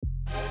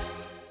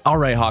All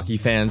right, hockey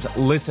fans,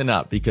 listen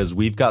up because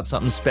we've got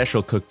something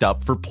special cooked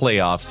up for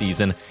playoff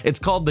season. It's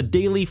called the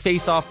Daily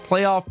Face-Off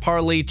Playoff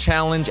Parlay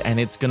Challenge, and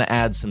it's going to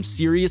add some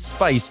serious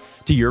spice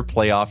to your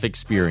playoff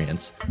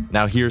experience.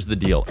 Now, here's the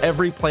deal.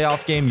 Every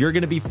playoff game, you're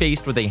going to be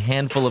faced with a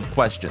handful of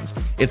questions.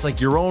 It's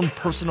like your own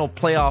personal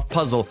playoff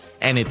puzzle,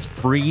 and it's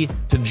free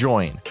to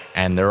join.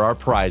 And there are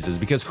prizes,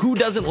 because who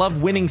doesn't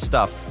love winning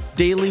stuff?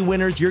 Daily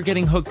winners, you're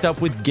getting hooked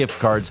up with gift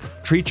cards.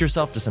 Treat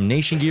yourself to some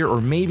Nation gear or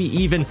maybe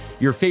even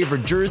your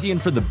favorite jersey.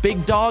 And for the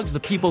big dogs, the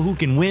people who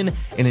can win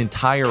an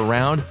entire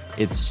round,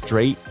 it's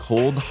straight,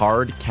 cold,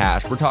 hard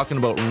cash. We're talking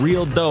about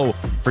real dough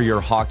for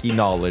your hockey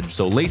knowledge.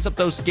 So lace up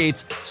those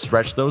skates,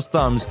 stretch those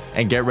thumbs,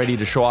 and get ready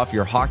to show off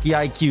your hockey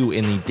IQ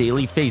in the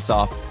Daily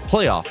Face-Off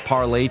Playoff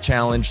Parlay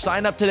Challenge.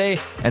 Sign up today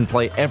and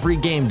play every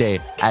game day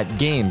at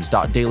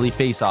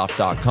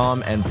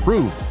games.dailyfaceoff.com and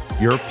prove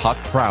your puck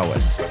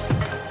prowess.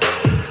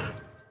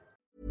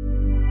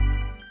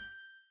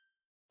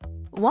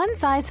 One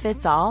size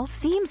fits all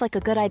seems like a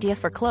good idea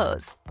for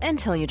clothes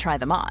until you try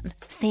them on.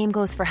 Same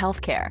goes for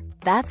healthcare.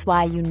 That's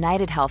why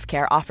United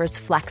Healthcare offers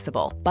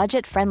flexible,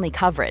 budget-friendly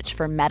coverage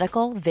for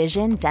medical,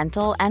 vision,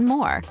 dental, and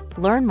more.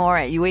 Learn more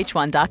at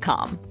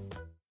uh1.com.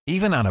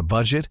 Even on a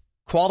budget,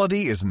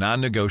 quality is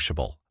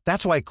non-negotiable.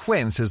 That's why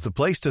Quince is the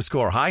place to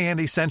score high-end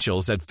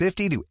essentials at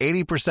 50 to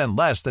 80%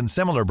 less than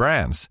similar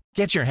brands.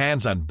 Get your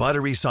hands on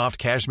buttery soft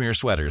cashmere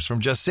sweaters from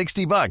just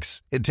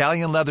 $60,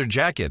 Italian leather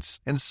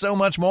jackets, and so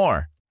much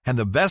more. And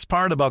the best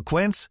part about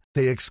Quince,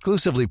 they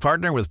exclusively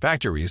partner with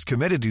factories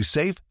committed to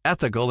safe,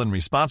 ethical, and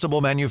responsible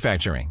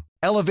manufacturing.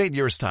 Elevate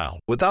your style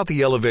without the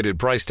elevated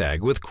price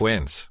tag with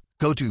Quince.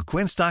 Go to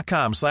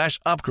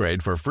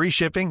quince.com/upgrade for free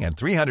shipping and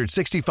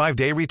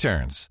 365-day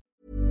returns.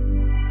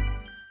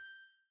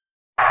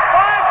 5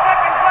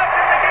 seconds left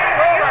in the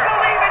game. Do you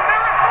believe in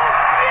miracles?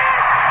 Yes!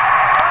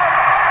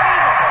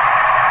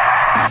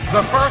 Unbelievable.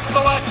 The first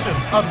selection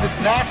of the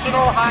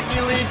National Hockey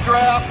League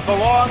draft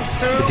belongs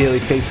to The Daily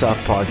Face-Off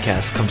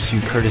podcast comes to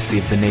you courtesy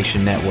of the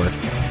Nation Network.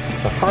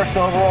 The first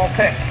overall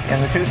pick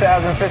in the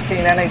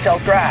 2015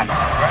 NHL draft.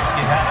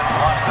 Gretzky had it,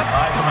 lost it.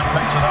 Yzerman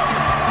picks it up.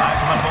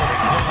 Yzerman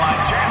moving. Blue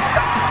line chance.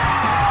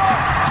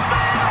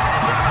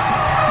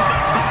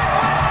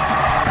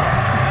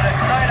 And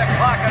it's 9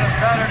 o'clock on a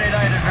Saturday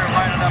night as they're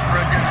lining up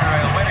for a ginger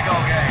ale. Way to go,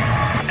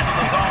 gang. Into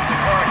the zone.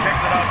 Sikora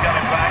kicks it out. Got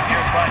it back.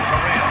 Near side.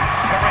 Correa.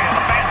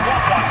 The fans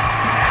want one.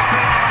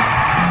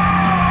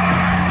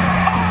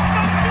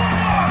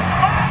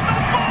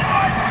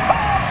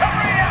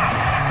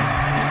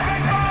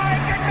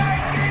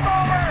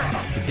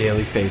 The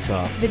Daily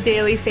Face-Off. The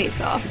Daily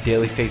Face-Off. The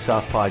Daily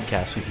Face-Off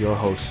podcast with your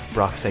host,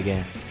 Brock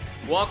Sagan.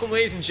 Welcome,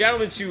 ladies and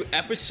gentlemen, to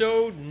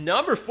episode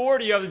number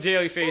 40 of the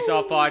Daily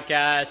Face-Off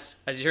podcast.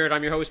 As you heard,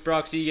 I'm your host,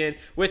 Brock Sagan.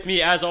 With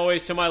me, as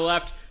always, to my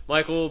left,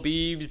 Michael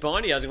Beebs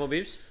Bondi. How's it going,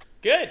 Beebs?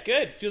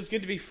 Good. Feels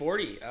good to be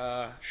 40.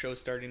 Show's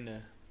starting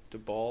to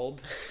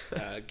bald.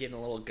 Getting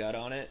a little gut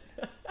on it.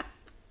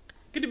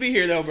 Good to be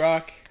here, though,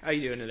 Brock. How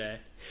you doing today?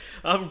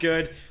 I'm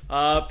good.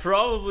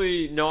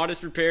 Probably not as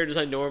prepared as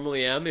I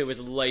normally am. It was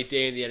a light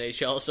day in the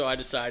NHL, so I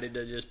decided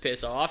to just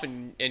piss off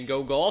and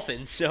go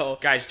golfing. So,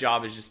 guy's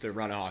job is just to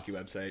run a hockey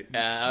website.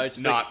 I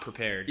was not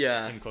prepared.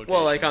 Yeah. In quotations.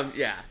 Well, I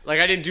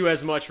didn't do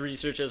as much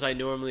research as I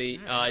normally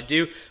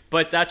do,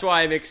 but that's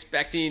why I'm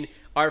expecting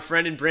our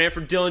friend in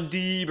Brantford, Dylan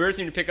D.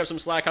 Berthing, to pick up some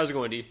slack. How's it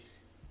going, D?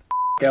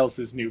 Else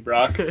is new,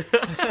 Brock.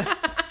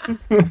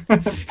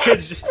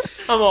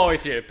 I'm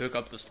always here to pick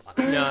up the slack.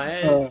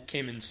 No,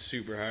 came in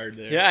super hard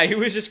there. Yeah, he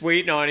was just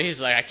waiting on it.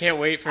 He's like, I can't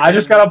wait for I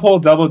just got to pull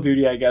double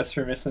duty, I guess,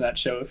 for missing that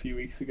show a few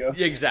weeks ago.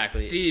 Yeah,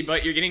 exactly. D,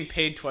 but you're getting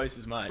paid twice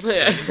as much.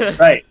 So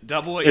right.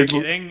 Double what you're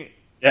getting.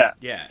 Yeah.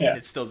 And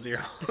it's still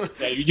 0.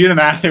 Yeah, you do the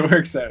math, it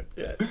works out.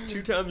 Yeah,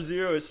 2 times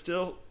 0 is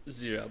still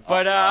 0.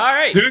 But, all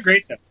right. Doing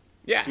great, though.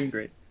 Yeah. Doing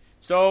great.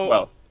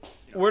 So,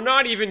 we're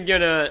not even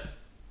going to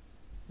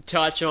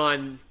touch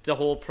on the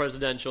whole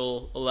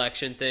presidential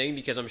election thing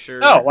because I'm sure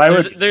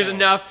there's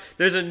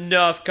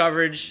enough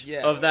coverage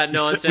of that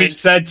nonsense. We've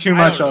said too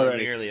much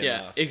already.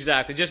 Enough.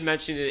 Exactly. Just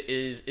mentioning it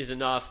is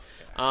enough.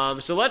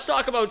 So let's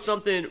talk about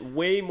something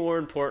way more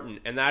important,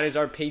 and that is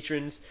our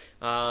patrons.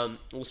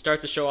 We'll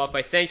start the show off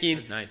by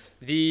thanking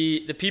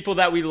the people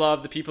that we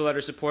love, the people that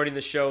are supporting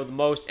the show the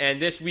most.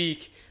 And this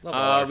week,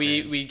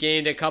 we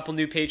gained a couple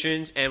new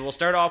patrons, and we'll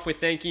start off with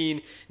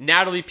thanking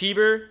Natalie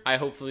Pieber. I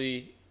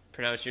hopefully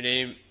pronounced your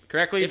name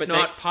correctly. If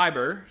not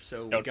Piber,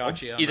 so we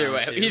got you on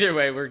Either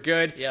way, we're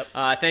good. Yep.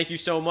 Thank you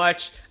so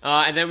much.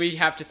 And then we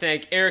have to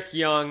thank Eric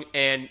Young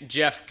and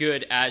Jeff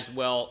Good as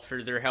well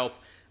for their help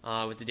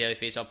with the Daily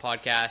Face-Off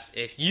podcast.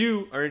 If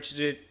you are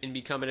interested in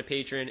becoming a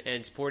patron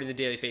and supporting the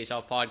Daily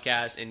Face-Off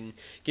podcast and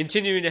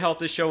continuing to help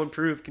this show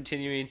improve,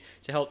 continuing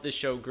to help this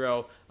show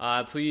grow,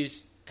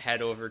 please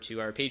head over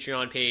to our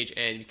Patreon page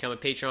and become a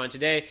patron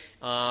today.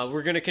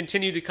 We're going to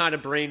continue to kind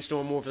of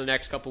brainstorm over the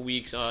next couple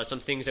weeks some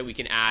things that we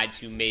can add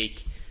to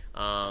make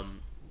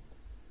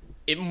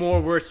it more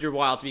worth your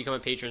while to become a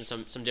patron,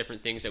 some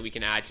different things that we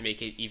can add to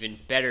make it even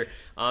better.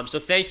 So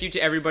thank you to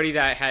everybody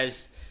that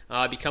has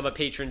become a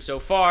patron so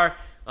far.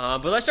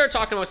 But let's start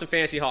talking about some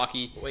fantasy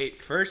hockey. Wait,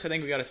 first I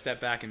think we got to step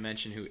back and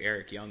mention who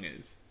Eric Young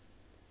is.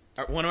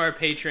 One of our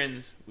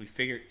patrons, we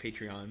figured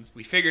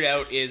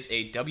out is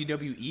a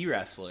WWE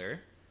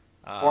wrestler.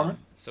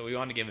 So we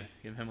wanted to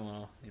give him a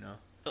little,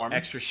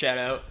 extra shout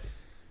out.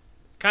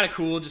 It's kind of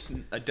cool, just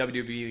a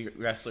WWE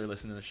wrestler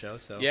listening to the show.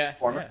 So yeah.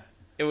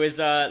 It was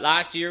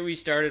last year we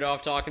started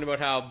off talking about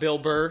how Bill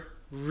Burr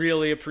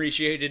really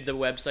appreciated the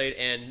website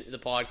and the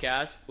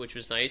podcast, which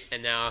was nice.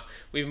 And now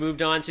we've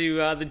moved on to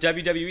the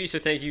WWE. So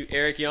thank you,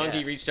 Eric Young. Yeah.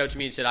 He reached out to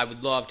me and said, I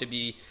would love to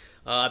be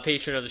a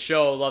patron of the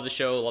show, love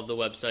the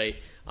website.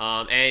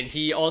 And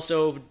he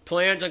also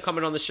plans on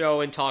coming on the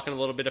show and talking a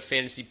little bit of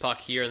fantasy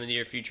puck here in the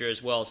near future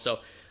as well. So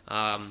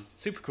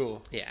super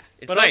cool. Yeah.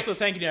 But nice. Also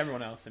thank you to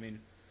everyone else.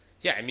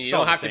 You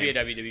don't have to be a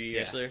WWE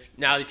wrestler.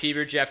 Natalie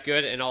Peeber, Jeff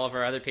Good, and all of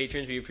our other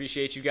patrons, we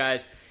appreciate you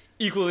guys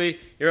equally.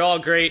 You're all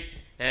great.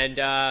 And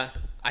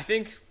I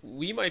think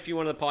we might be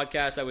one of the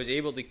podcasts that was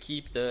able to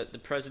keep the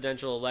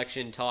presidential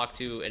election talk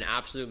to an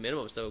absolute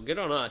minimum. So good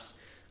on us.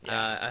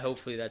 Yeah.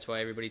 Hopefully that's why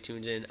everybody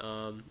tunes in.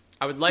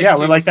 I would like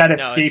we're like that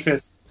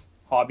escapist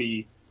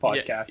hobby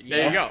podcast.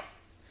 Yeah,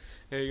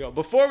 there you go.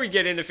 Before we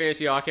get into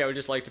fantasy hockey, I would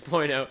just like to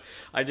point out,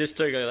 I just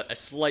took a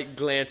slight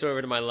glance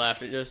over to my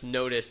left and just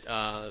noticed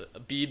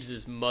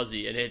Beebs'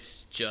 muzzy, and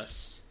it's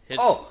just...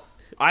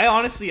 I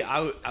honestly,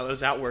 I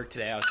was at work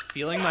today. I was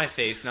feeling my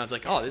face, and I was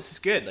like, "Oh, this is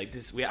good. Like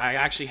this, I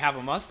actually have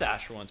a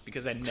mustache for once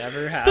because I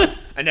never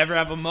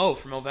have a mo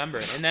for November."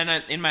 And then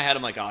in my head,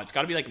 I'm like, "Oh, it's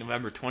got to be like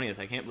November 20th.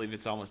 I can't believe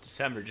it's almost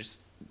December just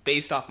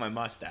based off my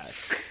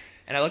mustache."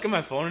 And I look at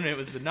my phone, and it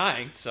was the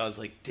 9th. So I was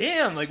like,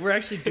 "Damn, like we're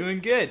actually doing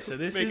good." So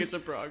this is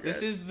some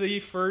progress. This is the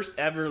first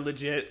ever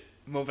legit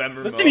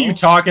November. Listen to you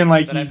talking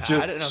like you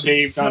just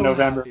shaved on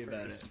November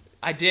 1st.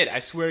 I did. I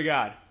swear to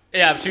God.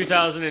 Yeah,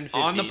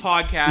 2015. On the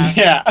podcast.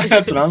 Yeah,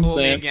 that's what I'm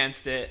saying.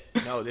 Against it.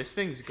 No, this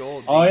thing's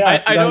gold. Oh,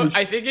 yeah.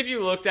 I think if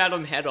you looked at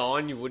him head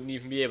on, you wouldn't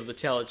even be able to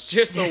tell. It's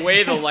just the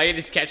way the light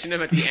is catching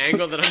him at the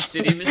angle that I'm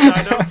sitting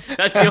beside him.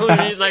 That's the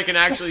only reason I can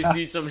actually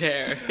see some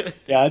hair.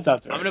 Yeah, that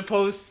sounds right. I'm going to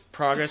post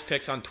progress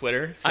pics on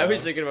Twitter. So, I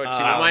was thinking about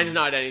you. Mine's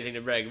not anything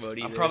to brag about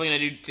either. I'm probably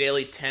going to do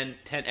daily 10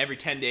 every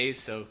 10 days,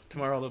 so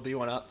tomorrow there'll be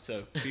one up,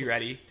 so be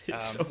ready.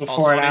 So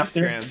before and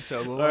after. Instagram,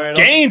 so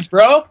Gains,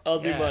 bro! I'll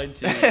do mine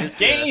too.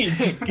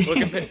 Gains!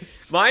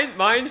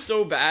 Mine's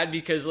so bad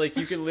because like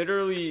you can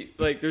literally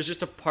like there's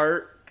just a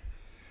part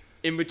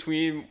in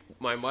between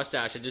my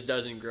mustache that just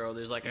doesn't grow.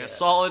 There's like a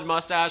solid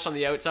mustache on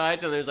the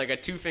outsides and there's like a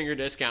 2-finger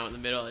discount in the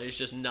middle. There's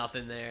just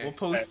nothing there. We'll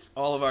post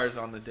all of ours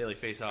on the Daily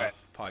Face Off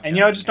podcast. And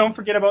just don't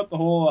forget about the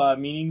whole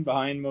meaning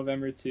behind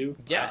November 2.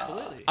 Yeah,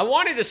 absolutely. I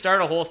wanted to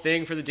start a whole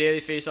thing for the Daily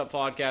Face Off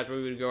podcast where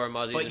we would go our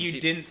muzzies. But you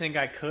didn't think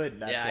I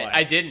could. That's why.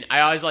 I didn't.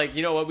 I was like,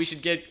 you know what? We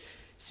should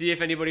see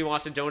if anybody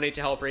wants to donate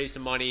to help raise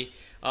some money.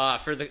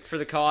 For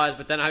the cause,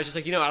 but then I was just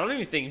like, I don't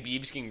even think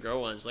Beebs can grow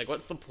ones. Like,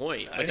 what's the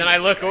point? But then I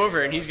look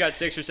over and he's got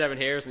 6 or 7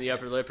 hairs in the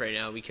upper lip right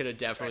now. We could have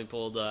definitely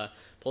pulled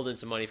in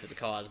some money for the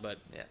cause, but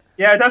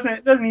yeah, it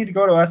doesn't need to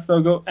go to us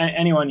though. Go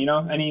anyone,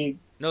 any.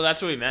 No,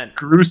 that's what we meant.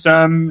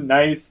 Gruesome,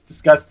 nice,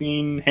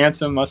 disgusting,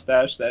 handsome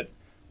mustache that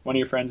one of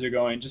your friends are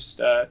going.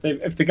 Just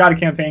if they got a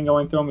campaign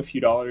going, throw them a few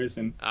dollars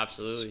and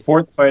absolutely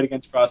support the fight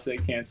against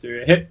prostate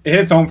cancer. It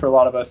hits home for a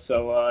lot of us.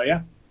 So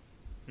yeah,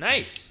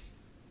 nice.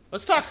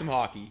 Let's talk some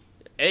hockey.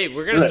 Hey,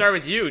 we're going to start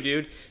with you,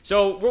 dude.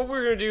 So what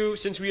we're going to do,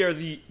 since we are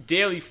the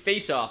Daily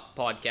Face-Off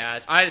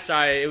podcast, I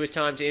decided it was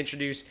time to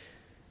introduce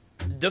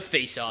the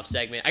Face-Off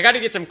segment. I got to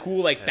get some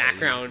cool,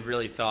 background. You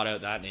really thought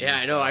out that name. Yeah,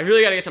 I know. I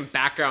really got to get some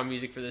background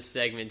music for this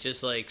segment,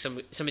 just like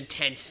some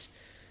intense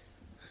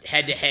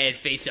head-to-head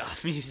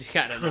face-off music.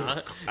 I don't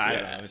know. I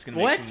don't know. I'm just going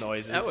to make some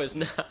noises. That was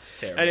not... It's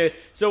terrible. Anyways,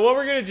 so what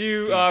we're going to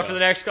do for the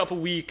next couple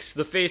weeks,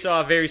 the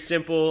Face-Off, very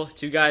simple.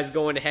 2 guys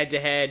going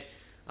head-to-head.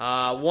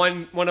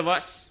 One of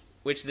us,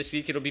 which this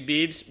week it'll be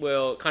Beebs,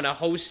 will kind of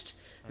host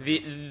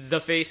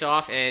the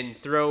face-off and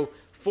throw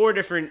 4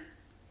 different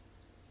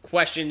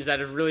questions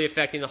that are really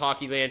affecting the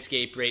hockey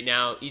landscape right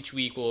now. Each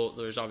week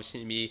there's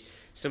obviously going to be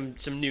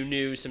some new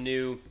news, some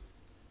new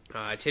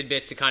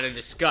tidbits to kind of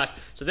discuss.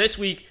 So this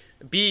week,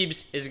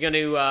 Beebs is going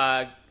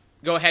to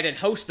go ahead and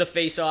host the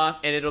face-off,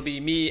 and it'll be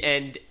me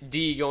and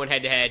D going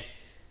head-to-head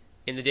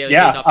in the Daily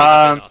Face-Off.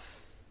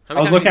 I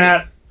was looking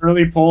at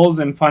early polls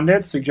and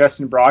pundits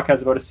suggesting Brock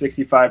has about a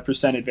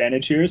 65%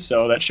 advantage here,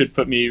 so that should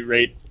put me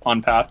right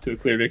on path to a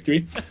clear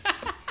victory.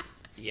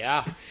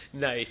 Yeah.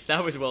 Nice.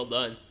 That was well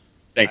done.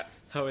 Thanks.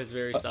 That was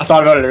very solid. I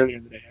thought about it earlier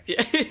in the day.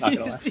 Yeah. Not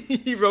gonna lie.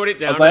 He wrote it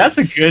down. I was like, that's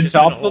a good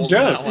topical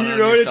joke. He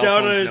wrote it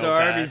down on his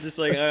arm. He's just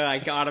like, I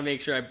gotta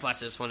make sure I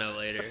bust this one out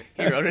later.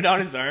 He wrote it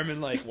on his arm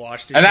and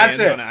washed his hands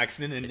on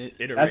accident, and it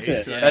erased.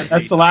 That's it.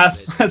 That's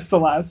the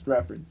last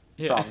reference.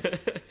 Yeah. Promise.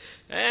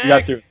 You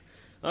got through it.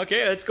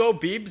 Okay, let's go,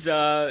 Beebs.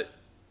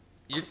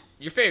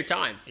 Your favorite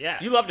time. Yeah.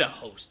 You love to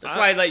host. That's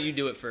why I let you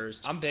do it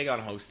first. I'm big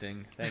on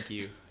hosting. Thank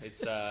you.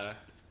 It's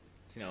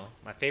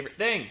my favorite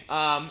thing.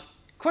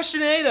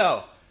 Question A,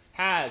 though.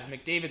 Has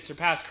McDavid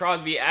surpassed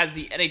Crosby as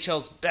the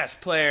NHL's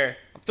best player?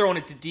 I'm throwing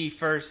it to D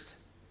first.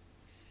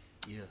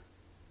 Yeah.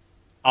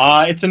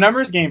 It's a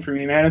numbers game for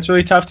me, man. It's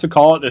really tough to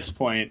call at this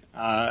point.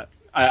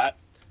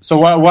 So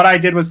what I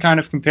did was kind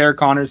of compare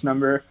Connor's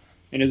number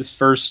in his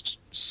first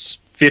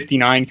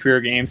 59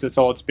 career games. That's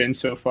all it's been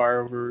so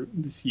far over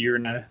this year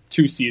and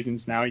 2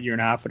 seasons now, a year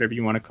and a half, whatever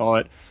you want to call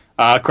it.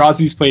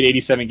 Crosby's played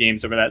 87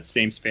 games over that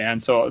same span.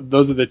 So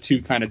those are the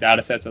 2 kind of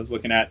data sets I was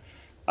looking at.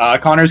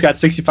 Connor's got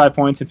 65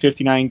 points in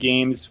 59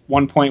 games,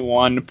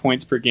 1.1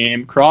 points per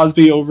game.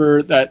 Crosby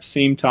over that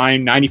same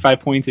time,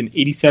 95 points in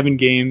 87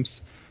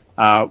 games,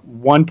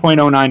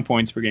 1.09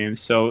 points per game.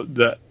 So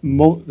the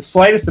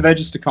slightest of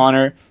edges to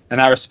Connor in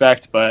that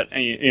respect, but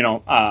you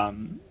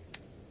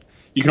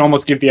can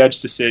almost give the edge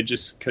to Sid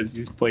just because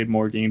he's played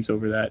more games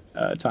over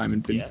that time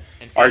and been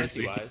and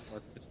fantasy-wise.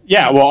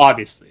 Yeah, well,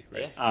 obviously,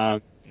 right? Yeah.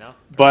 No.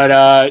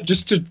 But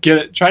just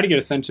to try to get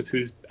a sense of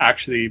who's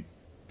actually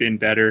been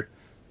better.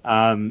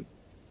 McDavid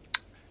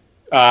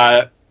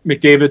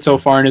so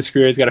far in his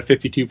career has got a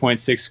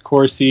 52.6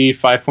 Corsi,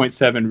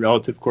 5.7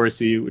 relative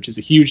Corsi, which is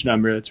a huge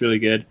number. That's really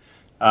good.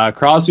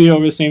 Crosby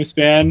over the same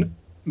span,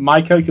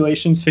 my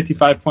calculations,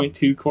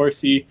 55.2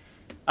 Corsi.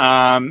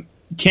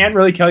 Can't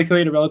really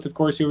calculate a relative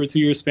Corsi over a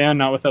 2-year span,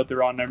 not without the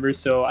raw numbers,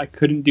 so I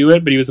couldn't do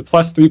it, but he was a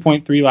plus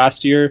 3.3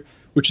 last year,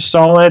 which is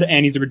solid,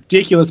 and he's a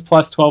ridiculous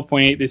plus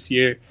 12.8 this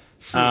year,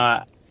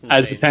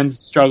 as the Pens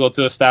struggle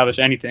to establish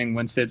anything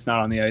when Sid's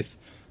not on the ice.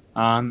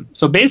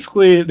 So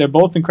basically, they're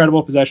both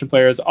incredible possession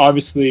players,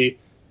 obviously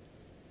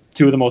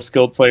 2 of the most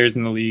skilled players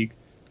in the league.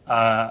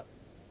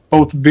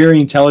 Both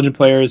very intelligent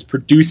players,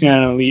 producing at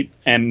an elite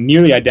and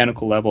nearly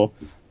identical level.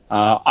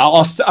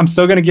 I'm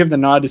still going to give the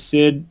nod to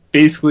Sid,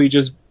 basically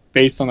just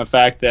based on the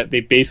fact that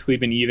they've basically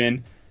been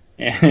even,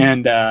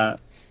 and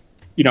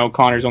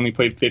Connor's only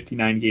played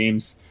 59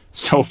 games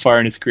so far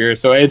in his career,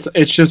 so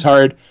it's just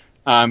hard,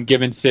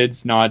 given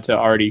Sid's nod to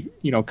already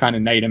kind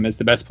of knight him as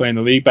the best player in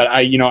the league. But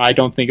I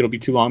don't think it'll be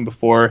too long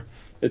before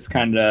it's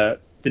kind of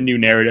the new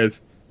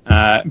narrative,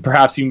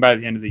 perhaps even by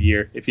the end of the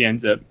year if he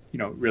ends up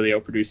really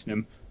outproducing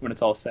him when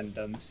it's all said and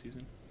done this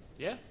season.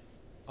 Yeah,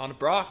 on to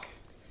Brock.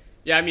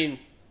 Yeah, I mean,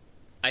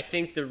 I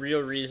think the real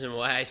reason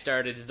why I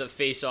started the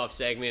face-off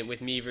segment with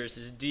me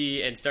versus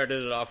D and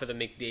started it off with a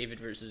McDavid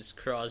versus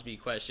Crosby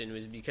question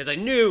was because I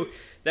knew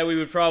that we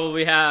would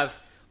probably have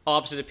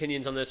opposite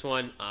opinions on this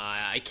one.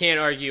 I can't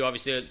argue,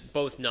 obviously,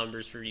 both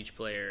numbers for each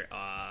player.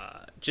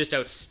 Just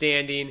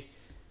outstanding.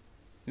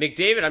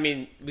 McDavid, I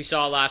mean, we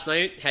saw last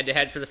night,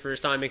 head-to-head for the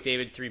first time.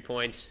 McDavid, 3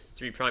 points,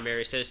 3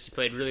 primary assists. He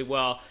played really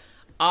well.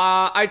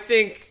 I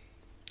think,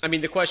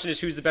 the question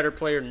is who's the better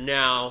player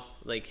now?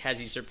 Like, has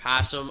he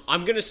surpassed him?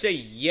 I'm going to say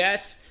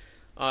yes,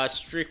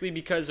 strictly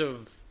because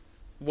of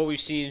what we've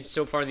seen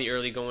so far in the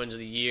early goings of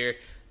the year.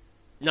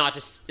 I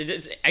guess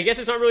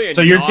it's not really a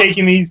So you're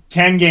taking these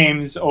 10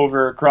 games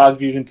over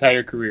Crosby's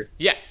entire career?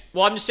 Yeah.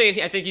 Well, I'm just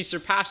saying I think he's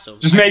surpassed him.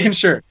 Just making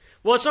sure.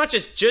 Well, it's not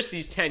just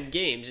these 10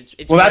 games.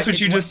 It's that's what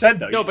you just said,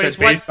 though. No, you but said it's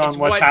based on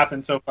what's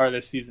happened so far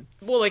this season.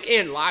 Well,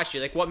 and last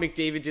year, what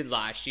McDavid did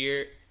last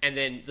year, and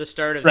then the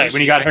start of this year.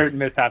 When he got hurt and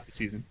missed half the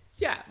season.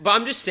 Yeah, but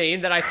I'm just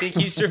saying that I think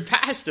he's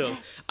surpassed him.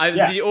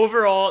 Yeah. The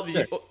overall,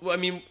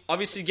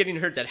 obviously getting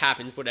hurt, that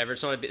happens, whatever.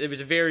 It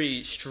was a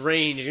very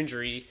strange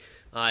injury.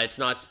 It's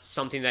not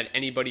something that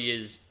anybody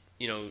is,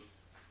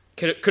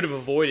 could have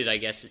avoided, I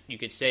guess you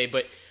could say.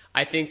 But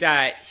I think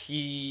that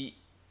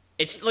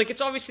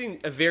it's obviously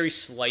a very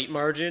slight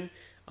margin.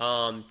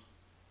 I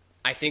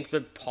think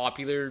the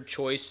popular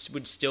choice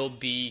would still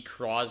be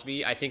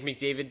Crosby. I think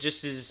McDavid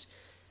is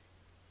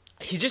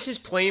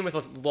playing with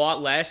a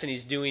lot less, and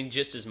he's doing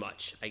just as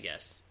much, I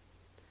guess.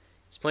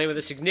 He's playing with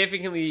a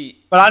significantly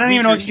But I don't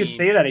even know if you could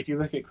say that if you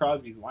look at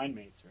Crosby's line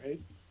mates, right?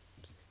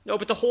 No,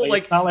 but the whole,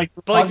 it's not like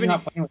Crosby's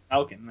not playing with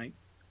Malkin,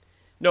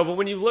 No, but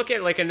when you look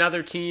at,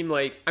 another team,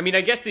 I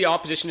guess the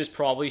opposition is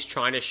probably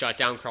trying to shut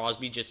down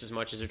Crosby just as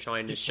much as they're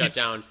trying to shut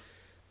down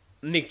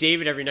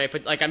McDavid every night.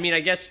 But, I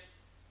guess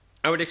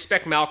I would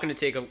expect Malkin to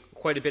take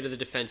quite a bit of the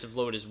defensive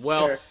load as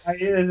well. Sure.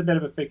 It is a bit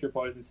of a pick your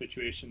poison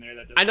situation there.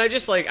 And I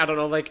just, I don't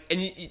know,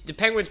 the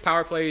Penguins'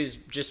 power play is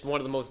just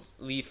one of the most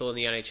lethal in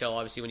the NHL,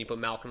 obviously, when you put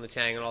Malcolm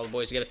Letang and all the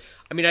boys together.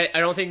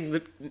 I don't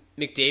think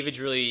McDavid's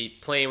really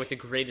playing with the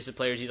greatest of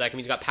players.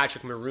 He's got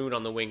Patrick Maroon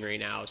on the wing right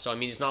now. So,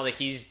 it's not like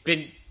he's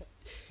been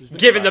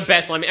given the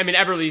best line.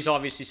 Eberle's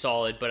obviously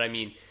solid, but,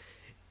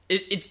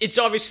 it's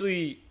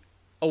obviously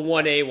a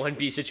 1A,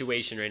 1B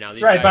situation right now.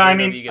 These right,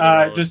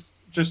 guys but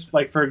just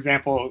for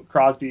example,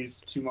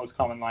 Crosby's 2 most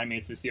common line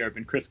mates this year have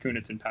been Chris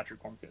Kunitz and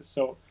Patrick Hornqvist.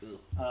 So,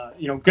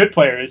 good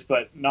players,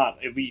 but not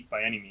elite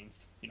by any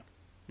means.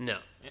 No.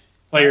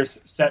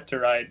 Players set to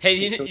ride. Hey,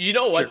 you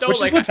know what, though?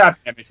 Which is what's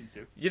happening in Edmonton,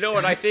 too. You know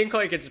what? I think,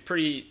 it's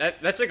pretty...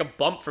 That's a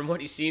bump from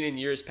what he's seen in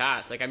years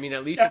past.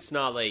 At least it's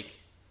not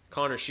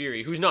Connor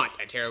Sheary, who's not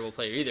a terrible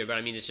player either, but,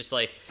 it's just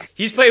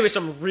he's played with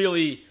some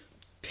really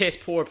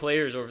piss-poor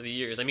players over the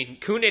years.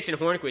 Kunitz and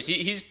Hornqvist,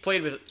 he's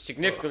played with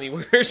significantly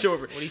worse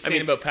over... What are you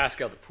saying about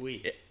Pascal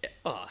Dupuis?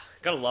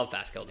 Gotta love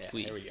Pascal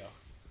Dupuis. There we go.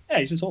 Yeah,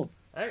 he's just old.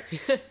 All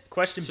right.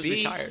 Question B.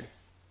 Retired.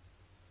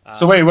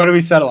 So wait, what do we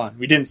settle on?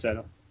 We didn't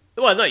settle.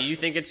 Well, no, you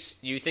think it's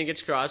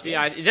Crosby.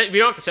 We don't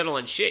have to settle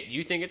on shit.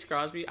 You think it's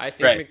Crosby. I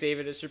think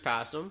McDavid has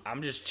surpassed him.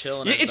 I'm just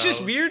chilling. It's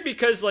just weird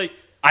because like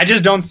I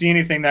just don't see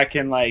anything that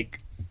can like.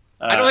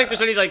 I don't think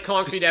there's any like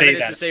concrete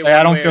evidence to say. Like,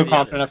 I don't feel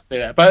confident enough to say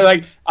that, but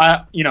like,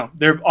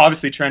 they're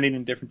obviously trending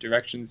in different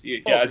directions.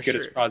 As good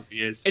as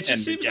Crosby is, it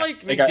just seems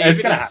like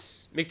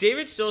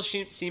McDavid still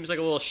seems like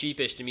a little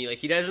sheepish to me. Like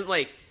he doesn't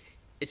like.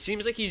 It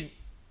seems like he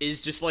is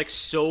just like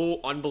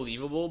so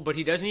unbelievable, but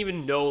he doesn't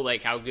even know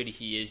like how good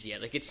he is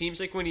yet. Like it seems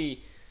like when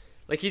he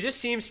just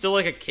seems still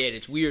like a kid.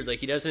 It's weird. Like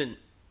he doesn't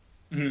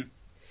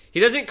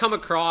come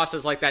across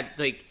as like that.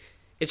 Like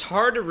it's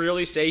hard to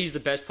really say he's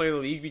the best player in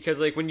the league because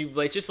like when you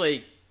like just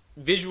like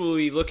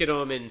visually look at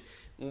him and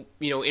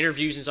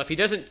interviews and stuff, he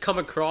doesn't come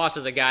across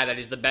as a guy that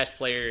is the best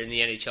player in the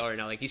NHL right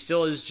now. Like he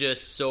still is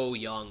just so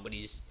young, but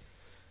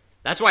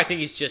that's why I think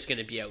he's just going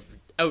to be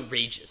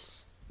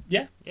outrageous.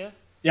 Yeah.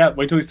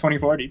 Wait till he's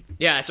 2040.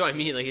 Yeah, that's what I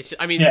mean.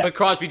 Like but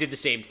Crosby did the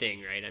same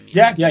thing, right? I mean, he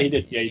did. Yeah, he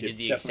did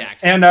the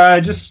exact same.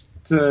 And just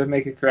to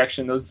make a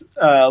correction, those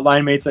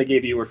line mates I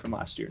gave you were from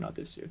last year, not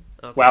this year.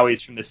 Okay.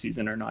 Wowies from this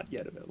season are not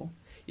yet available.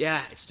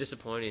 Yeah, it's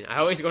disappointing. I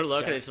always go to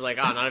look and it's like,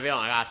 not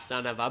available.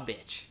 Son of a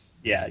bitch.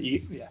 Yeah.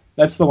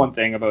 That's the one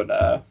thing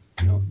about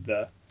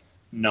the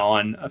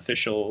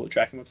non-official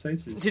tracking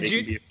websites is they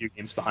can be a few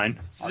games behind.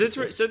 Since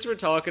we're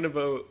talking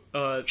about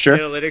sure.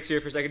 analytics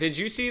here for a second, did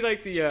you see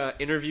like the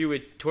interview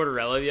with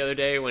Tortorella the other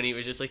day when he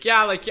was just like,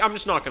 yeah, like I'm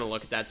just not going to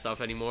look at that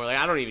stuff anymore. Like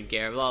I don't even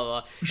care, blah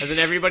blah. And then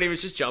everybody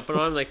was just jumping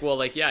on him like, well,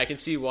 like yeah, I can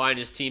see why in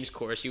his team's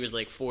course he was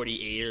like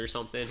 48 or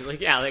something. Like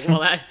yeah, like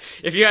well that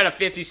if you had a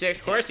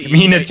 56 course, you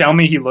mean to tell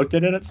me he looked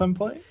at it at some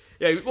point?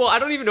 Yeah, well, I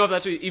don't even know if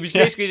that's what he was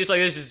basically just like.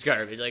 This is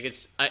garbage. Like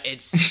it's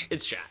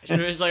trash.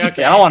 And it was like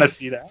okay, I don't want to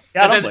see that.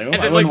 Yeah, I don't blame him.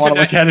 I wouldn't want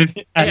to look at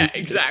it. Yeah,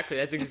 exactly.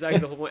 That's exactly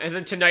the whole point. And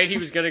then tonight he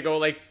was gonna go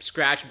like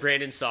scratch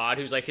Brandon Saad,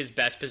 who's like his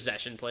best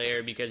possession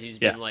player because he's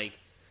been like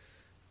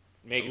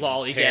making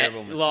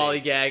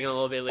lollygagging a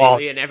little bit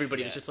lately, and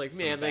everybody was just like,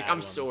 man, like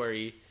I'm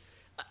sorry.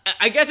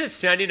 I guess it's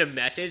sending a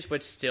message,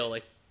 but still,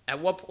 like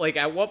at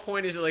what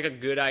point is it like a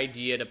good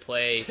idea to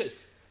play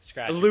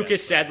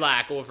Lucas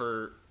Sedlak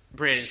over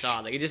Brandon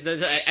Saad? Like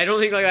I don't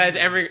think like that is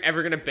ever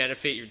going to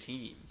benefit your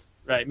team.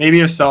 Right. Maybe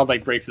if Saad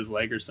like breaks his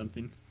leg or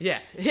something. Yeah.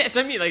 That's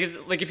what I mean.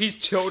 Like if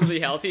he's totally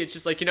healthy, it's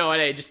just like, you know what,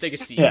 hey, just take a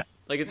seat. Yeah.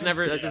 Like it's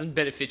never that doesn't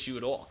benefit you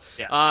at all.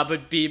 Yeah.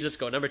 But Beebs, let's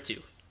go. Number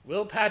 2.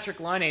 Will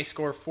Patrick Laine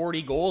score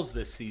 40 goals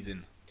this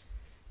season?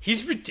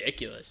 He's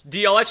ridiculous.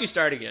 D, I'll let you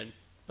start again.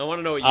 I want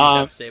to know what you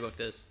have to say about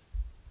this.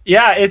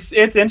 Yeah, it's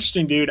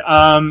interesting, dude.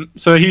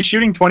 So he's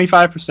shooting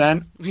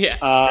 25%. Yeah,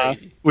 it's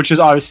crazy. Which is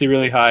obviously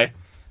really high.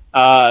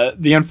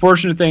 The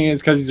unfortunate thing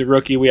is because he's a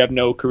rookie, we have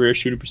no career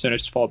shooting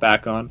percentage to fall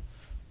back on.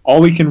 All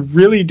we can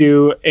really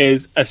do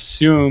is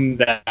assume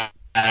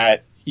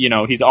that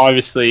he's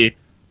obviously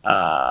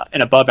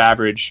an above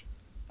average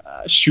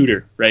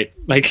shooter, right?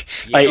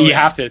 You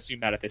have to assume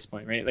that at this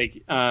point, right?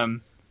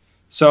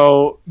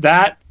 So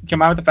that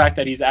combined with the fact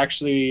that he's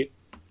actually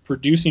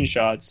producing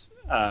shots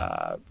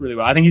really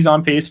well. I think he's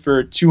on pace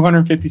for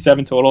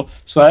 257 total.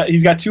 So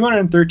he's got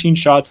 213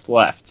 shots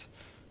left.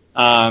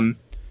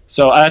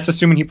 So that's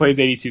assuming he plays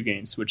 82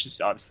 games, which is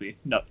obviously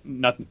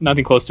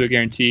nothing close to a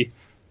guarantee.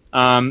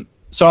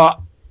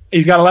 So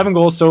he's got 11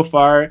 goals so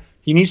far.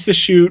 He needs to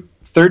shoot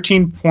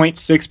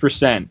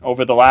 13.6%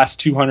 over the last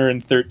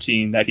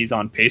 213 that he's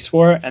on pace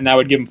for, and that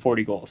would give him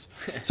 40 goals.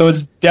 So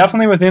it's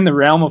definitely within the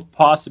realm of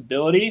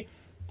possibility.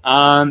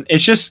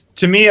 It's just,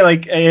 to me,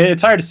 like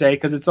it's hard to say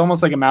because it's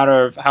almost like a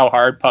matter of how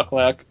hard puck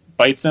luck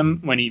bites him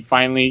when he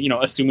finally,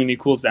 assumingly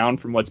cools down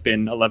from what's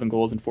been 11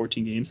 goals in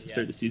 14 games to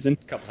start the season.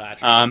 A couple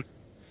hat-tricks.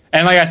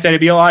 And like I said,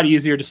 it'd be a lot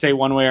easier to say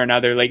one way or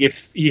another. Like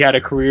if he had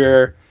a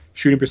career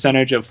shooting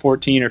percentage of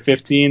 14 or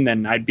 15,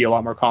 then I'd be a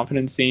lot more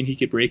confident saying he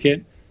could break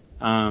it.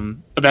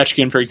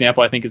 Ovechkin, for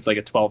example, I think is like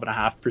a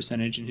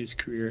 12.5% in his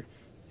career,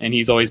 and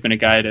he's always been a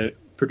guy to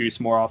produce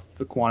more off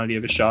the quantity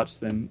of his shots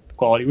than the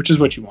quality, which is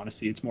what you want to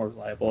see. It's more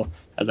reliable,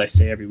 as I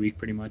say every week,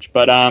 pretty much.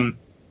 But I'm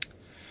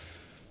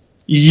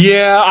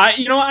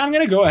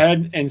gonna go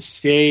ahead and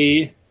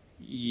say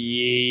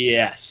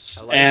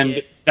yes,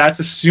 that's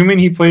assuming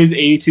he plays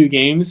 82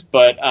 games.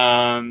 But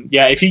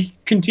if he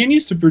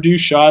continues to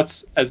produce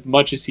shots as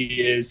much as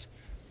he is,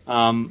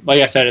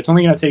 like I said, it's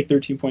only going to take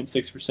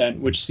 13.6%,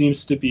 which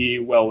seems to be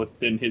well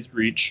within his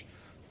reach.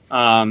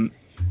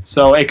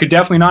 So it could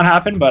definitely not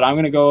happen, but I'm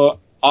going to go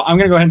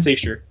ahead and say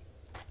sure.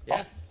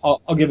 Yeah,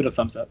 I'll give it a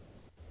thumbs up.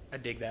 I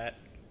dig that.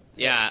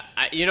 So. Yeah,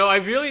 I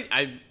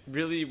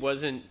really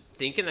wasn't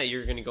thinking that you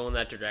were going to go in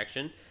that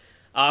direction.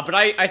 But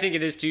I think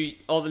it is too.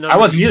 All the numbers I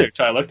wasn't either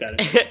until I looked at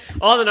it.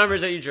 All the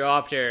numbers that you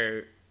dropped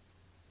are,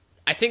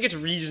 I think it's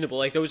reasonable.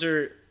 Like those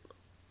are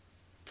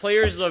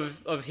players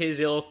of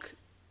his ilk.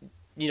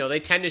 They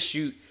tend to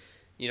shoot,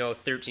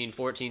 13,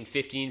 14,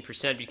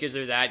 15% because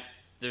they're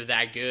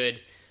that good.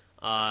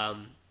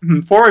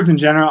 Forwards in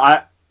general,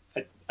 I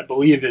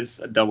believe is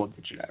a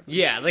double-digit average.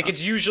 Yeah, like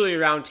it's usually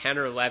around 10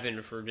 or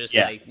 11 for just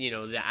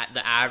the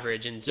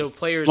average, and so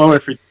players. Lower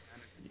for.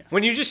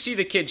 When you just see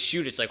the kid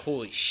shoot, it's like,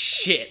 holy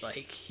shit,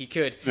 like, he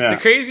could. Yeah.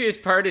 The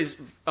craziest part is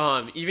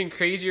even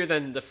crazier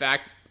than the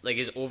fact, like,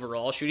 his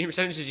overall shooting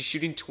percentage is he's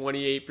shooting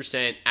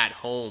 28% at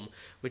home,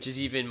 which is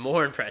even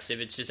more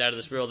impressive. It's just out of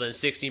this world. Than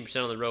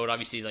 16% on the road.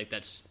 Obviously, like,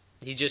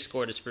 he just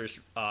scored his first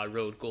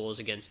road goals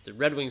against the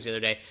Red Wings the other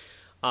day.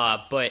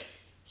 But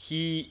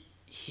he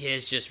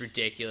is just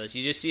ridiculous.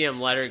 You just see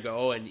him let her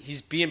go, and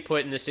he's being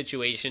put in the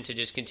situation to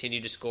just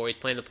continue to score. He's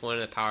playing the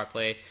point of the power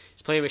play.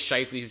 He's playing with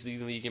Scheifele, who's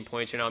leading the league in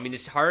points right now. I mean,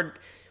 it's hard.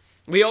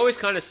 We always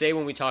kind of say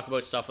when we talk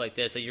about stuff like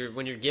this that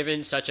when you're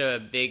given such a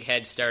big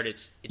head start,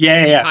 you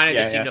kind of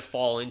just seem to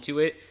fall into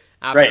it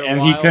after a while.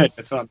 And he could.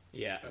 That's what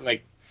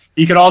like,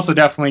 he could also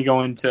definitely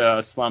go into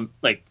a slump,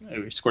 like,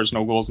 he scores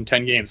no goals in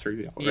 10 games, for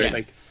example, right?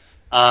 Like,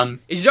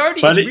 it's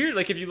weird.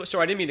 Like, if you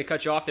sorry, I didn't mean to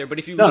cut you off there, but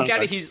if you look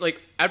at it, he's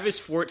like, out of his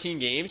 14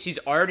 games, he's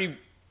already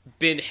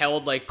been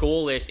held like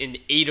goalless in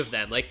 8 of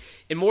them. Like,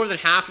 in more than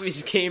half of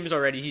his games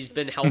already, he's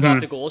been held off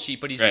the goal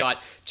sheet, but he's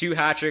got 2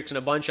 hat tricks and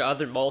a bunch of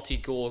other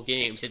multi-goal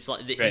games. It's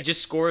like he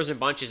just scores in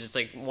bunches. It's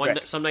like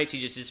some nights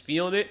he just is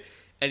feeling it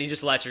and he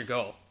just lets her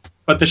go.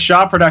 But the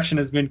shot production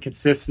has been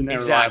consistent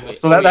and reliable.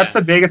 So that's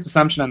the biggest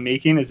assumption I'm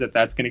making, is that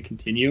that's going to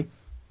continue.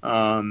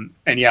 And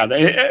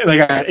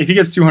if he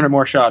gets 200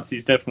 more shots,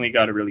 he's definitely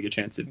got a really good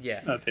chance of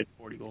hitting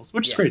 40 goals,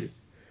 which is crazy.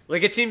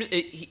 Like, it seems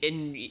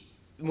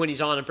when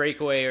he's on a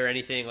breakaway or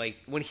anything, like,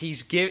 when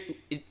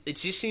it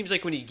just seems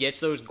like when he gets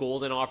those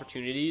golden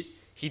opportunities,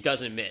 he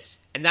doesn't miss,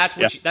 and that's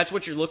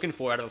what you're looking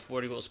for out of a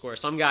 40-goal scorer.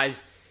 Some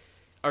guys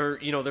are,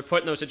 they're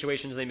put in those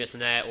situations, they miss the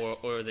net,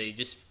 or they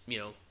just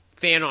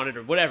fan on it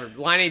or whatever.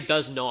 Laine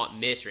does not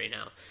miss right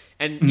now.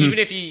 And even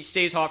if he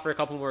stays hot for a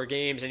couple more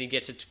games and he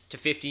gets it to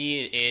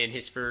 15 in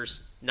his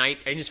first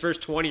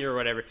 20 or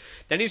whatever,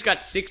 then he's got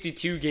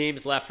 62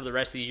 games left for the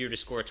rest of the year to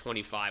score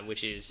 25,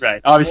 which is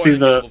obviously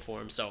more than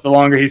for him. So the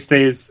longer he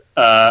stays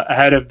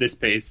ahead of this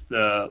pace,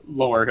 the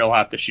lower he'll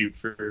have to shoot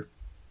for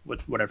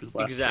whatever's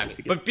left.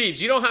 Exactly. But Beebs,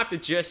 you don't have to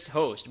just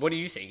host. What do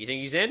you think? You think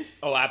he's in?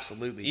 Oh,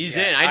 absolutely. He's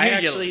in.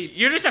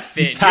 You're just a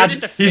Finn.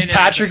 He's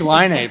Patrick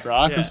Laine,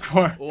 Brock. Of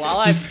course.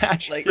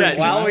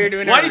 While we were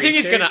doing why do you think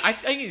he's gonna? I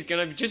think he's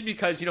gonna, just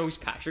because he's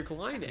Patrick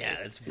Laine. Yeah,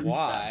 that's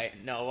why.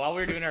 No, while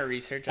we were doing our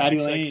research, I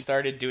just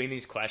started doing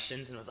these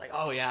questions and was like,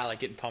 oh yeah, like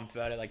getting pumped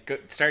about it. Like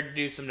started to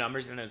do some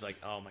numbers and I was like,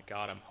 oh my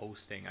god, I'm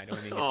hosting. I don't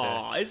even get to.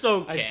 Oh, it's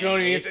okay. I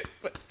don't even get to.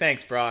 But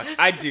thanks, Brock.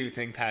 I do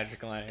think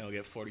Patrick Laine will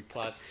get 40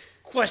 plus.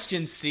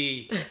 Question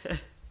C.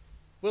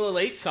 Will a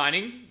late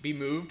signing be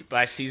moved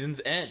by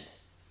season's end?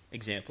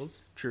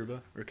 Examples: Trouba,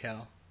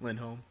 Raquel,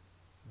 Lindholm.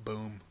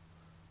 Boom.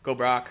 Go,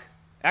 Brock.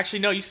 Actually,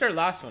 no, you started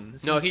last one.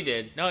 He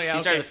did. No, yeah, he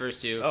started the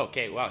first 2.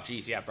 Okay, wow,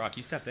 geez, yeah, Brock,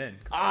 you step in.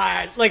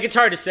 It's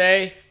hard to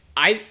say.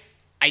 I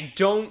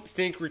don't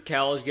think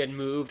Raquel is getting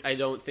moved. I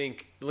don't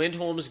think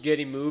Lindholm is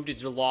getting moved.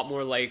 It's a lot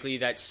more likely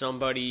that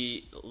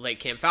somebody like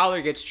Cam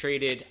Fowler gets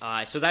traded.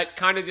 So that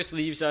kind of just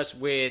leaves us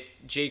with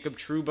Jacob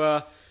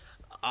Trouba.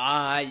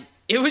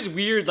 It was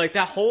weird, like,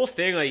 that whole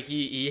thing, like,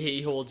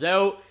 he holds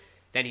out,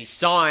 then he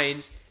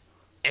signs,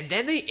 and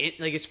then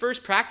his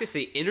first practice,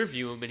 they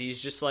interview him, and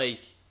he's just like,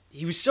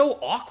 he was so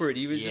awkward.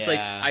 He was just like,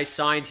 I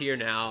signed here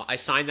now. I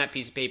signed that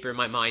piece of paper,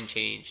 my mind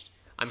changed.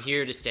 I'm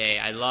here to stay.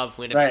 I love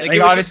Winnipeg. Right,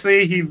 like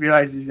honestly, he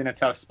realizes he's in a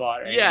tough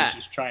spot, right? Yeah. He's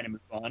just trying to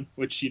move on,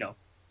 which,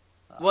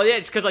 Well, yeah,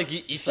 it's because if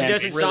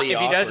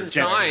he doesn't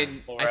sign,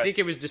 I think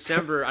it was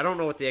December. I don't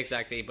know what the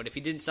exact date, but if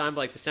he didn't sign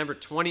by like December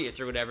 20th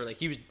or whatever, like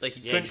he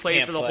couldn't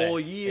play for the whole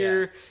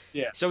year.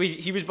 Yeah. So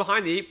he was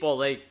behind the 8 ball.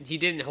 Like, he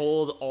didn't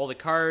hold all the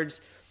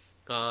cards.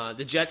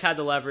 The Jets had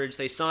the leverage.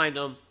 They signed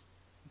him.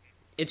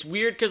 It's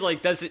weird because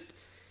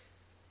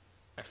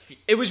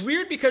it was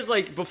weird because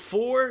like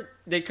before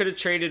they could have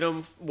traded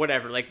him,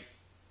 whatever. Like,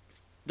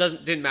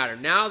 didn't matter.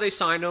 Now they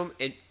signed him,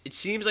 and it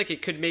seems like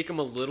it could make him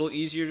a little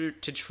easier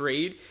to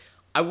trade.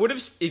 I would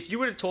have, if you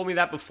would have told me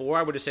that before,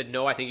 I would have said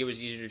no. I think it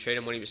was easier to trade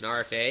him when he was an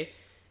RFA.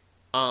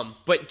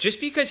 But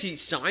just because he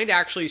signed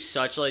actually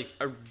such like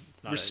a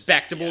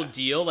respectable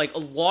deal, like a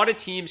lot of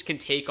teams can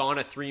take on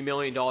a $3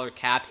 million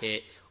cap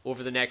hit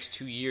over the next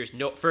 2 years.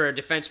 No, for a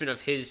defenseman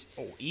of his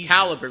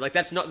caliber, like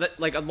that's not that,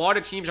 like a lot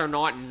of teams are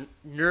not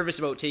nervous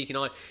about taking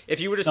on. If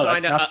you would have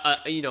signed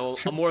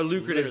a more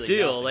lucrative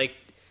deal, nothing. Like.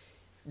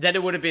 Then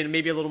it would have been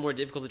maybe a little more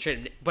difficult to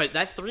trade. But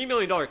that $3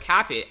 million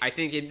cap hit, I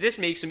think this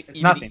makes him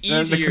even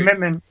easier. The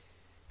commitment,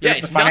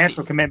 the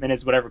financial commitment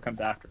is whatever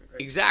comes after it.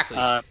 Right? Exactly.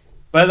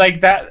 But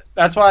like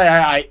that's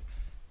why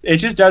it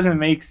just doesn't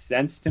make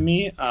sense to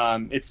me.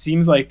 It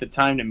seems like the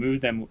time to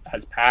move them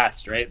has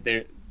passed, right?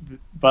 They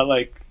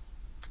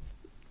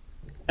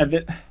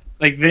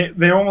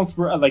almost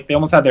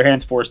had their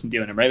hands forced in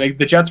doing it, right? Like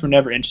the Jets were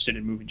never interested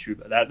in moving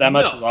Trouba. That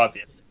much was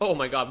obvious. Oh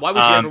my God, why would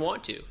you ever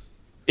want to?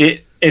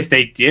 If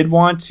they did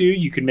want to,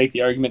 you could make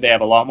the argument they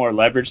have a lot more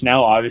leverage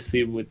now,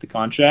 obviously with the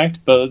contract.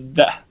 But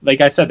like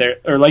you said,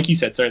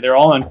 they're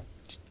all on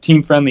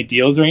team-friendly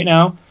deals right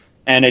now,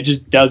 and it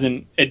just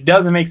doesn't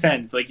make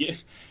sense. Like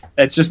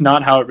that's just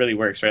not how it really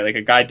works, right? Like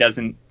a guy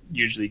doesn't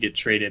usually get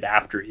traded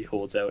after he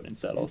holds out and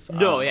settles.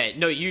 No.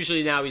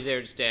 Usually now he's there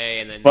to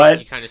stay, and then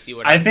you kind of see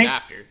what happens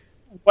after.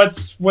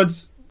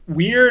 what's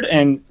weird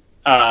and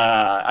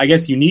I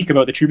guess unique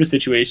about the Trouba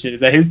situation is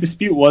that his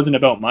dispute wasn't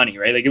about money,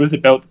 right? Like, it was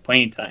about the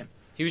playing time.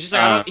 He was just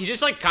like, he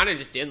just like kind of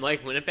just didn't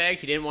like Winnipeg.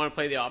 He didn't want to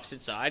play the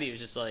opposite side. He was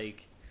just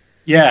like,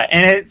 yeah,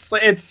 and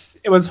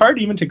it was hard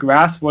even to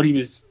grasp what he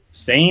was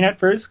saying at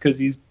first because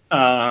he's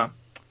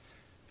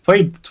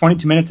played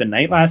 22 minutes a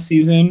night last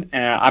season.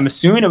 I'm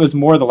assuming it was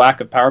more the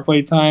lack of power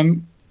play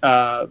time,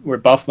 where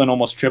Byfuglien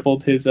almost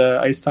tripled his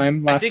ice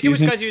time last season. I think it was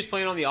because he was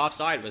playing on the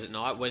offside, was it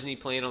not? Wasn't he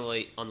playing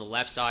on the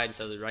left side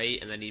instead of the right?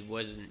 And then he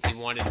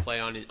wanted to play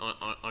on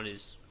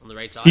the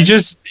right side.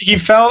 He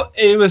felt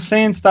it was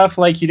saying stuff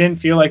like he didn't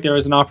feel like there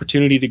was an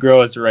opportunity to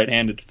grow as a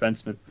right-handed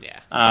defenseman.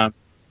 Yeah.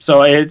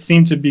 So it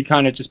seemed to be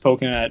kind of just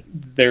poking at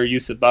their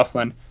use of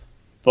Byfuglien.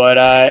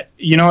 But,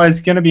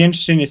 it's going to be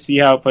interesting to see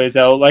how it plays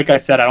out. Like I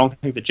said, I don't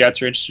think the Jets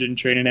are interested in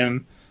trading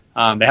him.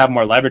 They have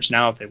more leverage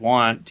now if they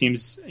want.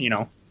 Teams,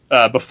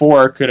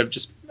 before could have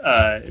just,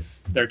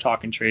 if they're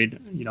talking trade,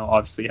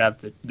 obviously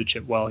have the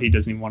chip. Well, he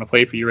doesn't even want to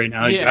play for you right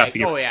now. Yeah. You have to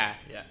yeah.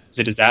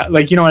 Is that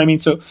like, you know what I mean?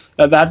 So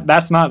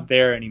that's not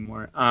there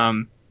anymore.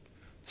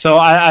 So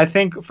I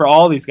think for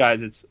all these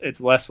guys,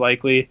 it's less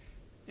likely.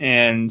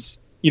 And,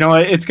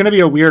 it's going to be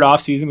a weird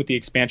offseason with the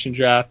expansion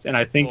draft. And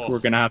I think we're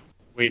going to have to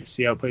wait to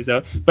see how it plays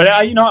out. But,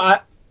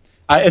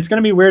 it's going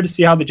to be weird to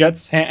see how the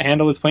Jets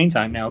handle his playing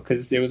time now,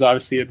 because it was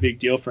obviously a big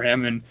deal for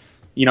him. And,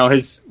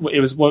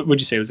 what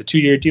would you say? It was a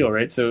 2-year deal,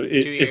 right? So 2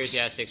 years,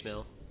 yeah, $6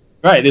 million.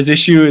 Right. This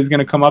issue is going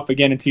to come up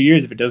again in 2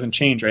 years if it doesn't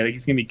change, right? Like,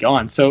 he's going to be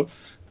gone. So,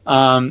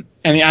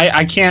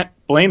 I can't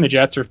blame the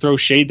Jets or throw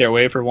shade their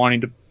way for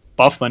wanting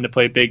Byfuglien to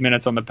play big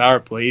minutes on the power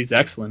play. He's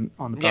excellent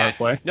on the power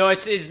play. No,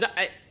 it's not.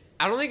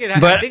 I don't think it.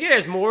 I think it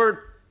has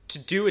more to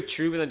do with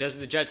Trouba than it does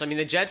with the Jets. I mean,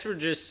 the Jets were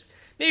just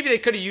maybe they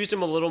could have used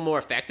him a little more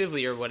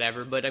effectively or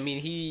whatever. But I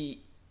mean,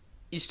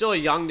 he's still a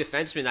young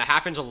defenseman. That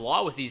happens a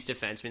lot with these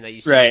defensemen that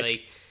you see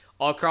like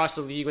all across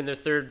the league when they're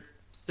third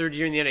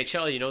year in the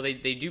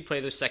NHL. They do play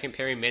those second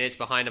pairing minutes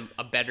behind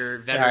a better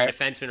veteran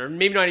defenseman, or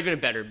maybe not even a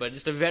better, but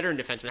just a veteran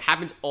defenseman. It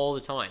happens all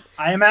the time.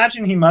 I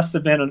imagine he must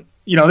have been.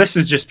 This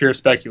is just pure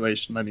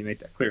speculation. Let me make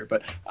that clear.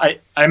 But I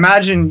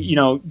imagine,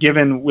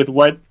 given with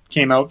what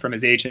came out from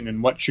his agent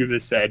and what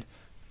Trouba said,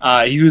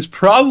 he was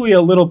probably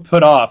a little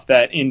put off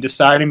that in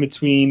deciding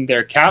between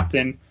their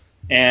captain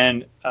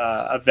and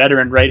a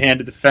veteran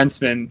right-handed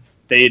defenseman,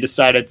 they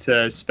decided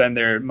to spend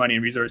their money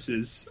and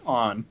resources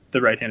on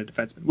the right-handed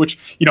defenseman,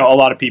 which, a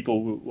lot of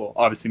people will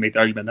obviously make the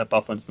argument that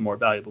Byfuglien's the more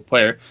valuable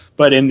player.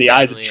 But in the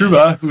eyes of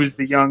Trouba, who is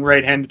the young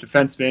right-handed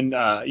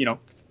defenseman,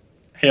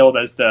 hailed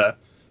as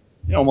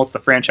almost the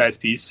franchise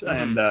piece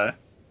and the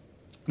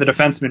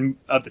defenseman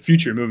of the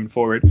future moving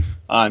forward,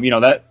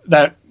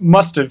 that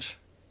must have,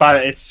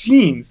 it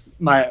seems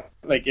like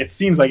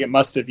it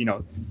must have,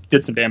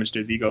 did some damage to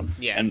his ego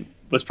and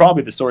was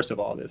probably the source of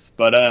all this.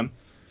 But,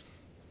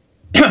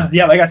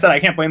 yeah, like I said, I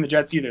can't blame the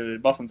Jets either.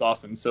 Byfuglien's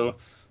awesome. So,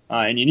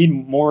 and you need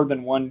more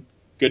than one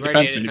good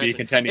defenseman to be a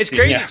contending It's team.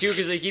 crazy, too,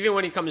 because even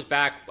when he comes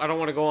back, I don't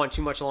want to go on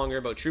too much longer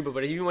about Trouba,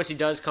 but even once he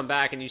does come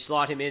back and you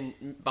slot him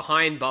in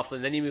behind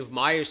Byfuglien, then you move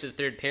Myers to the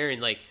third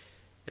pairing,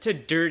 it's a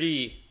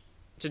dirty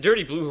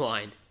blue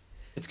line.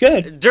 It's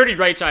good. Dirty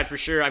right side for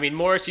sure. I mean,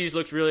 Morrissey's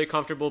looked really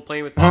comfortable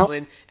playing with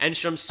Byfuglien.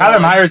 Enstrom's Tyler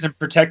Myers in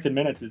protected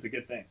minutes is a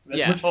good thing.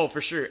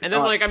 For sure. And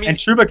then, and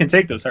Trouba can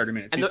take those harder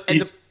minutes.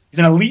 He's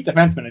an elite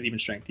defenseman at even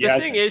strength. The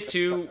thing is,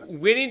 too,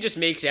 winning just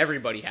makes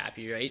everybody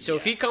happy, right? So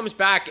if he comes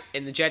back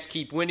and the Jets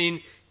keep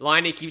winning,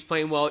 Laine keeps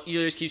playing well,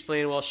 Ehlers keeps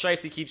playing well,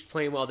 Scheifele keeps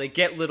playing well, they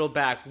get Little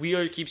back,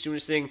 Wheeler keeps doing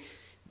his thing.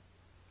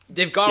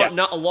 They've got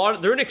not a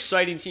lot. They're an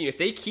exciting team. If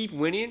they keep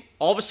winning,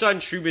 all of a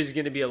sudden Trouba is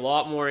going to be a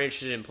lot more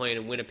interested in playing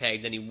in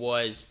Winnipeg than he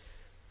was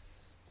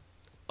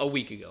a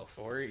week ago.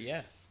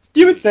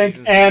 You would think,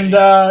 and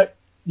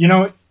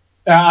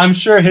I'm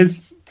sure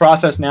his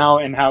process now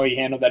and how he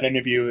handled that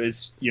interview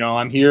is,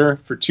 I'm here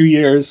for 2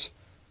 years.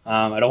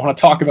 I don't want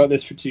to talk about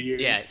this for 2 years.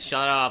 Yeah,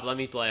 shut up. Let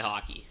me play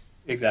hockey.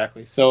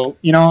 Exactly. So,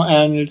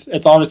 and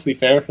it's obviously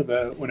fair for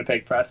the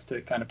Winnipeg press to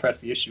kind of press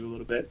the issue a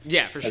little bit.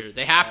 Yeah, for sure.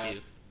 They have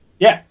to.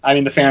 Yeah, I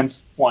mean, the fans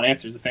want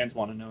answers. The fans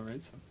want to know,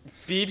 right? So.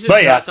 Beebs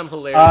has got some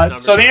hilarious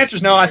numbers. So the answer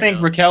is no. I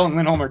think Raquel and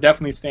Lindholm are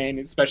definitely staying,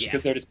 especially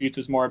because their disputes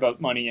was more about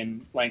money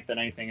and length than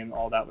anything, and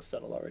all that was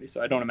settled already.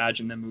 So I don't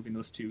imagine them moving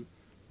those two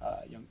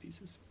young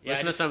pieces.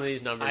 Listen to some of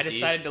these numbers. I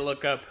decided to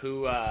look up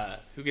who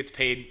gets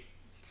paid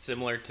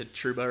similar to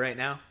Trouba right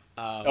now.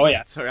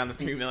 So around the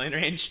 $3 million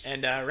range,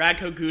 and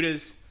Radko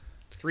Gudas,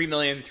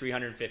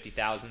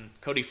 $3,350,000.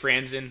 Cody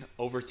Franzen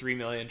over $3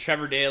 million.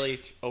 Trevor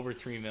Daley over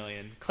 $3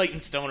 million. Clayton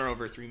Stoner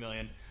over $3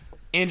 million.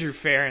 Andrew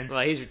Ferentz.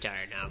 Well, he's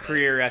retired now.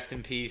 Career rest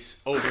in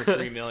peace. Over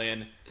 $3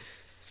 million.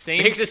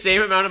 Makes the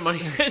same amount of money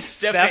as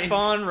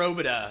Stefan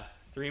Robida,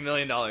 $3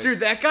 million. Dude,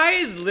 that guy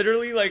is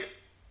literally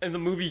in the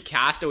movie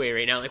Castaway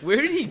right now.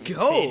 Where did he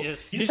go?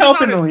 He's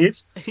helping the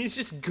Leafs. He's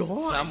just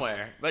gone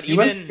somewhere. But he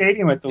went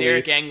skating with the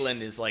Derek Leafs.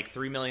 Englund is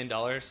 $3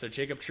 million. So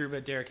Jacob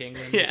Trouba, Derek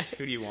Englund.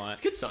 Who do you want?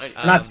 It's a good sign.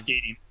 Not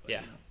skating.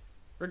 Yeah.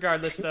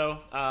 Regardless, though,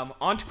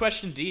 on to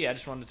question D. I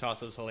just wanted to toss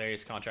those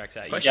hilarious contracts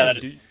at you. Question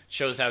D.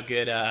 Shows how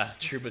good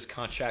Trouba's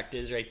contract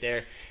is right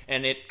there.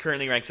 And it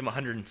currently ranks him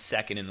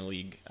 102nd in the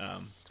league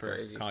for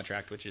crazy.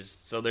 contract, which is...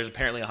 So there's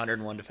apparently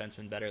 101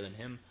 defensemen better than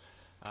him.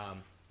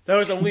 That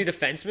was only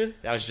defenseman?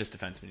 That was just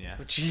defenseman, yeah.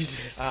 Oh,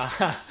 Jesus.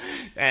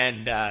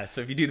 And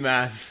so if you do the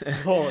math,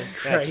 Holy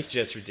that's Christ.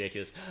 just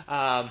ridiculous.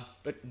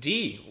 But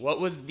D,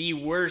 what was the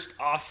worst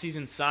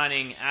offseason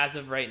signing as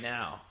of right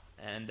now?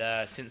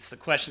 And since the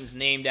question's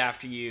named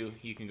after you,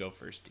 you can go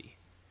first, D.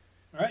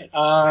 All right.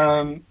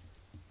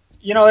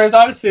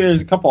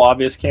 There's a couple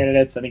obvious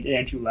candidates. I think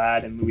Andrew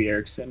Ladd and Louis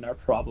Eriksson are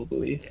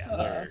probably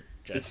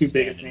the two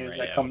biggest names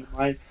that come to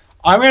mind.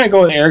 I'm going to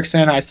go with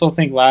Eriksson. I still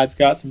think Ladd's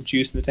got some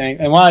juice in the tank.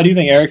 And while I do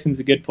think Eriksson's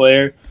a good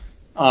player,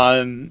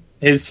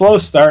 his slow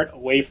start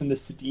away from the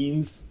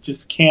Sedins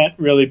just can't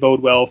really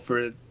bode well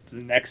for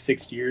the next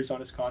 6 years on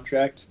his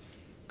contract.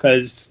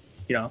 Because,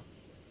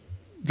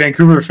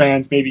 Vancouver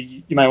fans,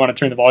 maybe you might want to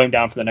turn the volume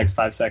down for the next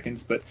 5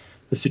 seconds, but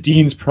the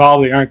Sedins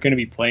probably aren't going to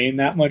be playing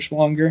that much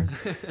longer.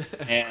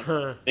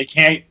 And they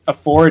can't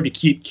afford to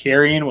keep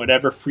carrying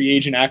whatever free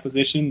agent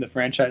acquisition the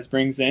franchise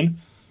brings in.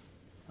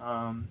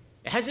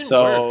 It hasn't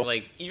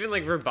worked. Even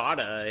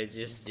Verbata, it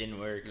just didn't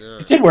work.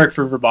 It did work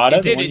for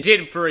Verbata. It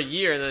did for a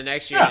year, and then the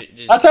next year...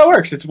 Yeah, that's how it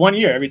works. It's 1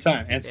 year every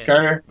time. Anson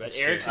Carter. But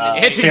Eriksson...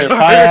 Taylor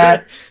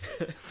Pyatt.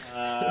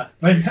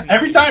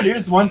 Every time, dude.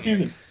 It's one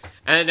season.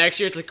 And then next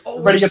year, it's like,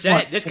 Everybody we're gets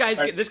set. one. This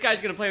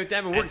guy's going to play with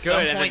them, and we're At some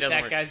good. And point, then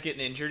that guy's getting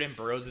injured, and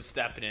Burrows is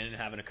stepping in and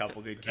having a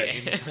couple good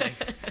games.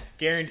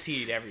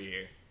 Guaranteed every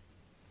year.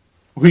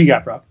 Who you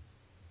got, bro?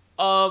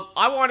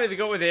 I wanted to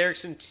go with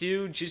Eriksson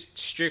too, just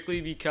strictly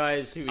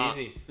because too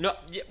easy. No.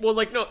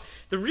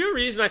 The real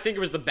reason I think it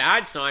was the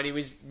bad signing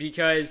was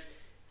because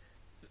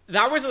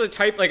that was the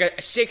type, like a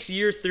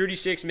 6-year,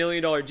 $36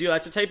 million deal.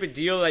 That's the type of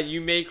deal that you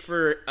make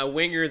for a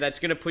winger that's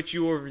going to put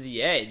you over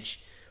the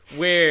edge.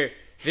 Where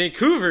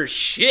Vancouver's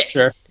shit.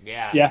 Sure.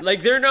 Yeah.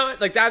 Like they're not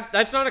like that.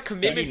 That's not a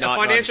commitment, not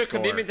a financial score.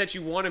 commitment that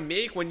you want to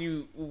make when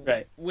you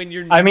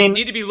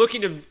need to be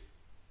looking to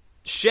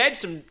shed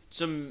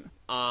some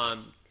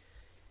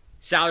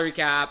salary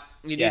cap.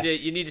 You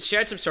need to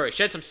shed some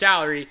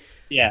salary.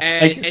 Yeah,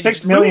 and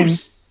 $6 million.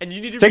 And you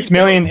need to $6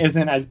 million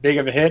isn't as big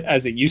of a hit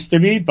as it used to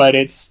be, but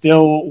it's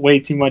still way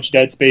too much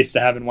dead space to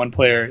have in one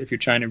player if you're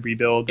trying to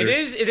rebuild. It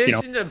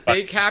isn't a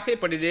big cap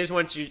hit, but it is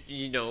once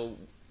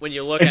when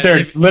you look if at they're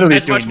it, literally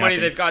as much doing money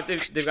nothing.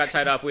 they've got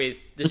tied up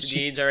with the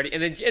Sedins already,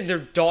 and they're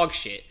dog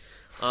shit.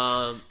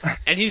 And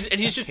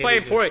he's just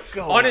playing for it.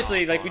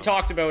 Honestly, we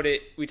talked about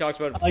it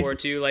before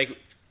too. Like,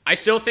 I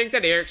still think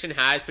that Eriksson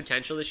has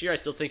potential this year. I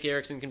still think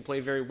Eriksson can play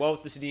very well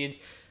with the Sedins.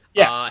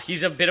 Yeah.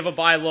 He's a bit of a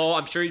buy low.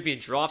 I'm sure he's being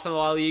dropped in a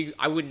lot of leagues.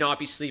 I would not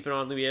be sleeping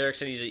on Louis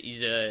Eriksson.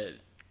 He's a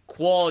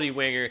quality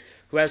winger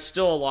who has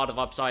still a lot of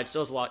upside.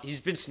 Still has a lot.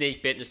 He's been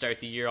snake bitten to start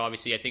the year.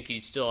 Obviously, I think he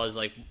still has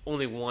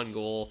only one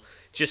goal.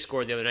 Just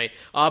scored the other night.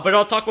 But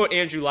I'll talk about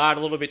Andrew Ladd a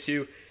little bit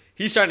too.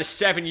 He signed a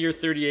 7-year,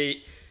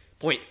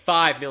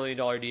 $38.5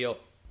 million deal.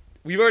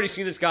 We've already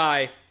seen this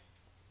guy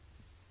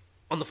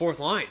on the fourth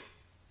line.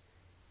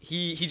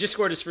 He just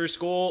scored his first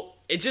goal.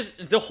 It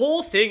just the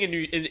whole thing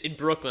in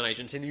Brooklyn, I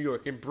shouldn't say New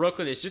York, in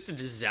Brooklyn is just a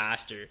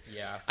disaster.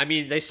 Yeah. I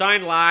mean, they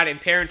signed Ladd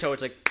and Parenteau.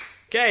 It's like,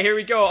 okay, here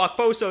we go.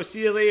 Okposo,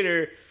 see you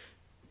later.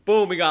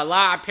 Boom, we got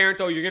Ladd,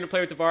 Parenteau. You're going to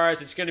play with the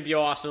Tavares. It's going to be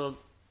awesome.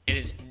 And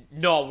it's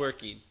not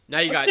working. Now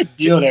you What's got the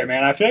deal there,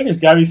 man? I feel like there's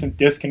got to be some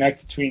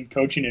disconnect between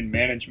coaching and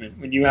management.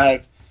 When you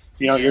have,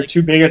 your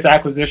two biggest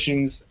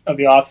acquisitions of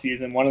the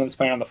offseason, one of them's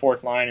playing on the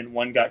fourth line, and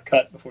one got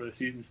cut before the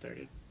season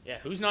started. Yeah,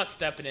 who's not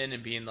stepping in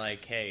and being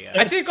like, hey...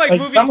 I think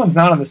someone's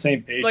not on the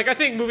same page. I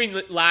think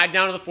moving Ladd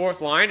down to the fourth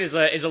line is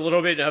a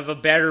little bit of a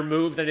better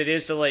move than it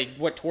is to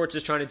what Torts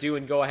is trying to do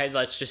and go ahead.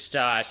 Let's just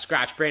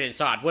scratch Brandon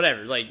Saad,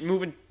 whatever.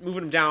 Moving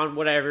him down,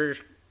 whatever.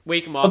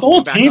 Wake him up. But the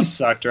whole team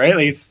sucked, right?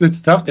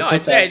 It's tough to.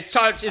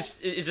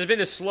 It's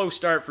been a slow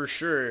start for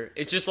sure.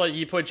 It's just like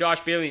you put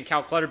Josh Bailey and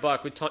Cal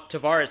Clutterbuck with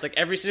Tavares.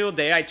 Every single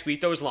day I tweet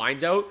those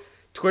lines out.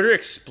 Twitter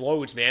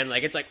explodes, man.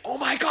 It's like, oh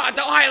my god,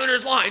 the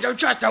Islanders' lines are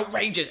just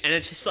outrageous. And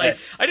it's just I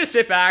just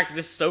sit back and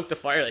just stoke the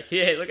fire.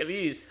 Hey, look at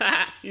these.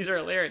 These are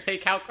hilarious. Hey,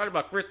 Cal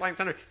Clutterbuck, first line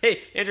center.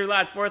 Hey, Andrew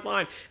Ladd, fourth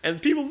line.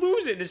 And people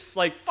lose it. And it's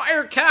like,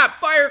 fire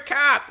cap.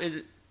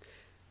 And,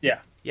 yeah.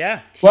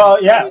 Yeah.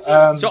 Well,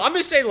 yeah. So I'm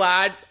going to say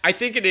Ladd. I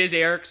think it is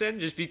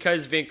Eriksson just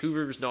because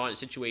Vancouver was not in a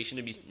situation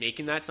to be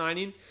making that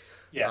signing.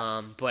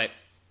 Yeah. But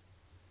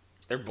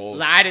they're both.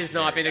 Ladd has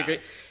not been a good...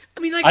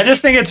 I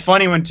just think it's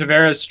funny when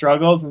Tavares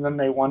struggles and then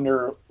they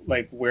wonder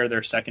where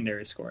their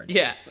secondary scoring is.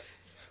 Yeah.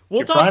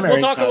 We'll talk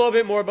a little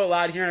bit more about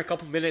Ladd here in a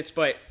couple minutes,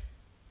 but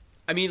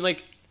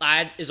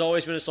Ladd has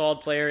always been a solid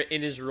player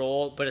in his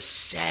role, but a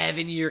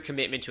 7-year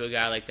commitment to a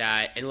guy like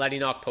that and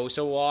letting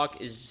Okposo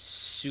walk is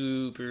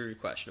super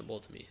questionable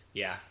to me.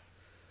 Yeah.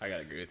 I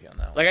gotta agree with you on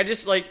that one. I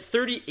just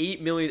 $38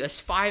 million, that's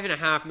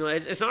 $5.5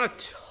 million. It's not a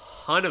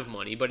ton of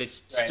money, but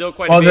it's still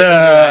quite a bit.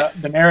 Well,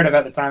 the narrative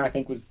at the time, I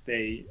think, was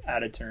they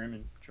added term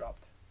and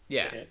dropped.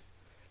 Yeah.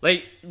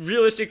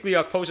 Realistically,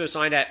 Okposo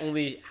signed at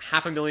only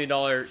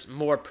 $500,000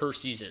 more per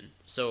season.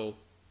 So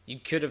You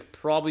could have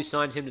probably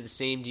signed him to the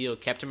same deal,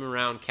 kept him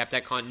around, kept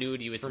that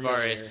continuity with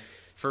Tavares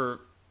for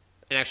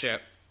an extra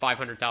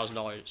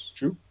 $500,000.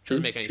 True.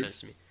 Doesn't make any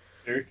sense to me.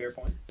 Very fair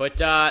point. But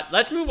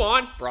let's move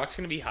on. Brock's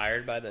going to be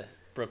hired by the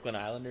Brooklyn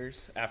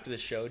Islanders after the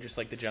show, just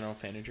like the general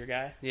manager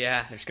guy.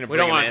 Yeah. They're just gonna we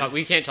don't bring want him to in. talk.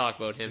 We can't talk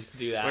about him. Just to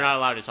do that. We're not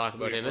allowed to talk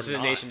about him. We're This is a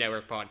not. Nation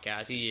Network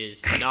podcast. He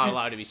is not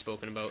allowed to be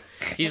spoken about.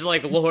 He's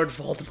like Lord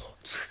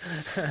Voldemort.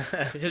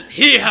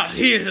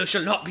 He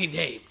shall not be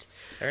named.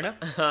 Fair enough.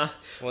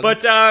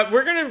 But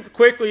we're going to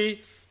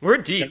quickly... We're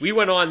deep. We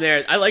went on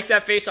there. I like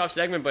that face-off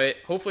segment, but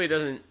hopefully it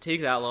doesn't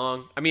take that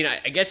long. I mean,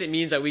 I guess it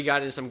means that we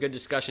got into some good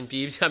discussion,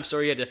 Peeps. I'm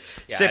sorry you had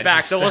to sit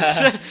back. So we'll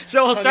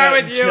start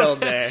with you.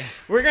 There.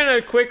 We're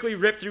going to quickly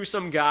rip through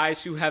some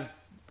guys who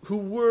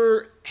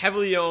were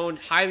heavily owned,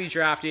 highly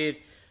drafted,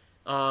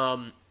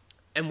 and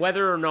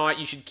whether or not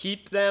you should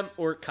keep them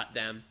or cut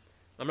them.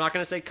 I'm not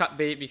going to say cut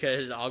bait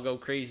because I'll go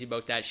crazy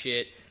about that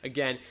shit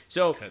again.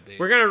 So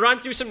we're going to run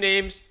through some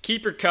names,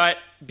 keep or cut.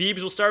 Beebs,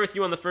 we'll start with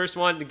you on the first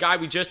one. The guy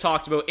we just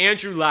talked about,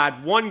 Andrew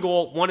Ladd, 1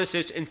 goal, 1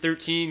 assist in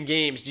 13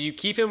 games. Do you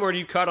keep him or do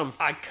you cut him?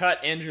 I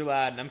cut Andrew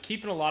Ladd, and I'm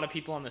keeping a lot of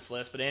people on this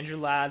list, but Andrew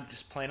Ladd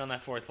just playing on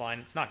that fourth line,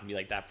 it's not going to be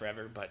like that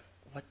forever, but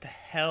what the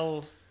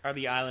hell are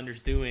the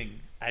Islanders doing?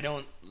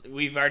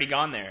 We've already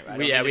gone there.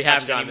 We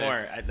have gone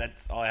anymore.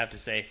 That's all I have to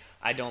say.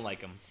 I don't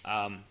like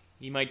him.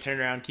 He might turn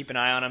around, keep an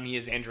eye on him. He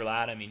is Andrew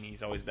Ladd. I mean,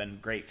 he's always been a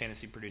great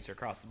fantasy producer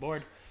across the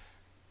board.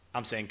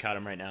 I'm saying cut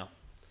him right now.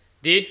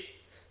 D?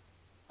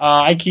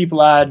 I keep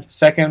Ladd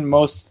second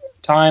most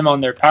time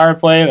on their power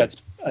play.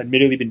 That's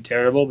admittedly been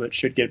terrible, but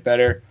should get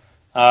better.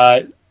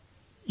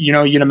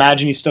 You'd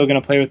imagine he's still going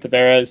to play with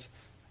Tavares.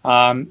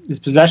 His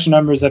possession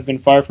numbers have been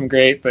far from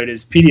great, but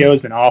his PDO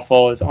has been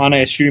awful. His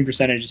on-ice shooting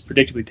percentage is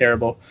predictably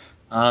terrible.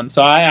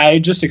 So I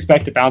just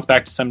expect to bounce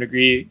back to some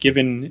degree,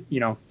 given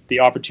the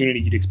opportunity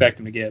you'd expect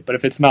him to get. But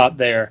if it's not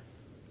there,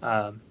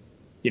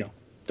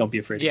 don't be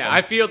afraid. Yeah,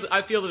 I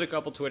fielded a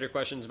couple Twitter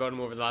questions about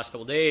him over the last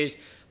couple days.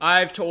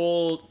 I've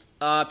told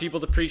people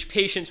to preach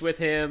patience with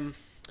him.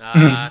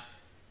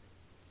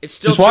 It's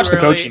still just watch too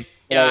the early. coaching.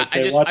 Yeah,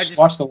 I just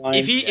watch the line.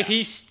 If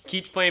he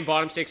keeps playing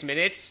bottom 6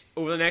 minutes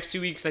over the next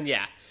 2 weeks, then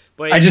yeah.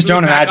 But I if just he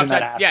moves don't back imagine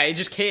upside- that happening. Yeah, it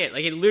just can't.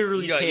 Like it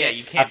literally can't. Yeah,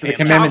 you can't. After the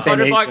pay him. commitment Cal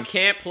they made. Clutterbuck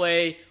can't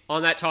play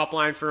on that top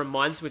line for a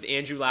month with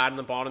Andrew Ladd in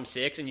the bottom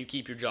 6, and you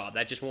keep your job.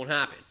 That just won't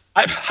happen.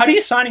 How do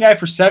you sign a guy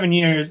for 7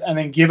 years and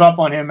then give up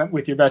on him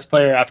with your best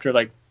player after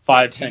 5-10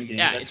 games?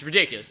 Yeah, it's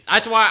ridiculous.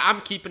 That's why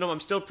I'm keeping him.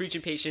 I'm still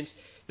preaching patience.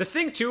 The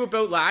thing, too,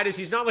 about Ladd is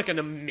he's not like an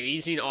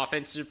amazing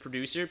offensive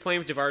producer. Playing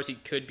with Tavares, he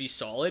could be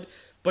solid,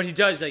 but he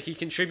does. He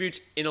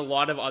contributes in a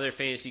lot of other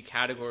fantasy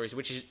categories,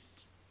 which is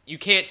you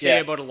can't say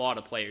about a lot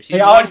of players.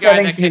 He's I one guy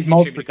think that can his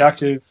most contribute.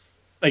 productive,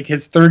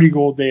 his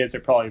 30-goal days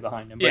are probably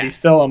behind him, but Yeah. he's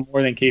still a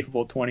more than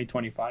capable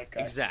 20-25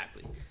 guy.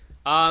 Exactly.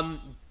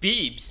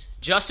 Beebs,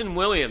 Justin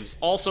Williams,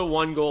 also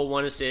 1 goal,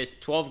 1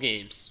 assist, 12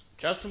 games.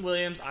 Justin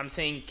Williams, I'm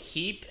saying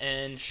keep,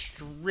 and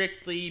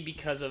strictly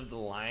because of the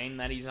line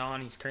that he's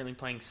on. He's currently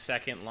playing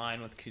second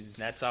line with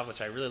Kuznetsov,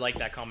 which I really like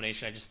that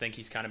combination. I just think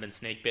he's kind of been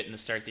snake-bitten to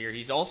start the year.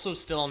 He's also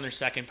still on their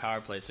second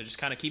power play, so just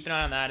kind of keep an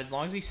eye on that. As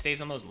long as he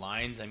stays on those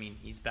lines, I mean,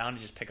 he's bound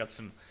to just pick up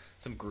some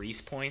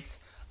grease points.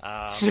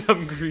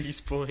 Some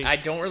grease points. I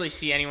don't really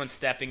see anyone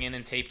stepping in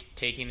and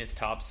taking his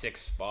top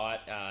 6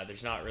 spot.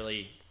 There's not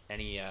really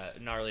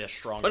not really a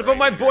strong. What about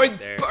my boy right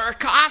there.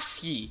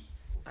 Burakovsky?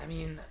 I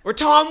mean, Or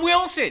Tom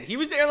Wilson? He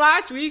was there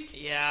last week.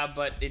 yeah,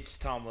 but it's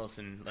Tom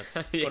Wilson. Let's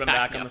Yeah, put him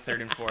back I on know. the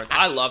 3rd and 4th.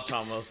 I love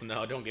Tom Wilson,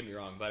 though. Don't get me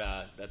wrong,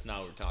 but that's not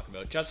what we're talking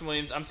about. Justin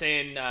Williams, I'm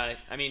saying,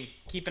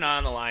 keep an eye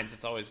on the lines.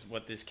 That's always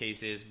what this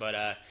case is,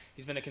 but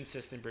he's been a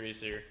consistent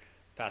producer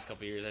the past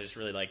couple of years. I just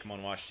really like him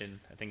on Washington.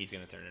 I think he's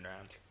going to turn it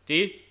around.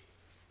 D?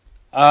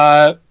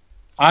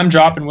 I'm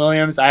dropping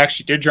Williams. I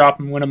actually did drop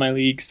him in one of my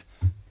leagues,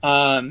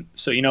 so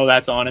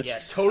that's honest.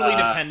 Yeah, totally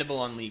dependable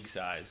on league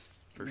size.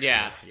 For sure.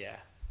 Yeah. Yeah.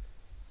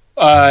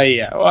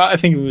 Well, I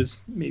think it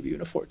was maybe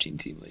in a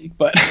 14-team league,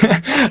 but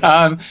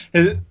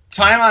his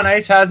time on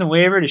ice hasn't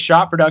wavered. His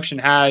shot production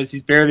has.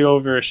 He's barely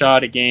over a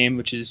shot a game,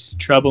 which is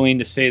troubling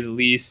to say the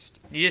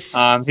least. Yes.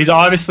 He's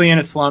obviously in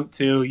a slump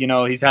too.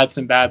 He's had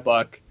some bad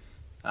luck.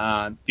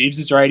 Beebs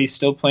is right. He's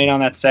still playing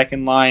on that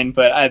second line,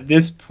 but at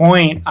this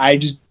point, I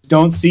just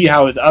don't see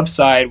how his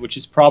upside, which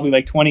is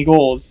probably 20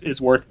 goals, is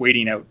worth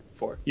waiting out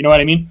for. You know what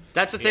I mean?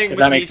 That's the thing If with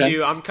that me, makes sense.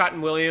 too. I'm cutting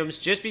Williams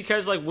just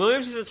because,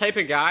 Williams is the type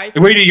of guy... The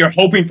way that you're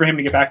hoping for him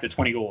to get back to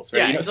 20 goals,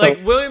 right?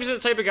 Yeah, Williams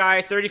is the type of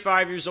guy,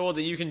 35 years old,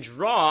 that you can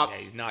drop. Yeah,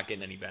 he's not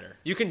getting any better.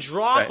 You can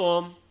drop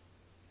him,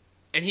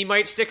 and he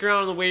might stick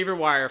around on the waiver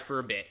wire for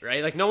a bit,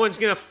 right? No one's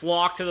going to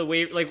flock to the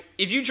waiver.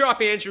 If you drop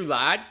Andrew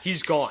Ladd,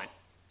 he's gone.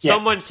 Yeah.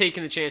 Someone's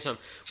taking the chance on him.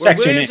 Where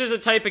Section Williams in. is the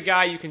type of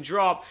guy you can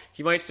drop.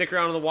 He might stick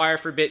around on the wire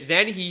for a bit.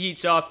 Then he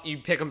heats up. You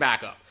pick him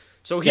back up.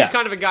 So he's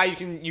kind of a guy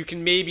you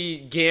can maybe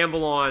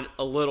gamble on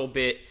a little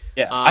bit.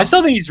 Yeah, I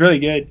still think he's really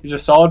good. He's a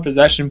solid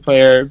possession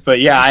player, but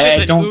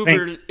I don't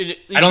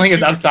think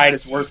his upside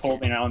is worth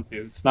holding on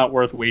to. It's not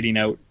worth waiting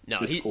out. No,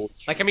 this cool.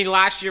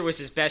 last year was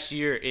his best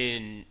year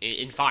in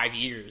 5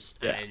 years.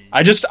 Yeah. And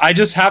I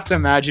just have to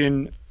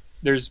imagine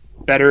there's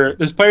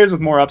players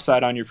with more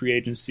upside on your free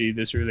agency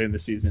this early in the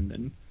season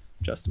than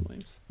Justin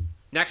Williams.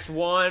 Next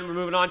one we're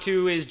moving on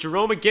to is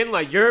Jerome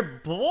McGinley, your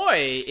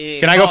boy.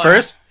 Can I go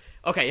first?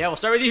 Okay, yeah, we'll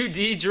start with you,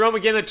 D. Jerome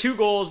McGinley, 2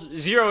 goals,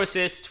 0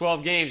 assists,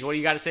 12 games. What do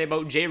you got to say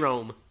about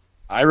Jerome?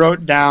 I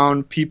wrote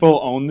down people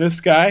own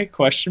this guy,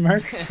 question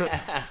mark.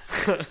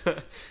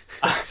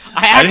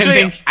 I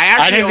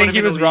didn't think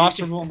he was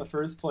rosterable in the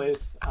first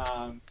place.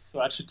 So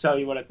that should tell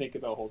you what I think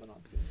about holding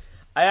on to him.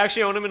 I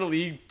actually own him in a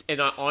league, and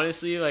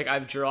honestly, like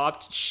I've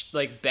dropped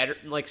better,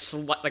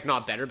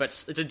 not better, but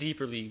it's a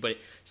deeper league, but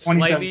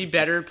slightly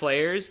better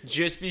players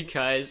just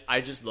because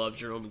I just love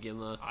Jerome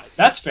McGinley.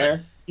 That's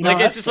fair.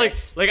 It's just fair.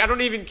 like I don't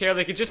even care.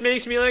 Like it just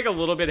makes me like a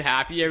little bit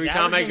happy every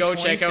time I go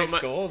check out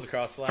my goals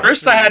across the last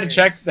First, I had to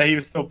check that he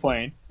was still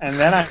playing, and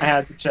then I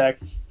had to check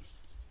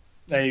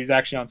that he was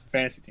actually on some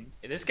fantasy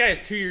teams. This guy is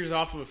 2 years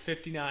off of a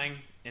 59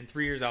 and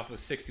 3 years off of a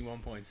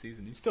 61-point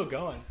season. He's still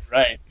going.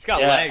 Right. He's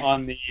got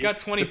legs. He's got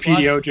 20 plus.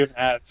 PDO-driven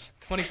ads.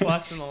 20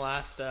 plus in the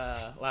last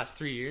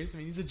 3 years. I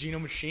mean, he's a Geno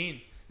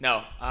machine.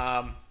 No,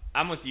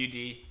 I'm with you,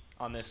 D,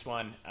 on this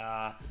one.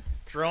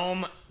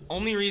 Jerome,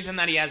 only reason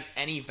that he has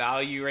any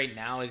value right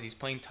now is he's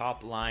playing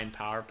top line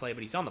power play,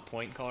 but he's on the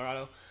point in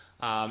Colorado,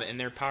 and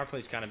their power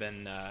play's kind of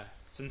been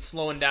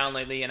slowing down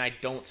lately, and I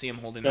don't see him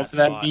holding that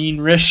spot. That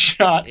mean wrist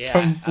shot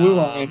from blue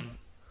line.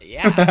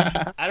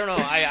 Yeah, I don't know.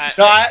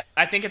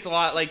 I think it's a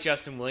lot like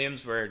Justin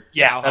Williams, where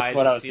how high is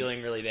the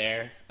ceiling really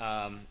there?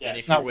 And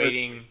if you're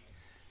waiting,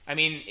 I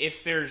mean,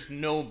 if there's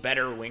no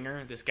better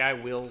winger, this guy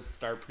will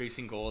start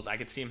producing goals. I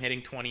could see him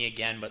hitting 20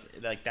 again, but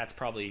like that's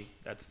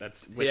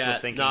wishful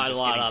thinking. Not just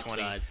a lot getting of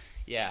 20. upside.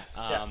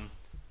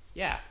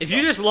 Yeah. If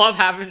you just love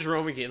having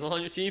Jerome McGinley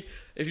on your team,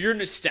 if you're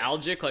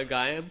nostalgic like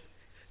I am,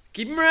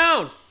 keep him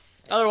around.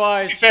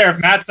 Otherwise, to be fair, if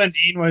Matt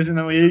Sundin was in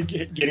the league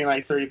getting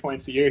like 30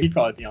 points a year, he'd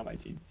probably be on my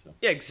team. So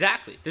yeah,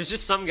 exactly. There's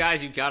just some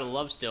guys you gotta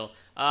love still.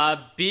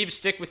 Beeb,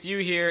 stick with you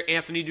here.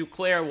 Anthony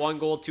Duclair, 1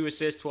 goal, 2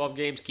 assists, 12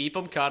 games. Keep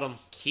him, cut him.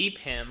 Keep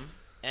him.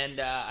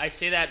 And I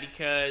say that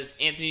because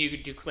Anthony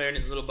Duclair and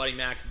his little buddy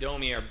Max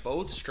Domi are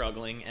both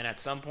struggling, and at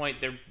some point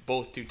they're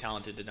both too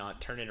talented to not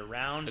turn it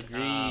around.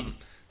 Agreed.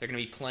 They're going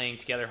to be playing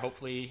together,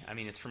 hopefully. I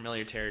mean, it's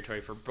familiar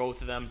territory for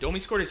both of them. Domi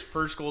scored his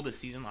first goal this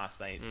season last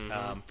night.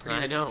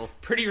 I know.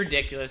 Pretty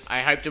ridiculous.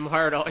 I hyped him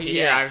hard all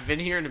year. Yeah. I've been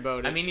hearing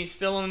about it. I mean, he's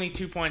still only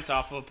 2 points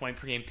off of a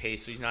point-per-game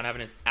pace, so he's not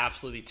having an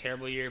absolutely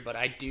terrible year. But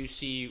I do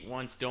see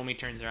once Domi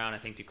turns around, I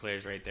think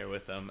Duclair's right there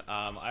with him.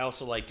 I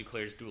also like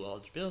Duclair's dual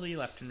eligibility,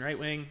 left and right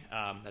wing.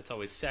 That's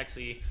always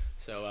sexy.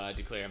 So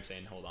Duclair, I'm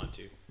saying hold on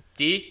to.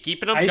 D,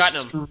 keeping him, I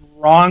cutting him.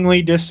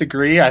 strongly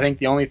disagree. I think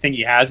the only thing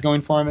he has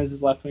going for him is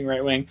his left wing,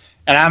 right wing.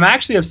 And I'm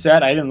actually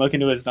upset I didn't look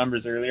into his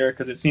numbers earlier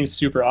because it seems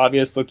super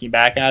obvious looking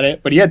back at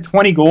it. But he had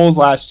 20 goals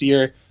last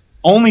year.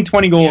 Only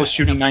 20 goals,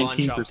 shooting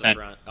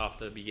 19%. Off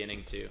the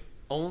beginning, too.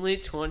 Only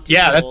 20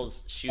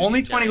 goals. Shooting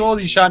only 20 goals,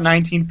 he shot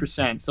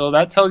 19%. So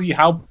that tells you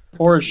how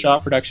poor his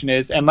shot production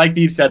is. And like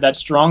Beeb said, that's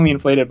strongly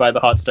inflated by the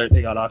hot start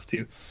they got off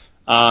to.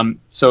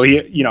 So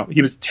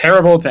he was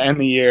terrible to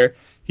end the year.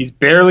 He's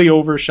barely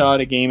overshot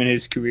a game in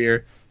his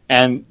career,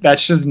 and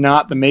that's just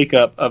not the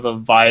makeup of a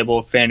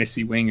viable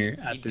fantasy winger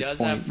at this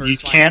point. You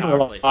can't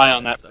rely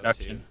on that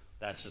production.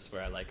 That's just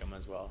where I like him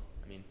as well.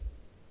 I mean,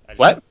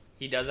 what?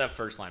 He does have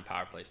first-line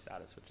power play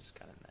status, which is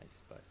kind of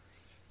nice. But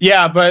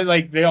yeah, but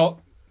like they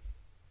all,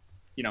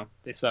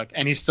 they suck,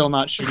 and he's still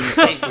not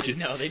shooting.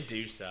 No, they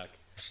do suck.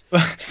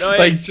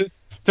 To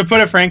put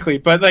it frankly,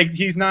 but like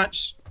he's not.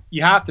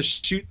 You have to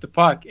shoot the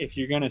puck if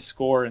you're gonna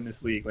score in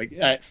this league.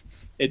 Like.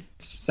 It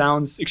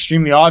sounds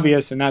extremely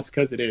obvious, and that's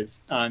because it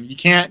is.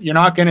 You're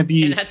not going to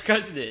be. And that's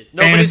because it is.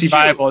 Fantasy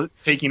viable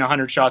taking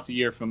 100 shots a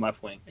year from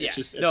left wing. It's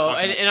just and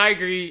I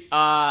agree.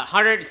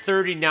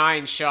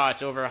 139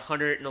 shots over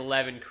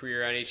 111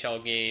 career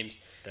NHL games.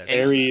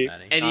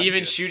 And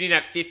even shooting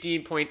at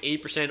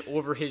 15.8%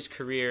 over his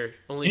career.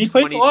 And he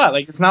plays a lot.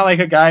 Like it's not like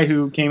a guy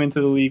who came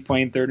into the league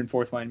playing third and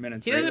fourth line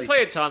minutes. He doesn't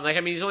play a ton.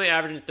 He's only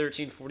averaging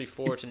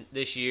 13.44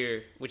 this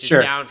year, which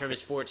is down from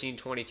his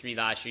 14.23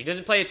 last year. He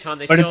doesn't play a ton.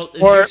 His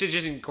usage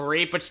isn't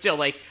great, but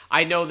still,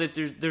 I know that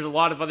there's a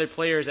lot of other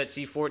players that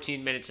see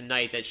 14 minutes a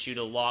night that shoot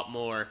a lot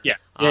more than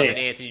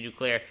Anthony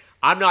Duclair.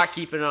 I'm not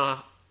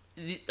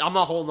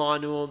holding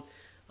on to him.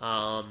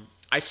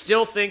 I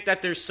still think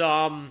that there's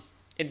some.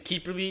 In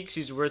keeper leagues,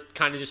 he's worth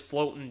kind of just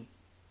floating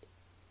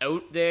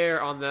out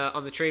there on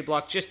the trade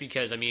block, just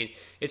because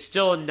it's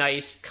still a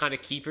nice kind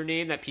of keeper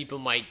name that people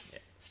might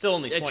still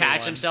only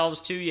attach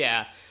themselves to.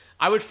 Yeah,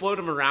 I would float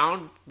him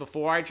around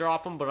before I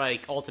drop him, but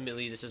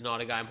ultimately this is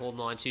not a guy I'm holding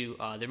on to.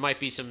 There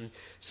might be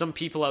some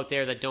people out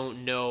there that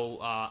don't know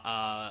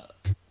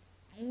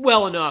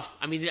well enough.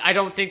 I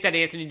don't think that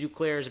Anthony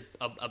Duclair is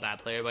a bad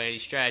player by any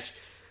stretch.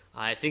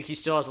 I think he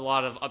still has a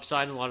lot of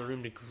upside and a lot of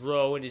room to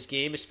grow in his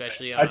game,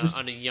 especially on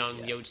a young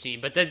Yotes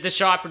team. But the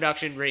shot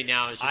production right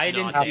now is just I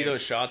didn't see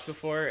those shots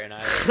before, and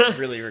I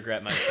really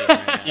regret my decision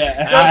right now.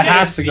 Yeah, it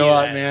has to go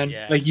up, man.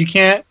 Yeah. You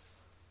can't...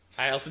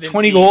 I also didn't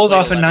 20 goals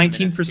off a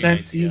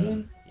 19%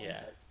 season?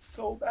 Yeah.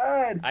 so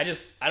bad. I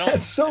don't.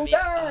 That's so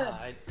bad.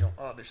 I don't.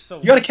 Oh, there's so.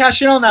 You got to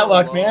cash in on that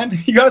luck, low. man.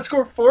 You got to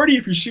score 40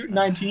 if you're shooting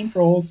 19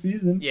 for a whole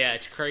season. Yeah,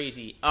 it's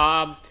crazy.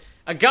 A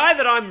guy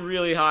that I'm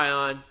really high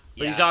on,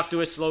 but he's off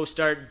to a slow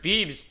start.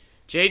 Biebs,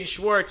 Jaden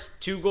Schwartz,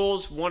 2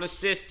 goals, 1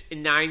 assist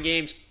in 9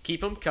 games.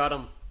 Keep him, cut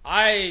him.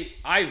 I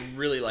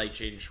really like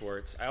Jaden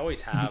Schwartz. I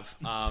always have.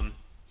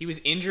 He was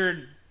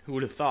injured. Who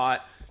would have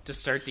thought to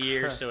start the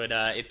year? So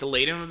it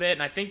delayed him a bit,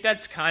 and I think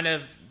that's kind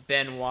of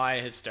been why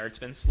his start's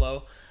been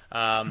slow.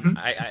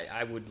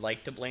 I would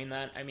like to blame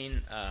that. I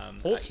mean,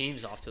 whole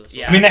team's off to a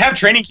slow. I mean, they have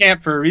training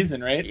camp for a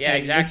reason, right? Yeah, and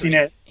exactly.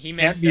 Missing it he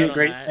missed can't be out a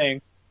great on that.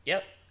 thing.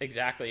 Yep,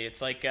 exactly.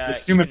 It's like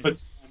Assume it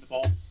puts on the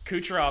ball.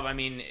 Kucherov, I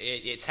mean,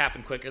 it's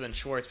happened quicker than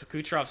Schwartz, but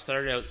Kucherov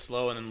started out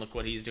slow, and then look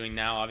what he's doing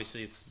now.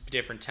 Obviously, it's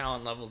different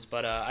talent levels,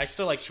 but I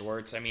still like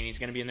Schwartz. I mean, he's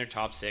going to be in their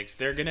top 6.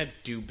 They're going to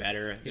do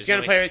better. He's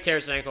going to play with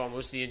Tarasenko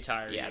almost the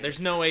entire year. Yeah, there's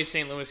no way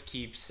St. Louis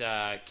keeps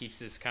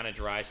this kind of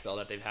dry spell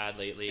that they've had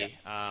lately.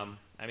 Yeah.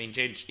 I mean,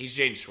 he's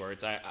Jaden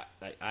Schwartz. I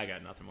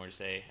got nothing more to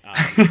say.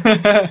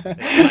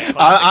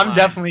 I'm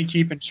definitely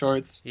keeping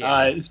Schwartz.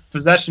 Yeah. His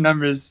possession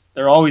numbers,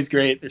 they're always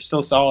great. They're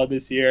still solid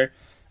this year.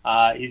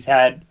 He's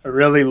had a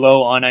really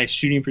low on-ice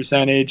shooting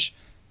percentage,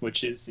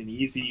 which is an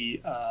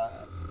easy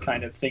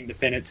kind of thing to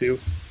pin it to.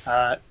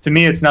 To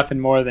me, it's nothing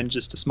more than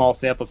just a small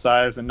sample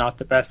size and not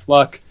the best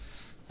luck.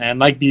 And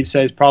like Beeb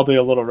says, probably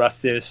a little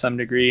rusty to some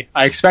degree.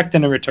 I expect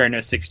him to return to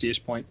a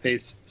 60-ish point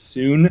pace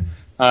soon.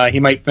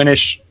 He might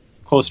finish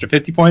close to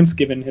 50 points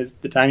given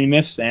the time he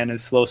missed and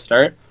his slow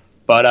start.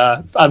 But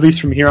at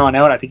least from here on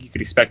out, I think you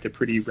could expect a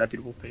pretty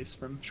reputable pace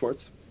from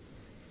Schwartz.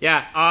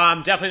 Yeah,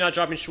 I'm definitely not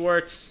dropping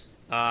Schwartz.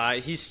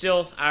 He's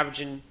still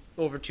averaging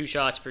over 2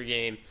 shots per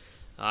game.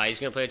 He's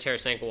going to play with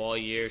Tarasenko all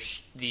year.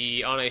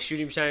 The on-ice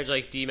shooting percentage,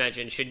 like D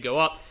mentioned, should go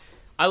up.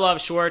 I love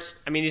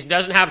Schwartz. I mean, he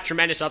doesn't have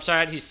tremendous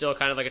upside. He's still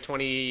kind of like a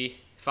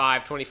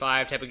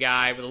 25 type of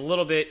guy with a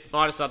little bit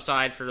modest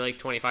upside for like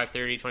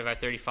 25-30,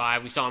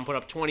 25-35. We saw him put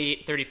up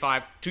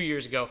 28-35 2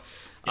 years ago.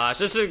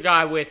 So this is a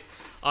guy with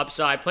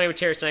upside. Playing with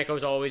Tarasenko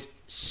is always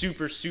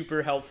super,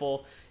 super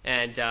helpful,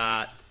 and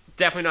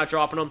definitely not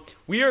dropping him.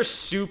 We are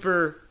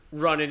super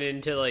running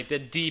into like the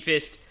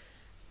deepest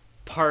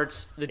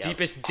parts, the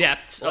deepest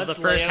depths of the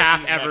first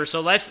half ever.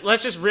 So let's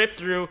just rip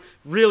through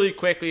really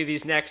quickly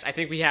these next. I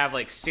think we have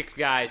like 6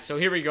 guys. So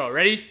here we go.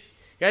 Ready? You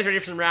guys ready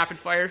for some rapid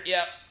fire?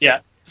 Yeah. Yeah.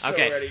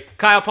 Okay. Ready.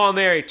 Kyle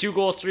Palmieri, 2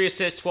 goals, 3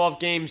 assists, 12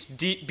 games.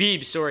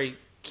 Beeb,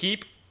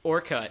 keep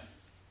or cut?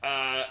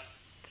 I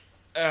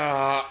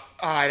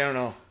don't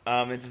know.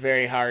 It's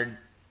very hard.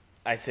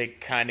 I say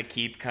kind of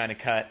keep, kind of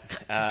cut.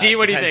 D,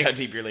 what do you depends think? how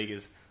deep your league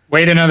is.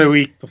 Wait another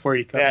week before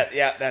you cut.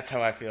 Yeah, that's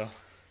how I feel.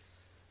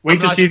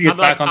 Wait to see if he gets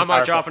back on the I'm power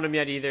not play. dropping him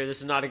yet either.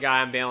 This is not a guy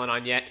I'm bailing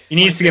on yet. He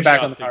needs to get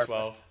back on the 26 power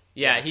shots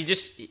play. through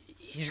 12. Yeah,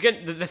 he's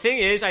good. The thing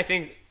is, I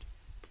think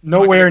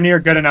Nowhere near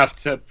good enough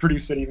to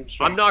produce it even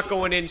straight. I'm not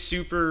going in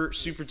super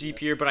deep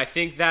here, but I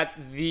think that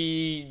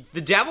the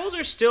Devils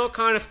are still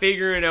kind of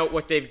figuring out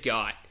what they've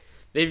got.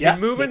 They've been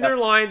moving their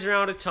lines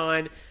around a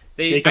ton.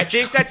 I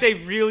think that they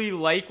really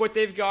like what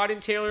they've got in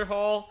Taylor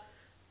Hall.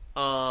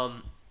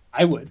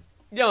 I would.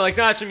 No, like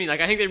that's what I mean. Like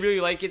I think they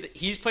really like it.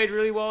 He's played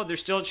really well. They're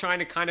still trying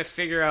to kind of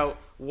figure out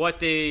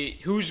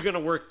who's going to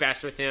work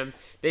best with him.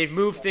 They've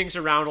moved things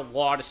around a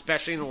lot,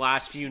 especially in the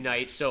last few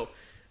nights. So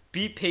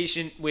be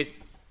patient with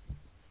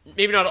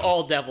maybe not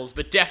all Devils,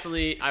 but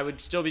definitely I would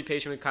still be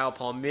patient with Kyle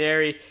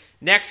Palmieri.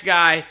 Next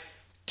guy,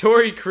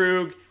 Torrey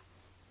Krug.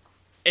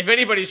 If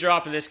anybody's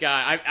dropping this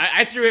guy,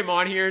 I threw him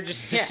on here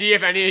just to see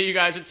if any of you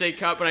guys would say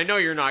cut, but I know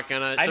you're not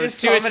gonna. So it's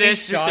 2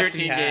 assists in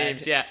 13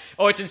 games. Yeah.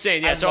 Oh, it's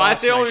insane. Yeah. So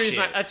that's the only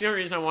reason. That's the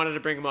only reason I wanted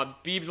to bring him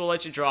up. Beebs will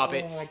let you drop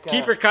it.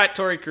 Keep or cut,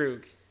 Torrey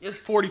Krug. He has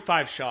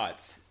 45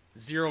 shots,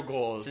 0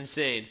 goals. It's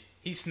insane.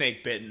 He's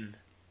snake bitten.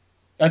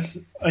 That's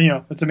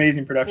that's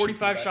amazing production.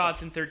 45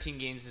 shots in 13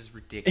 games is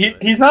ridiculous.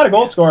 He's not a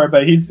goal scorer,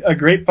 but he's a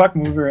great puck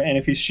mover, and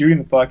if he's shooting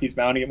the puck, he's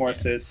bound to get more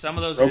assists. Some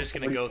of those are just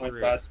going to go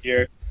through. Last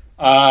year,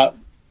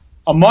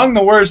 among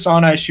the worst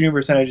on-ice shooting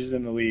percentages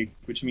in the league,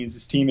 which means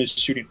his team is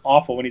shooting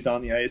awful when he's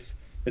on the ice.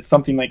 It's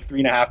something like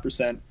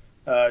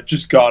 3.5%,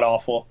 just god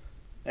awful.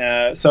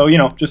 So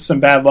just some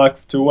bad luck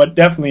to what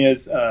definitely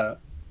is a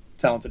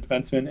talented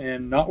defenseman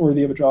and not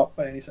worthy of a drop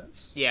by any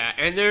sense. Yeah,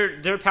 and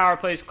their power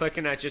play is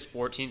clicking at just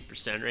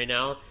 14% right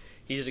now.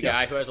 He's a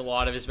guy who has a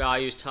lot of his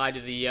values tied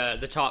to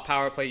the top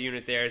power play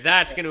unit there.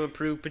 That's going to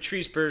improve.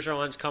 Patrice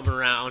Bergeron's coming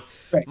around.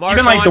 Right.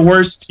 Even like the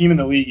worst team in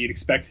the league, you'd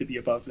expect to be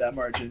above that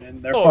margin,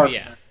 and they're far from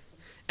that.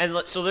 And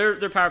so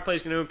their power play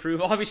is going to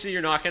improve. Obviously,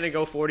 you're not going to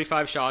go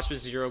 45 shots with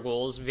 0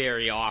 goals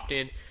very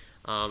often.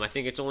 I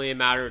think it's only a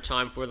matter of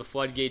time before the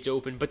floodgates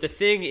open. But the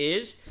thing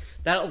is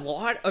that a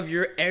lot of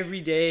your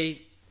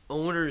everyday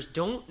owners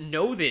don't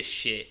know this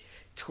shit.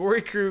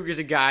 Torrey Krug is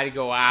a guy to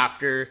go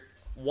after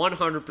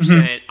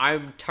 100%.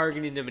 I'm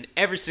targeting him in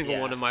every single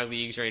one of my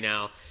leagues right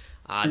now.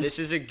 This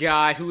is a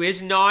guy who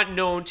is not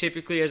known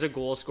typically as a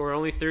goal scorer,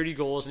 only 30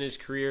 goals in his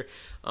career.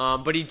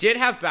 But he did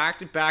have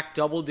back-to-back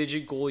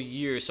double-digit goal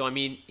years. So, I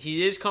mean,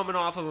 he is coming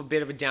off of a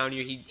bit of a down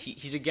year.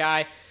 He's a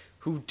guy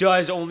who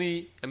does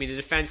only, a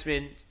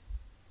defenseman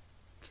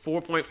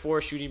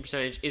 4.4 shooting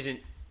percentage isn't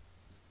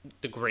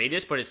the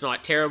greatest, but it's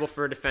not terrible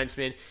for a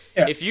defenseman.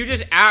 Yeah. If you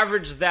just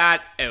average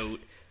that out,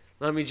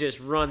 let me just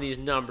run these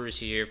numbers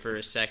here for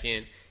a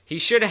second. He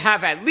should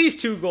have at least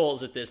 2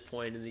 goals at this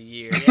point in the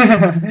year.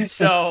 Yeah.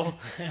 So,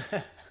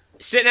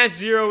 sitting at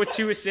 0 with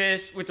 2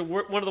 assists, with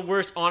one of the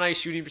worst on-ice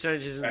shooting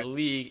percentages in the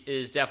league,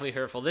 is definitely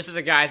hurtful. This is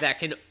a guy that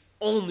can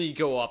only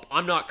go up.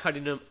 I'm not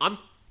cutting him. I'm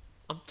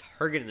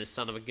targeting this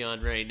son of a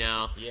gun right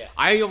now. Yeah.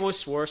 I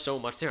almost swore so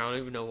much there. I don't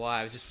even know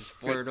why. I was just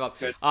blurred up.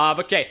 But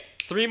okay,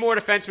 3 more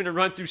defensemen to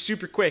run through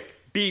super quick.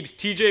 Beebs,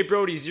 TJ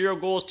Brody, 0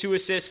 goals, 2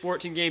 assists,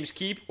 14 games.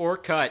 Keep or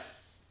cut?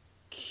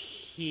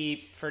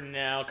 Keep for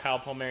now. Kyle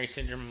Palmieri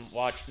syndrome.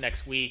 Watch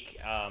next week.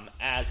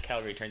 As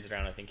Calgary turns it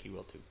around, I think he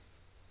will too.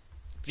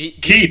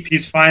 Keep.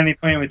 He's finally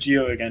playing with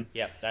Gio again.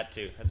 Yep, that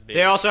too. That's big.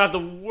 They also have the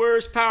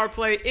worst power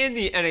play in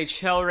the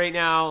NHL right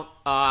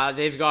now.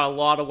 They've got a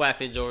lot of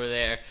weapons over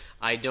there.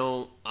 I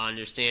don't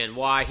understand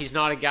why. He's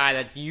not a guy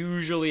that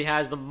usually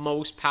has the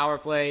most power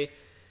play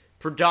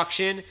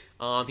production.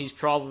 He's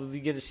probably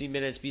going to see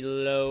minutes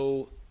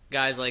below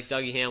guys like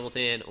Dougie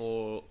Hamilton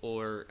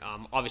or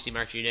obviously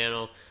Mark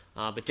Giordano.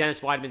 But Dennis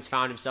Weidman's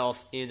found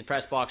himself in the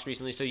press box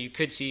recently, so you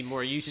could see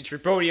more usage for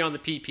Brody on the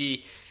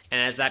PP.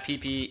 And as that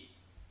PP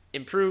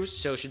improves,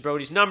 so should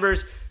Brody's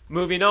numbers.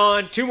 Moving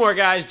on, 2 more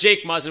guys.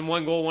 Jake Muzzin,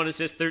 1 goal, 1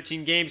 assist,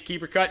 13 games.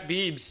 Keeper cut,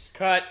 Beebs.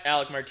 Cut.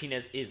 Alec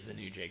Martinez is the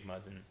new Jake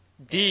Muzzin.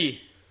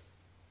 D.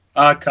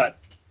 Cut.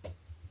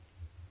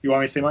 You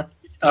want me to say more?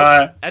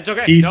 That's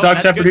okay. He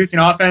sucks at producing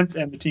offense,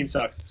 and the team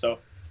sucks. So,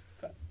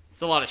 cut.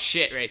 It's a lot of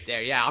shit right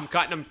there. Yeah, I'm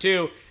cutting him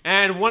too.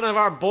 And one of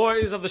our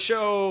boys of the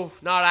show,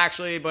 not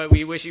actually, but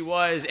we wish he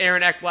was,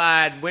 Aaron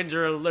Ekblad,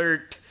 Windsor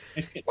Alert.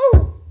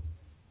 Woo!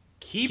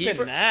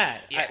 Keeping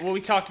that. Yeah.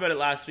 We talked about it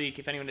last week.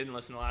 If anyone didn't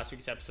listen to last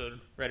week's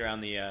episode, right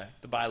around the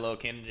buy low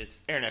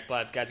candidates, Aaron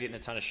Ekblad, the guy's getting a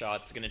ton of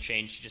shots. It's going to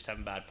change. He's just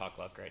having bad puck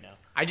luck right now.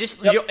 And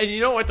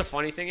you know what the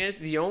funny thing is?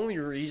 The only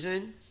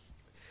reason,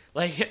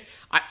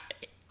 I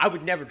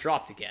would never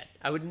drop the kid.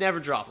 I would never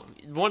drop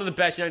him. One of the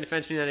best young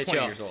defensemen in the NHL.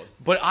 20 years old.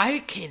 But I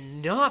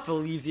cannot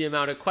believe the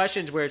amount of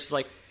questions where it's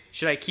like,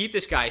 should I keep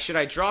this guy? Should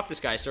I drop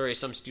this guy? Sorry,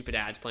 some stupid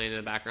ads playing in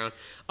the background.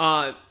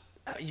 Are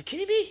you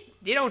kidding me?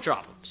 You don't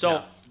drop him. So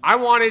No. I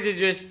wanted to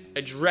just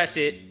address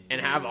it and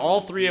have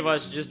all 3 of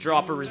us just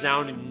drop a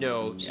resounding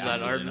no so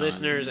that our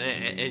listeners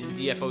and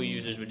DFO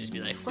users would just be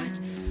like, what?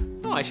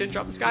 Oh, I shouldn't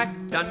drop this guy?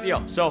 Done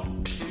deal. So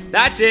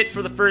that's it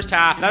for the first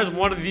half. That was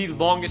one of the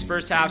longest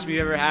first halves we've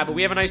ever had, but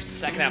we have a nice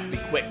second half will be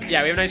quick.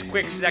 Yeah, we have a nice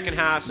quick second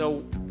half.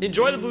 So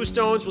enjoy the Blue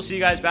Stones. We'll see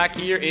you guys back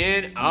here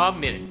in a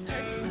minute.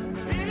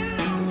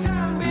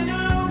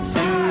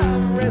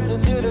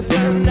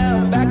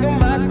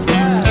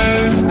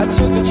 I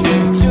took a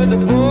trip to the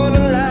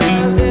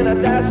borderlines and I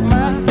dashed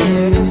my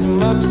head in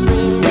some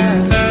upstream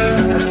back.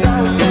 I saw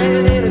a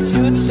man in a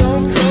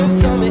two-tone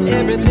coat, told me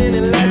everything he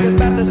liked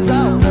about the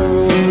songs I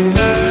wrote.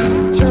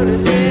 Turned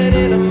his head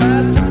into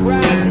my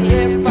surprise, he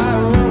had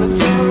fire on his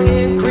tongue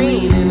and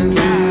green in his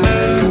eyes.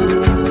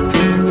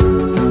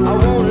 I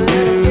won't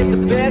let him get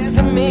the best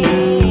of me.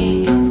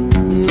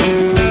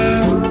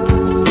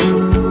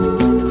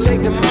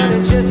 Take the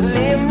money, just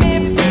leave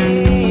me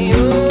be.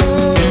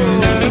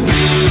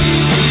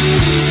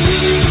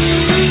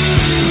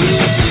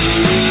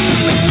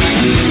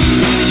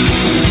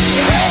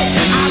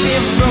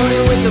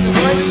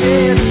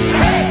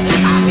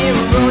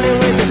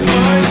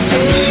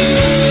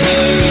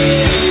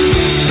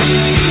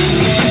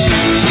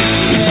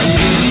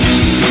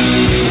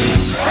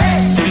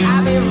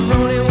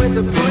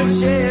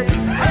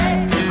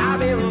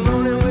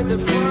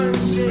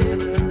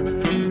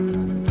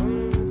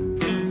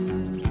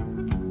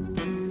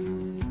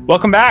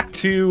 Welcome back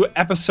to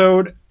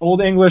episode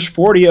Old English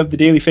 40 of the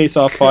Daily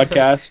Faceoff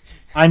podcast.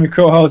 I'm your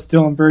co-host,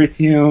 Dylan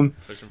Berthium,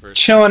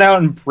 chilling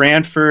out in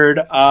Brantford.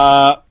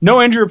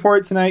 No injury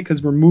report tonight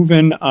because we're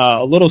moving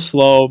a little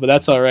slow, but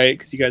that's all right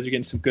because you guys are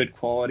getting some good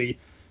quality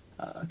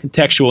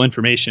contextual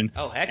information.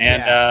 Oh, heck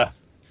and, yeah.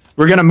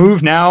 We're going to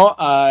move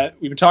now.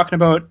 We've been talking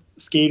about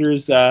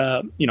skaters,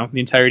 the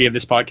entirety of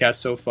this podcast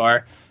so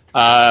far.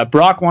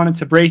 Brock wanted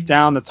to break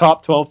down the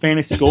top 12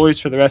 fantasy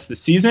goalies for the rest of the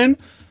season.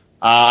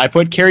 I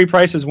put Carey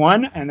Price as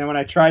 1, and then when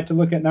I tried to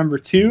look at number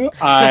 2,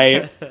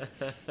 I'm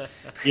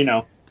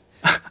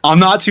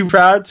not too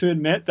proud to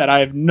admit that I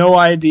have no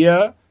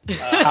idea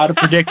how to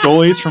predict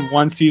goalies from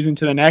one season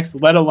to the next,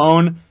 let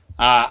alone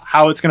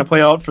how it's going to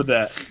play out for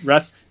the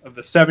rest of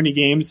the 70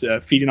 games,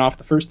 feeding off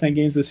the first 10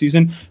 games of the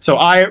season. So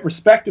I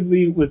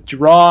respectively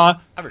withdraw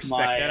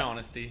my that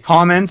honesty.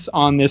 Comments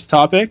on this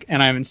topic,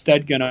 and I'm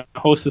instead going to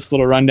host this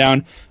little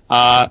rundown.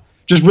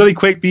 Just really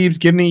quick, Beebs,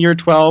 give me your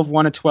 12,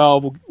 1 to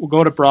 12. We'll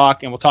go to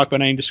Brock, and we'll talk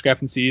about any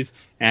discrepancies.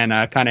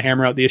 and kind of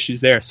hammer out the issues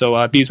there.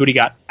 So, Bees, what do you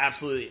got?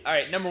 Absolutely. All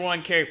right, number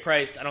 1, Carey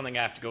Price. I don't think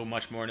I have to go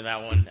much more into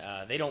that one.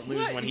 They don't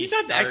lose when he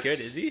starts. He's not that good,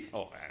 is he?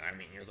 Oh, I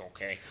mean, he's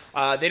okay.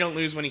 They don't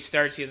lose when he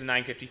starts. He has a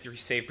 953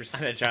 save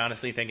percentage. I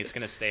honestly think it's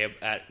going to stay up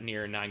at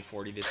near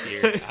 940 this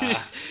year.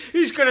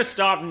 He's going to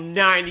stop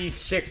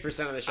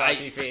 96% of the shots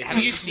he faces.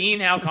 Have you seen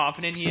how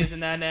confident he is in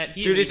that net?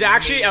 Dude, it's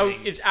actually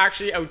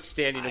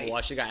outstanding to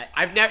watch the guy.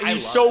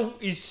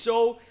 He's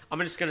so. I'm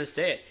just going to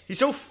say it. He's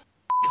so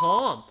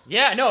calm.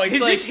 Yeah, no, it's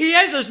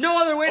there's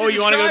no other way to describe it.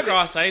 Oh, you want to go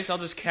cross ice? I'll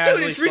just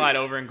casually slide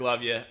over and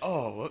glove you.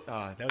 Oh,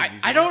 that was easy.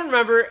 I don't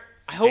remember.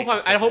 I hope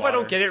I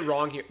don't get it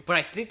wrong here, but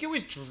I think it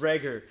was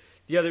Dreger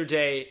the other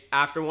day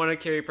after one of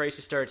Carey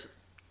Price's starts.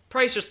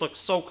 Price just looked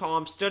so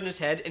calm, stood in his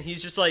head, and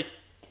he's just like,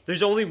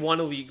 there's only one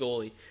elite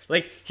goalie.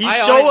 Like, he's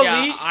so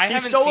elite. I haven't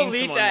seen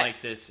someone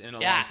like this in a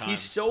long time. He's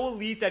so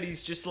elite that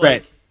he's just like...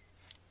 Right.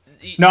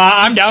 No,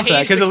 I'm down for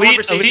that, because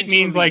elite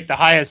means like the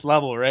highest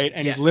level, right?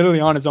 And he's literally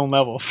on his own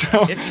level.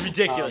 So it's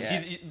ridiculous.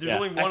 There's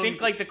only one. I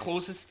think like the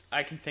closest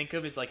I can think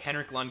of is like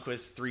Henrik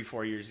Lundqvist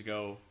 3-4 years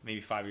ago,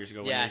 maybe 5 years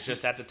ago, when he was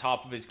just at the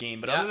top of his game.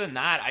 But other than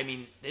that, I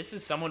mean, this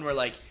is someone where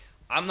like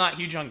I'm not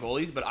huge on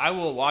goalies, but I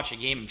will watch a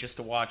game just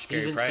to watch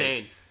Carey Price.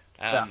 Insane.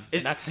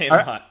 That's saying a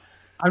lot.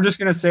 I'm just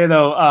going to say,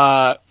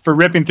 though, for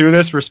ripping through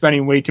this, we're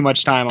spending way too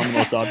much time on the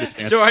most obvious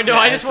answer. So I know,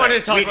 I just wanted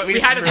to talk about... We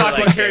had to talk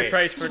about Carey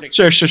Price for Nick.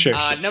 Sure.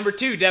 Number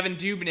 2, Devan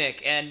Dubnyk.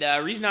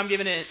 And reason I'm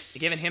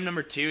giving him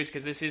number 2 is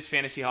because this is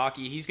fantasy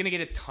hockey. He's going to get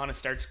a ton of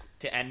starts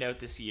to end out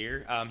this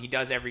year. He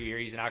does every year.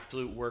 He's an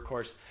absolute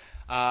workhorse.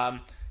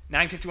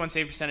 951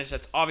 save percentage,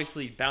 that's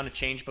obviously bound to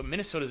change, but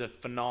Minnesota's a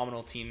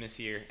phenomenal team this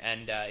year.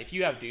 And if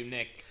you have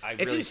Dubnyk, I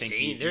really think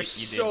you did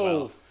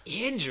well.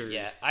 Injured.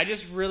 Yeah, I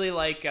just really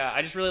like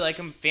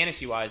him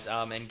fantasy wise,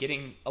 and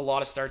getting a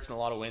lot of starts and a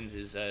lot of wins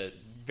is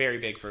very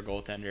big for a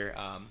goaltender.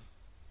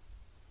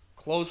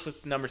 Close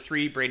with number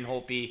 3, Braden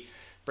Holtby.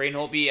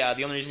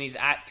 The only reason he's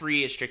at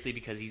 3 is strictly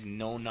because he's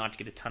known not to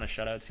get a ton of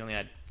shutouts. He only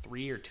had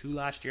 3 or 2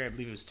 last year. I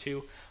believe it was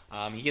 2.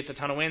 He gets a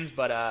ton of wins,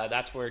 but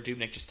that's where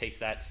Dubnyk just takes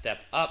that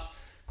step up.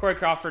 Corey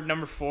Crawford,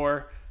 number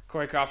 4.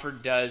 Corey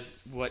Crawford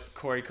does what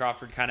Corey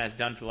Crawford kind of has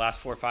done for the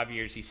last 4 or 5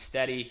 years. He's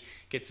steady,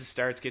 gets his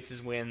starts, gets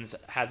his wins,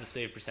 has a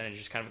save percentage,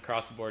 just kind of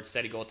across the board,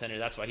 steady goaltender.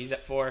 That's why he's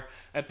at 4.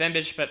 At Ben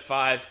Bishop at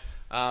 5.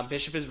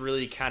 Bishop has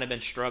really kind of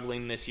been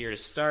struggling this year to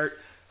start.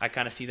 I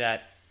kind of see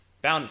that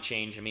bound to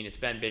change. I mean, it's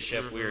Ben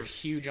Bishop. Mm-hmm. We were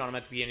huge on him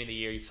at the beginning of the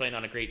year. He's playing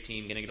on a great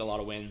team, going to get a lot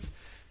of wins.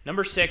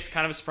 Number 6,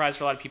 kind of a surprise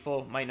for a lot of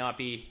people. Might not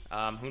be.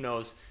 Who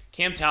knows?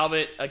 Cam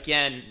Talbot,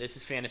 again, this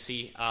is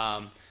fantasy.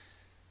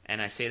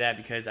 And I say that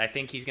because I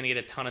think he's going to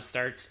get a ton of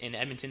starts in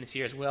Edmonton this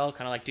year as well,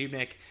 kind of like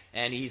Dubnyk,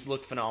 and he's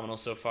looked phenomenal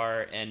so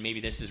far, and maybe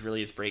this is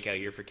really his breakout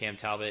year for Cam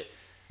Talbot.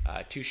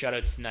 2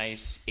 shutouts,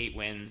 nice, 8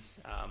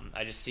 wins.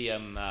 I just see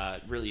him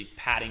really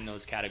padding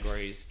those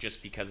categories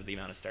just because of the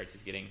amount of starts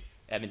he's getting.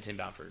 Edmonton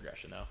bound for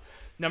regression, though.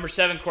 Number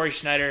 7, Corey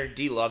Schneider.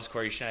 D loves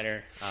Corey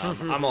Schneider.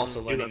 I'm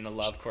also learning to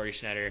love Corey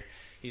Schneider.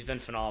 He's been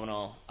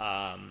phenomenal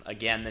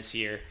again this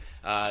year.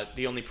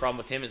 The only problem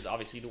with him is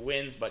obviously the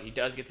wins, but he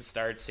does get the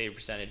starts, save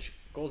percentage.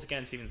 Goals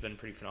against even's been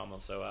pretty phenomenal,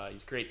 so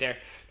he's great there.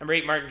 Number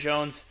 8, Martin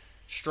Jones,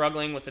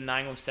 struggling with a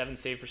 907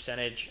 save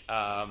percentage.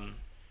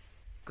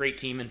 Great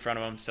team in front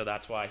of him, so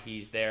that's why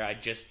he's there.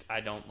 I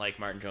don't like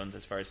Martin Jones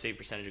as far as save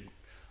percentage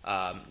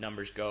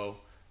numbers go,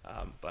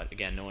 but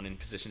again, no one in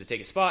position to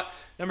take a spot.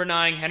 Number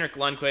 9, Henrik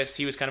Lundqvist.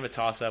 He was kind of a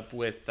toss-up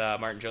with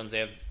Martin Jones. They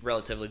have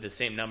relatively the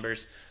same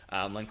numbers.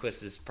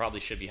 Lundqvist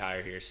probably should be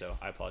higher here, so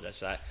I apologize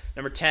for that.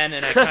 Number 10,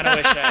 and I kind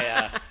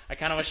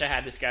of wish I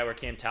had this guy where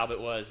Cam Talbot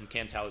was and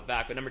Cam Talbot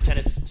back. But number 10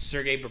 is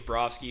Sergei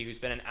Bobrovsky, who's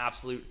been an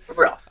absolute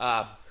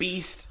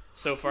beast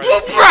so far.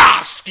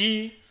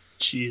 Bobrovsky.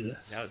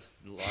 Jesus, that was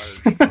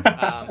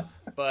large.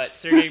 But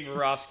Sergei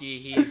Bobrovsky,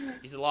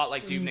 he's a lot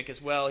like Dubnyk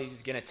as well.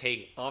 He's going to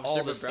take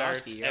all the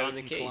starts out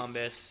in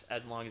Columbus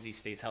as long as he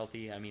stays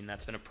healthy. I mean,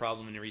 that's been a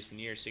problem in the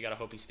recent years, so you got to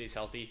hope he stays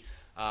healthy.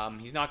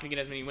 He's not going to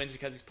get as many wins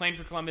because he's playing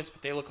for Columbus,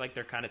 but they look like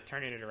they're kind of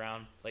turning it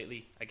around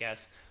lately, I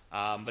guess.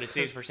 But his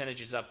saves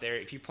percentage is up there.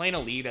 If you play in a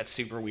league that's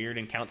super weird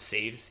and counts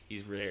saves,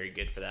 he's very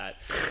good for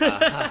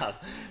that.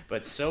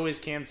 But so is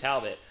Cam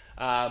Talbot.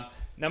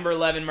 Number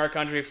 11,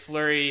 Marc-Andre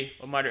Fleury.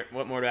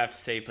 What more do I have to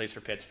say? He plays for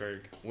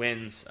Pittsburgh.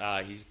 Wins.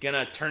 He's going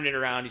to turn it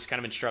around. He's kind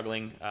of been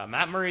struggling.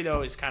 Matt Murray,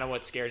 though, is kind of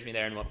what scares me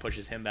there and what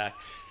pushes him back.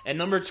 And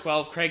number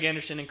 12, Craig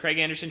Anderson. And Craig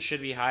Anderson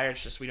should be higher.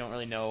 It's just we don't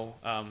really know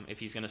if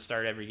he's going to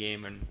start every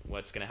game and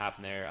what's going to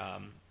happen there.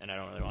 And I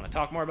don't really want to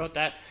talk more about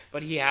that.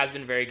 But he has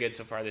been very good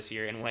so far this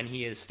year. And when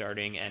he is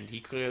starting, and he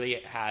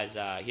clearly has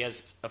a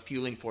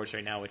fueling force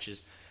right now, which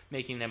is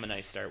making them a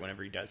nice start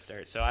whenever he does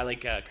start. So I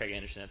like Craig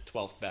Anderson at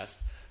 12th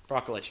best.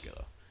 Brock, I'll let you go,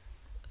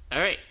 though.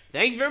 All right.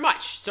 Thank you very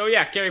much. So,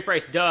 yeah, Carey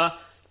Price, duh.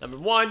 Number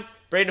 1.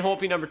 Braden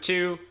Holtby, number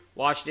 2.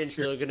 Washington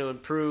still going to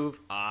improve.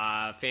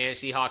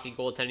 Fantasy hockey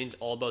goaltending is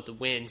all about the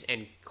wins,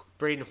 and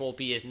Braden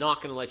Holtby is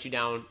not going to let you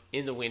down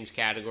in the wins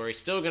category.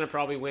 Still going to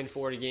probably win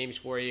 40 games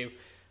for you.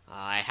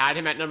 I had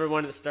him at number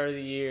 1 at the start of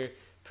the year.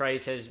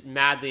 Price has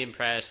madly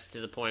impressed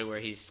to the point where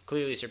he's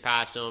clearly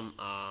surpassed him.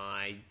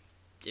 I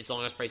as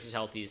long as Price is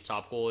healthy, he's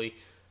top goalie.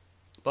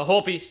 But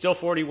Holtby, still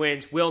 40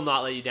 wins, will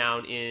not let you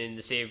down in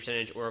the save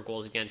percentage or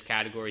goals against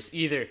categories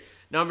either.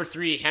 Number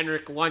 3,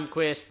 Henrik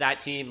Lundqvist.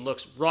 That team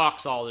looks rock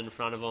solid in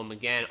front of him.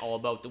 Again, all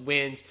about the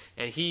wins.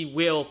 And he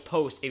will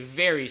post a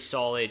very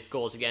solid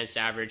goals against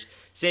average.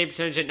 Save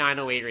percentage at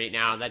 .908 right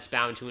now. That's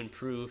bound to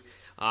improve.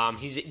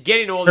 He's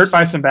getting older. Hurt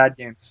by some bad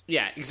games.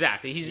 Yeah,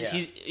 exactly.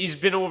 He's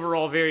been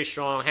overall very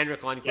strong.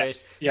 Henrik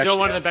Lundqvist. Yeah, still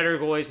one of the better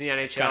goalies in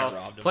the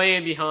NHL.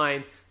 Playing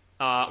behind,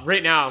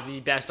 right now, the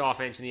best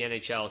offense in the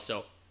NHL.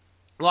 So,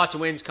 lots of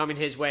wins coming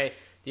his way.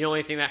 The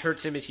only thing that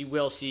hurts him is he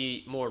will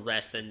see more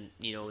rest than,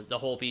 the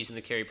Holtbys and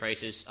the Carey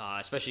Prices,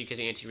 especially because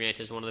Antti Raanta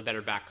is one of the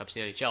better backups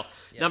in the NHL.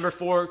 Yep. Number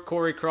 4,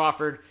 Corey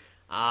Crawford.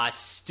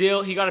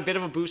 Still, he got a bit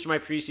of a boost from my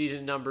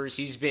preseason numbers.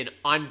 He's been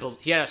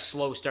he had a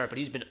slow start, but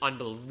he's been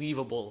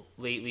unbelievable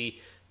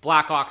lately.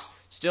 Blackhawks,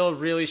 still a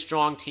really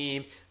strong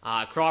team.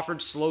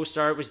 Crawford's slow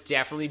start was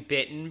definitely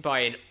bitten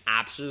by an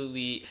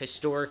absolutely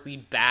historically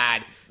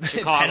bad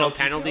Chicago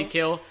penalty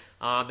kill.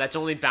 That's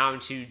only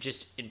bound to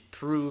just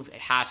improve. It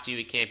has to.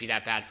 It can't be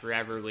that bad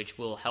forever, which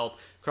will help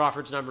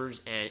Crawford's numbers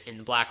and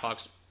the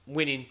Blackhawks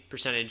winning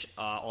percentage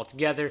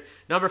altogether.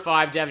 Number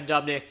 5, Devin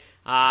Dubnyk.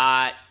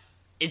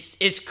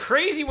 It's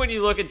crazy when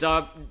you look at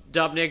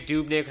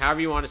Dubnyk,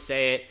 however you want to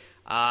say it.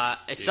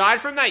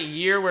 Aside from that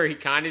year where he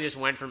kind of just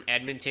went from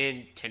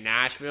Edmonton to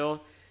Nashville,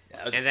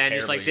 and then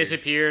just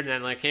disappeared,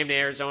 and then came to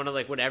Arizona,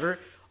 whatever.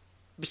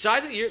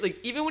 Besides that year,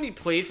 even when he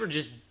played for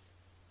just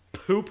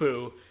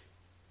poo-poo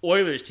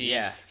Oilers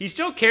teams, he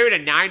still carried a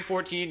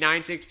 914,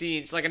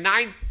 916. It's like a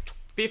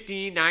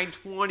 915,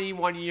 920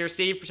 1 year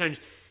save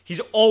percentage. He's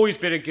always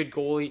been a good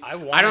goalie.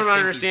 I don't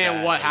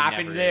understand what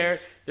happened there.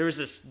 There was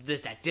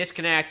that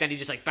disconnect, then he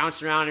just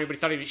bounced around, everybody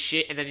thought he was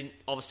shit, and then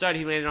all of a sudden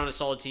he landed on a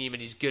solid team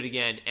and he's good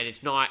again. And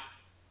it's not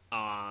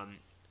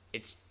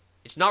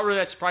it's not really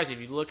that surprising.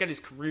 If you look at his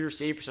career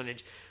save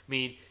percentage,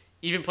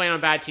 even playing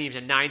on bad teams,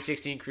 a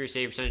 916 career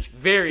save percentage,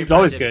 very impressive. He's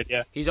always good,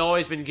 yeah. He's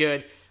always been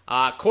good.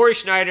 Corey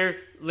Schneider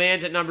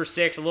lands at number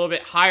 6, a little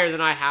bit higher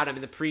than I had him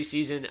in the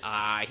preseason.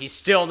 He's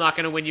still not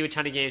going to win you a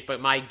ton of games, but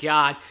my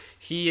God,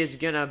 he is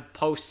going to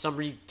post some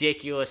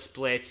ridiculous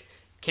splits.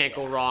 Can't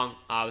go wrong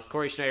with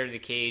Corey Schneider in the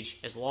cage,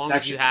 as long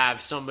as you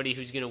have somebody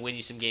who's going to win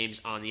you some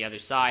games on the other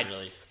side.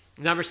 Really.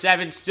 Number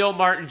 7, still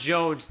Martin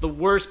Jones. The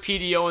worst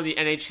PDO in the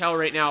NHL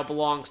right now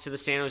belongs to the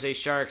San Jose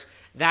Sharks.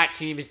 That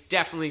team is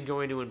definitely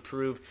going to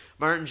improve.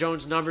 Martin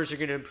Jones' numbers are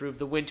going to improve.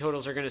 The win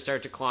totals are going to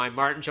start to climb.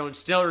 Martin Jones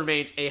still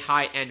remains a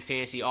high-end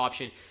fantasy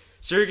option.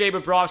 Sergei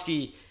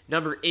Bobrovsky,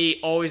 number 8,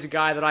 always a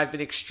guy that I've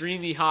been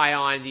extremely high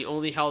on. The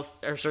only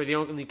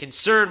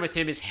concern with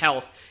him is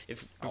health.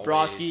 If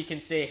Bobrovsky can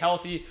stay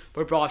healthy,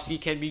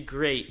 Bobrovsky can be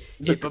great.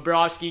 If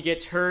Bobrovsky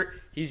gets hurt,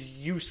 he's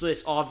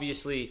useless,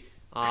 obviously.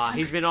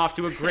 He's been off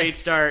to a great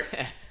start.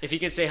 If he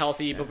can stay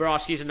healthy,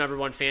 Bobrovsky's a number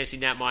 1 fantasy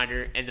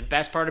netminder. And the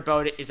best part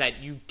about it is that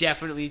you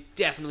definitely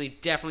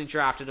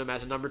drafted him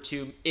as a number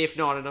 2, if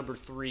not a number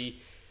 3.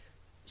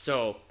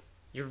 So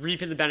you're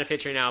reaping the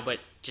benefits right now, but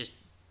just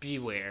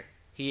beware.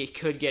 He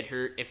could get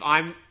hurt. I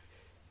am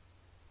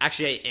a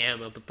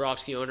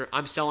Bobrovsky owner.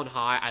 I'm selling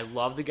high. I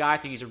love the guy. I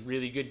think he's a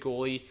really good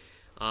goalie.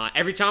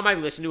 Every time I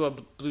listen to a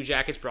Blue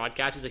Jackets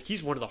broadcast,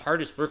 he's one of the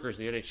hardest workers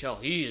in the NHL.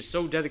 He is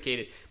so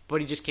dedicated, but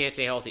he just can't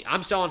stay healthy.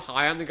 I'm selling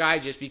high on the guy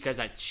just because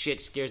that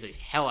shit scares the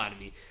hell out of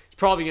me. He's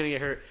probably going to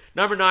get hurt.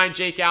 Number 9,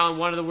 Jake Allen.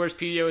 One of the worst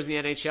PDOs in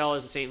the NHL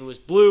is the St. Louis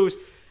Blues.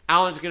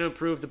 Allen's going to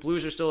improve. The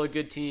Blues are still a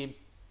good team.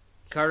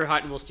 Carter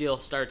Hutton will steal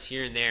starts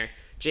here and there.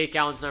 Jake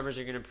Allen's numbers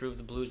are going to improve.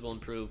 The Blues will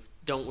improve.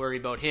 Don't worry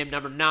about him.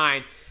 Number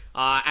 9.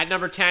 At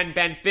number 10,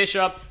 Ben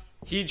Bishop.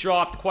 He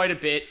dropped quite a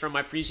bit from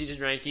my preseason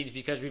rankings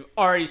because we've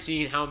already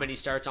seen how many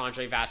starts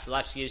Andrei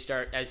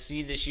Vasilevsky has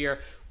seen this year.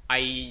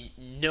 I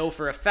know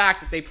for a fact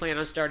that they plan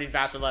on starting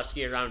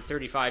Vasilevsky around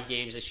 35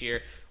 games this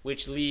year,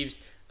 which leaves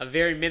a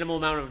very minimal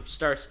amount of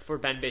starts for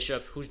Ben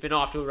Bishop, who's been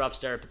off to a rough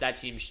start, but that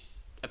team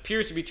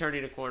appears to be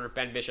turning a corner.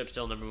 Ben Bishop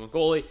still number 1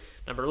 goalie.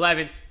 Number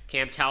 11,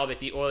 Cam Talbot.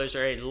 The Oilers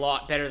are a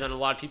lot better than a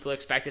lot of people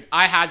expected.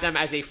 I had them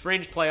as a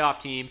fringe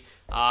playoff team,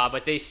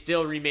 but they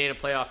still remain a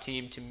playoff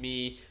team to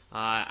me.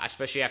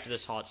 Especially after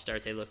this hot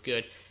start, they look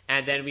good.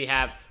 And then we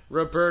have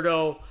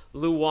Roberto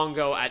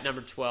Luongo at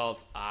number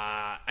 12.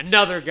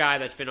 Another guy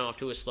that's been off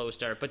to a slow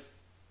start. But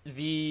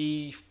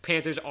the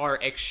Panthers are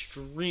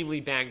extremely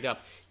banged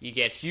up. You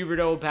get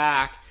Huberdeau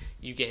back.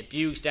 You get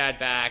Bjugstad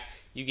back.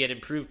 You get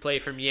improved play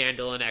from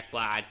Yandel and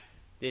Ekblad.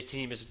 This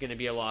team is going to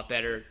be a lot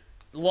better.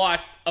 A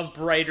lot of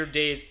brighter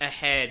days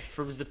ahead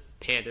for the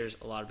Panthers.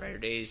 A lot of brighter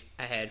days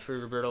ahead for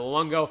Roberto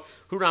Luongo,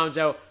 who rounds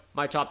out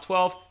my top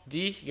 12.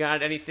 D, you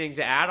got anything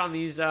to add on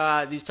these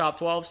top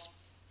 12s?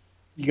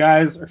 You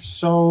guys are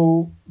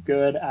so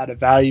good at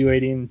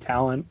evaluating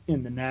talent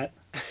in the net.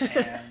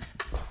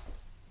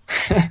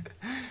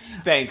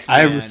 Thanks, man.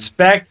 I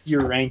respect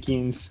your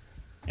rankings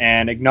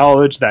and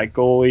acknowledge that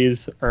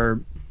goalies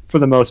are, for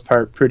the most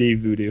part, pretty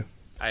voodoo.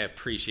 I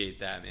appreciate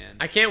that, man.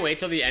 I can't wait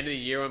till the end of the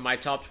year when my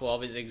top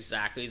 12 is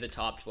exactly the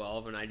top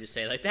 12, and I just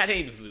say, that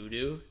ain't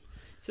voodoo.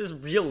 This is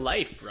real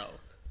life, bro.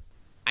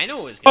 I know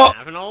what was going to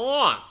happen all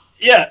along.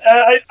 Yeah,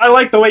 I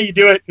like the way you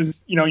do it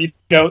because, you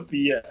note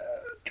the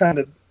kind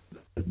of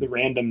the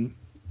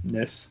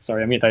randomness.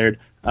 Sorry, I'm getting tired.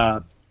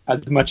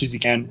 As much as you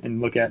can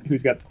and look at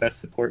who's got the best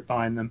support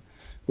behind them,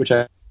 which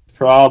is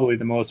probably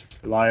the most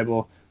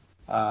reliable.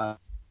 How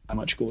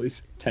much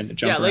goalies tend to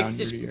jump around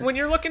year to year. When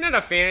you're looking at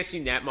a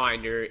fantasy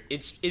netminder,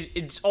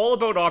 it's all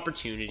about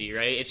opportunity,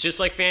 right? It's just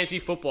like fantasy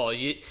football.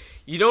 You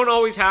don't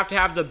always have to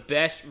have the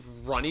best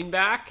running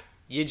back.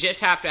 You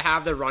just have to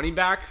have the running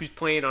back who's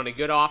playing on a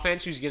good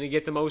offense, who's going to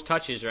get the most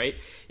touches, right?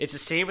 It's the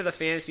same with a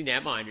fantasy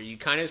netminder. You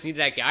kind of just need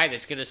that guy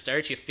that's going to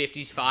start you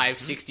 55,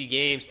 60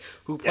 games,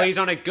 who plays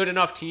on a good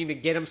enough team to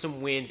get him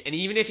some wins. And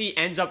even if he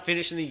ends up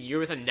finishing the year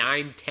with a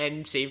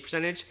 9-10 save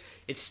percentage,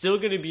 it's still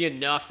going to be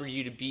enough for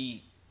you to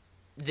be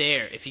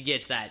there if he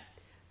gets that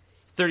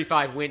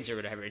 35 wins or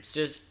whatever.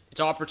 It's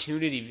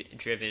opportunity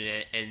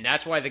driven, and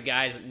that's why the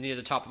guys near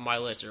the top of my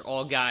list are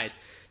all guys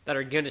that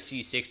are going to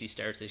see 60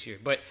 starts this year.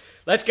 But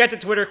let's get to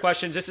Twitter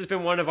questions. This has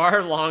been one of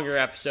our longer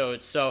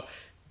episodes. So,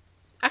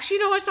 actually,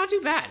 it's not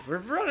too bad. We're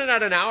running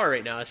at an hour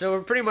right now, so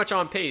we're pretty much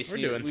on pace. We're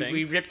doing things.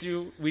 We ripped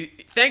through.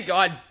 Thank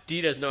God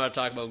D doesn't know how to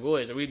talk about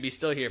goalies, or we'd be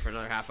still here for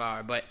another half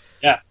hour. But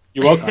yeah,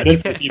 you're welcome. I did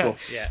it for people.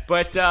 Yeah.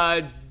 But,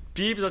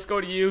 Beebs, let's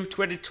go to you.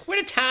 Twitter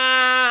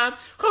time.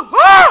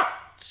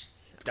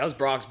 That was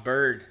Brock's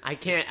bird. I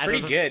can't. It's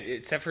pretty good,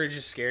 except for it's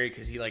just scary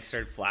because he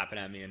started flapping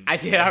at me. And I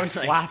did. I was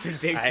flapping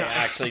big time.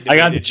 I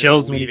got the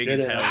chills when he did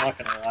it. I'm not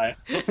gonna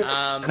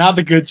lie. Not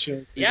the good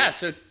chills. Yeah.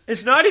 So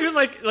it's not even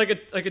like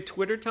a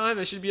Twitter time.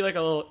 There should be like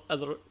a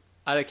little.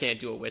 I can't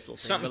do a whistle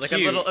thing, something but like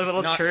cute. a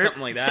little not chirp,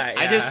 something like that.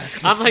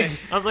 Yeah.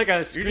 I'm like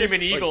a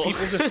screaming eagle.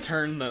 People just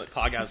turn the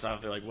podcast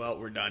off. They're like, "Well,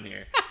 we're done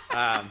here."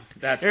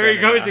 That's there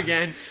he goes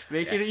again,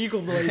 making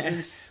eagle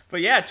noises.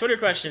 But yeah, Twitter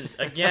questions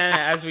again.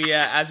 As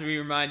we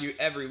remind you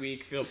every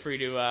week, feel free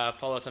to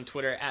follow us on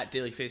Twitter at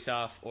Daily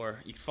Faceoff, or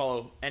you can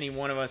follow any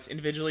one of us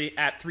individually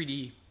at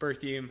 3D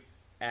Berthium,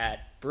 at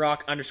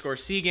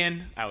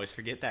Brock_Segan. I always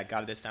forget that.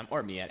 Got it this time.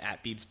 Or me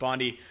at Beebs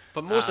Bondy.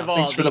 But most of all,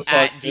 at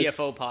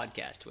DFO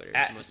Podcast Twitter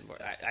is the most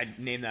important. I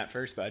named that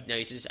first, bud. No,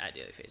 he's just at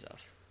Daily Faceoff.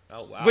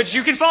 Oh, wow. Which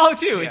you can follow,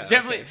 too. Yeah, it's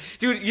definitely...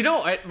 Okay.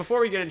 Dude,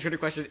 before we get into Twitter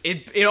questions,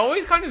 it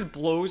always kind of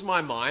blows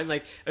my mind,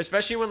 like,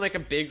 especially when, like, a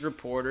big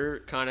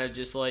reporter kind of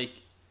just, like,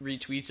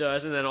 retweets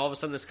us, and then all of a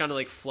sudden this kind of,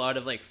 like, flood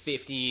of, like,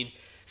 15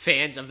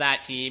 fans of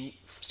that team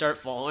start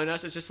following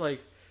us. It's just like...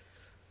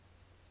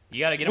 You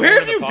gotta get Where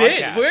have you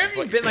been? Where have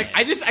you been? Like,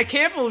 I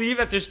can't believe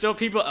that there's still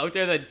people out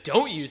there that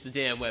don't use the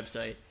damn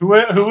website. Who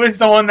was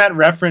the one that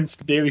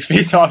referenced Daily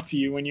Faceoff to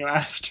you when you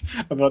asked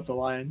about the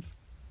Lions?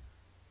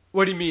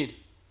 What do you mean?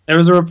 There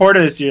was a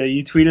reporter this year.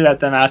 You tweeted at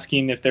them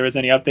asking if there was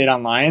any update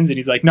on Lions, and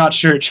he's like, "Not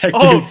sure. Check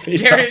Daily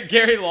Faceoff."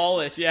 Gary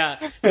Lawless. Yeah.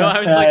 No, I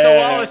was like, "So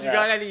Lawless, you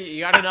got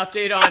an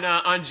update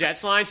on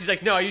Jets lines?" He's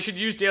like, "No, you should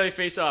use Daily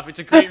Faceoff. It's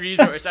a great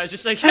resource." I was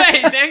just like,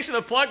 "Hey, thanks for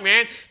the plug,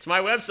 man. It's my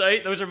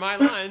website. Those are my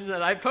lines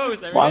that I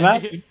post every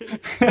day."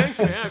 Thanks,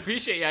 man. I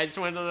appreciate you. I just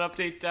wanted to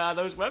update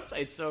those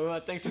websites.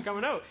 So thanks for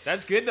coming out.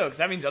 That's good though, because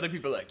that means other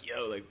people are like,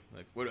 "Yo, like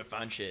where do I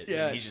find shit?"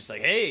 Yeah. And he's just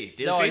like, "Hey,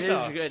 Daily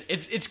Faceoff." It is good.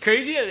 It's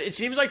crazy. It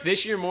seems like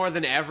this year more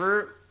than ever.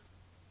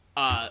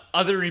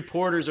 Other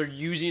reporters are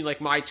using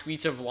like my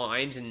tweets of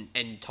lines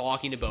and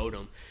talking about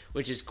them,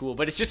 which is cool.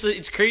 But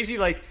it's crazy.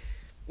 Like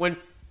when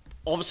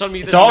all of a sudden we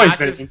get this always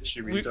massive been an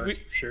industry resource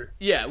for sure.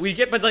 Yeah, we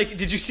get. But like,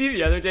 did you see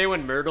the other day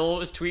when Myrtle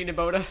was tweeting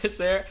about us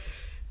there?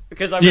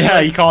 Because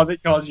he called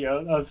you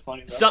out. That was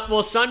funny.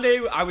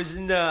 Sunday I was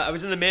in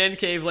the man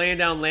cave laying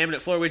down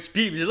laminate floor, which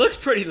it looks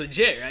pretty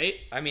legit, right?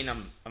 I mean,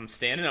 I'm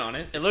standing on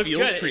it. It looks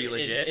feels good. pretty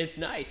legit. It's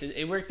nice.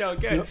 It worked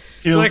out good.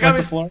 Feels so like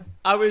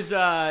I was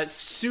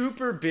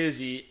super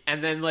busy,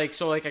 and then I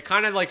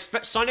kind of like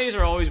Sundays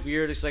are always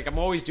weird. It's like I'm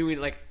always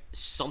doing like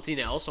something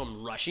else, so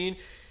I'm rushing.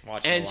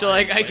 And so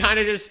like I kind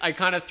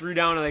of threw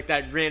down like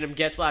that random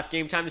Getzlaf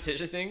game time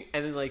decision thing,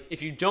 and then like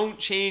if you don't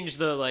change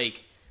the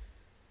like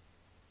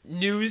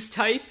news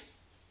type.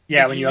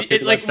 Yeah, when you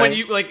update the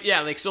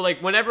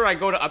website. Whenever I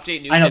go to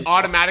update news, it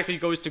automatically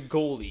goes to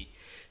goalie.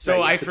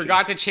 So I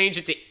forgot to change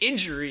it to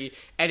injury,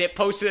 and it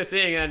posted a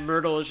thing, and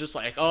Myrtle was just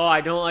like, "Oh, I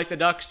don't like the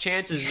Ducks'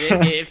 chances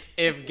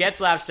if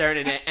Getzlaf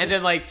started in it." And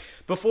then like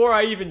before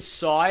I even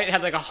saw it, it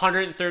had like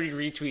 130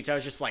 retweets. I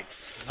was just like,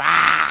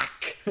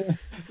 "Fuck!" It's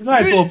a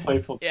nice little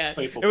playful. Yeah,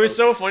 playful it was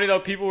so funny though.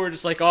 People were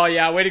just like, "Oh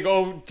yeah, way to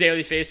go,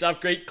 Daily Faceoff,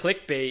 great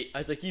clickbait." I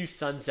was like, "You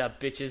sons of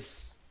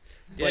bitches."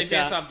 Daily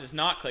Faceoff does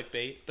not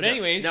clickbait. But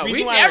anyways,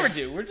 we never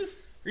do. We're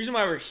just reason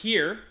why we're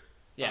here.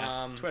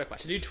 Yeah, Twitter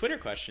questions. To do Twitter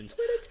questions.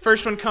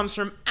 First one comes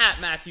from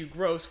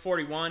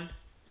 @MatthewGross41.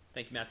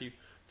 Thank you, Matthew.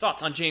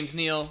 Thoughts on James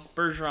Neal,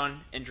 Bergeron,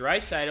 and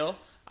Draisaitl?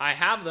 I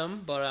have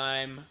them, but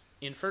I'm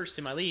in first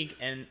in my league,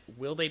 and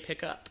will they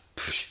pick up?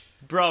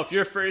 Bro, if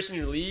you're first in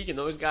your league and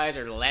those guys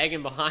are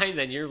lagging behind,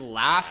 then you're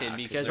laughing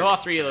because all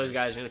three of those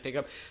guys are going to pick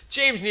up.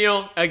 James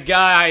Neal, a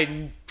guy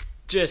I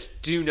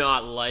just do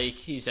not like.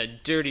 He's a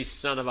dirty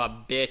son of a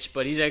bitch,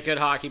 but he's a good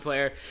hockey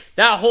player.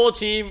 That whole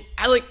team,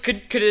 could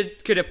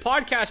a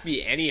podcast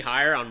be any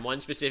higher on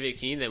one specific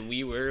team than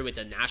we were with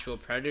the Nashville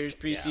Predators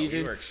preseason? Yeah,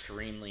 we were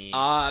extremely.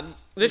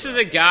 This is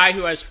a guy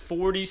who has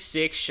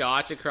 46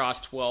 shots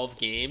across 12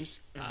 games,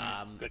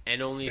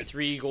 and only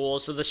 3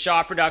 goals. So the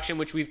shot production,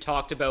 which we've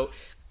talked about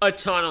a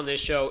ton on this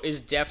show, is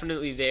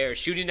definitely there.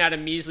 Shooting at a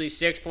measly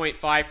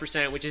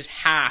 6.5%, which is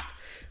half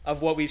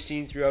of what we've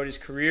seen throughout his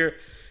career.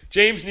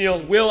 James Neal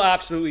will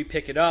absolutely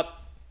pick it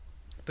up.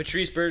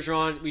 Patrice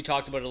Bergeron, we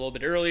talked about it a little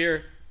bit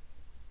earlier.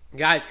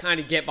 Guys kind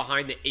of get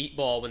behind the 8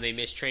 ball when they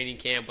miss training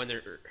camp, when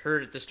they're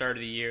hurt at the start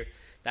of the year.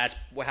 That's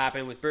what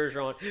happened with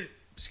Bergeron.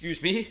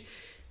 Excuse me.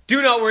 Do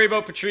not worry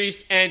about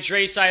Patrice and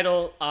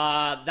Draisaitl.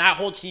 That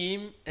whole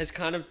team has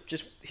kind of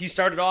he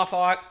started off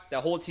hot.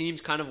 That whole team's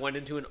kind of went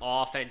into an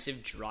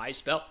offensive dry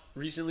spell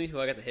recently.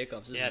 I got the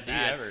hiccups. This is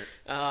bad.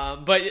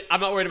 But I'm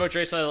not worried about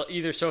Draisaitl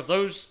either. So if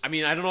those, I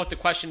don't know what the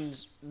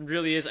questions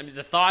really is.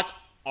 The thoughts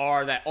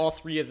are that all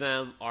 3 of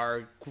them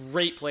are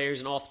great players,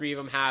 and all 3 of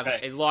them have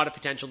a lot of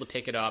potential to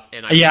pick it up.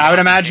 And I would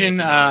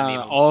imagine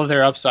all of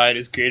their upside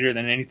is greater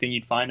than anything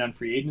you'd find on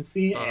free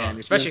agency. And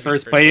especially in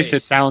first place,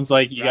 it sounds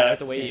like you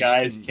got some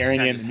guys carrying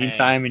you in the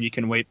meantime, and you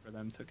can wait for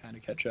them to kind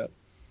of catch up.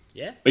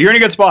 Yeah, but you're in a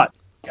good spot,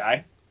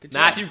 guy.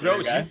 Matthew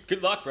Gross,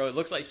 good luck, bro. It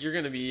looks like you're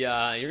gonna be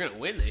you're gonna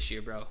win this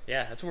year, bro.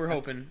 Yeah, that's what we're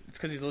hoping. It's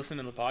because he's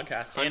listening to the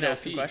podcast and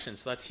asking questions,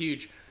 so that's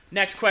huge.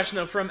 Next question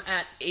though from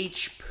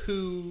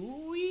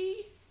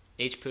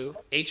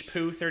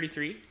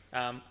HPoo33.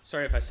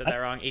 Sorry if I said that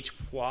wrong. You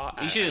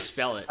should just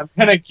spell it. I'm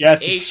gonna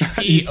guess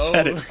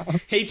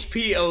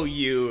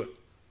HPOU.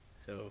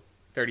 So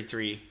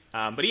 33.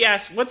 But he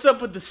asked, "What's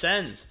up with the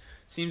Sens?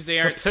 Seems they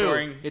aren't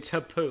scoring." It's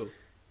Hapoo.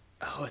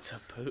 Oh, it's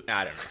Hapoo.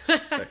 I don't know.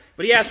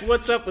 But he asked,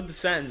 "What's up with the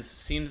Sens?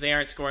 Seems they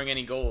aren't scoring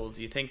any goals.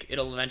 You think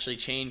it'll eventually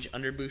change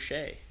under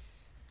Boucher?"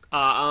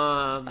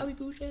 Bobby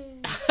Boucher.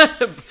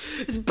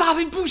 It's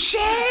Bobby Boucher.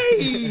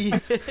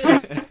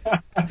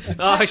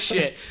 Oh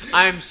shit!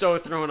 I'm so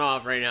thrown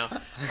off right now.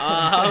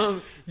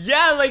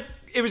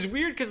 It was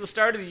weird because the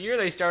start of the year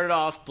they started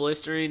off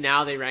blistering.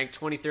 Now they rank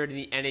 23rd in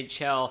the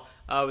NHL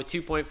with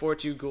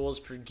 2.42 goals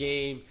per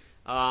game.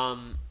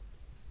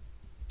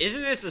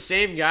 Isn't this the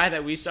same guy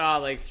that we saw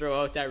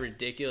throw out that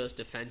ridiculous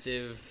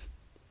defensive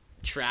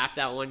trap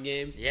that one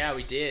game? Yeah,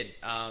 we did.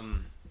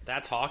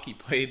 That's Hockey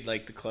played the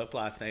clip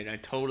last night, and I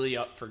totally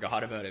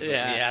forgot about it. But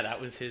yeah, that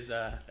was his.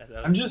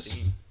 I'm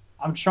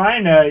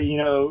trying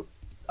to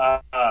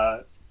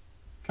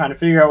kind of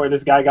figure out where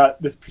this guy got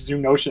this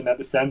presumed notion that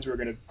the Sens were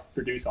going to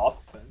produce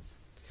offense.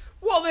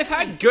 Well, they've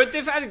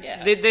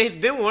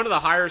been one of the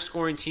higher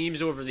scoring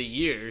teams over the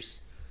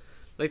years.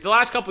 The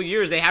last couple of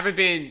years, they haven't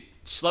been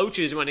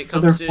slouches when it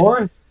comes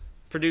to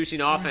producing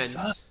offense.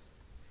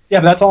 Yeah,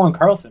 but that's all in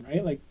Carlson,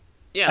 right?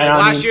 Yeah,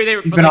 last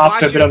year he's been off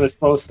to a bit of a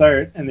slow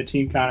start, and the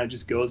team kind of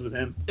just goes with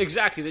him.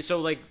 Exactly.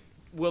 So,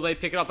 will they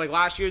pick it up?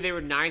 Last year, they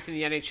were 9th in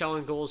the NHL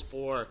in goals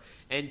for,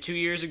 and 2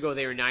 years ago,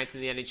 they were 9th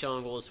in the NHL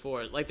in goals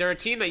for. They're a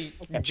team that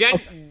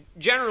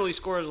generally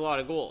scores a lot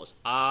of goals.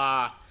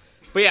 But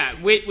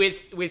yeah,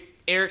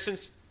 with Eriksson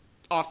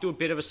off to a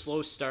bit of a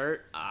slow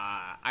start,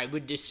 I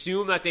would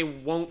assume that they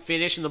won't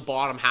finish in the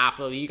bottom half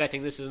of the league. I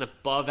think this is an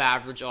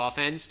above-average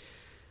offense.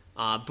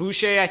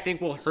 Boucher, I think,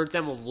 will hurt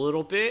them a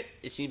little bit.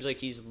 It seems like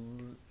he's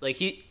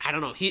I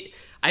don't know.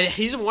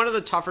 He's in one of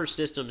the tougher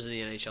systems in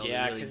the NHL.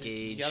 Yeah, because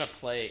you gotta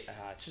play.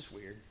 It's just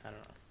weird. I don't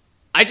know.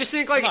 I just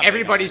think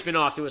everybody's been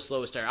off to a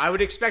slow start. I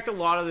would expect a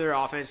lot of their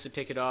offense to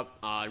pick it up,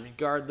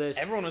 regardless.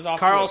 Everyone was off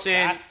to a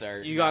fast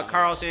start. You got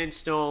Carlson,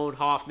 Stone,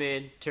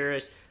 Hoffman,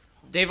 Turris.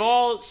 They've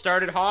all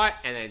started hot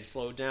and then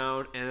slowed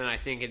down, and then I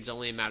think it's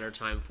only a matter of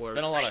time for. It's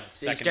been a lot of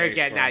you start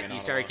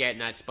getting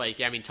that spike.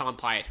 I mean, Tom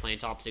Pyatt's playing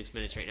top 6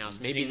 minutes right now, so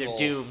maybe they're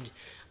doomed.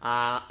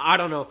 I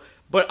don't know,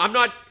 but I'm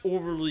not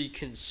overly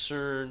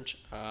concerned.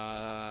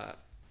 I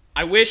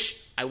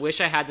wish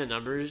I had the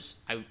numbers.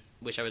 I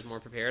wish I was more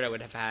prepared. I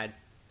would have had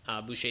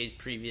Boucher's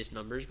previous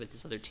numbers with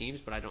his other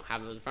teams, but I don't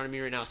have those in front of me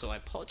right now, so I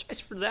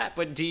apologize for that.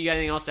 But do you got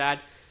anything else to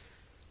add?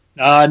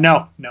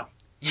 No.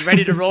 You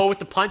ready to roll with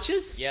the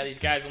punches? Yeah, these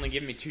guys only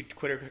giving me 2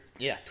 Twitter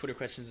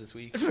questions this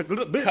week.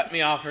 Cut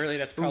me off early.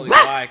 That's probably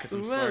why, because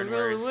I'm slurring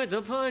words. With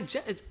the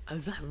punches.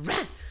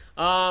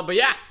 But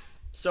yeah,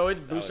 so it's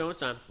Blue Stones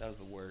time. That was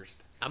the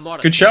worst.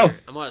 Good show.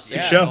 I'm on a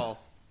good show.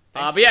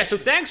 But yeah, so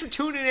thanks for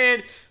tuning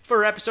in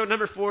for episode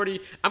number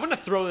 40. I'm going to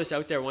throw this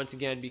out there once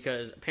again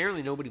because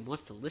apparently nobody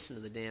wants to listen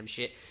to the damn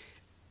shit.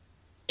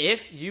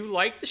 If you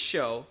like the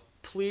show,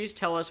 please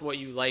tell us what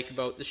you like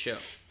about the show.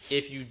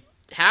 If you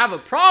have a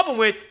problem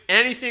with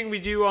anything we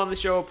do on the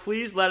show,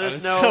 please let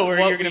us know. So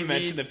you're going to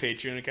mention the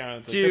Patreon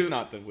account. That's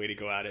not the way to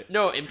go at it.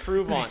 No,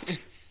 improve on.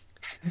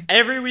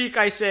 Every week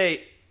I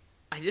say,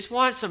 I just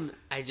want some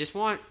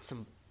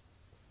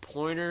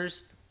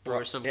pointers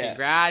or some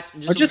congrats.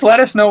 Or just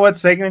let us know what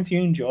segments you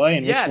enjoy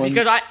and which ones.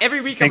 Because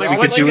every week I'm like,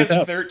 what's like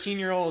a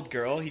 13-year-old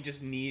girl? He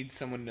just needs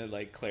someone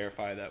to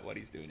clarify that what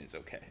he's doing is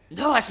okay.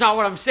 No, that's not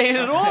what I'm saying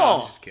at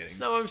all. I'm just kidding.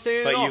 That's not what I'm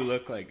saying at all. But you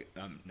look like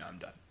no, I'm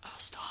done. Oh,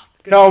 stop.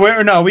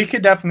 No, we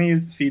could definitely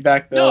use the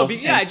feedback though.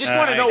 No, I just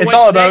want to know. It's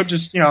all about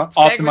just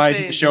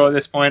optimizing the show at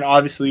this point.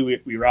 Obviously,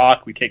 we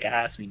rock, we kick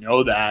ass, we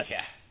know that.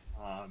 Yeah.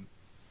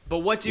 But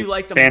what do you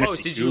like the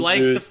most? Did you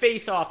like the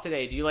face-off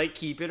today? Do you like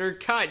keep it or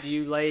cut? Do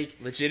you like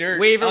legit or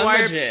waiver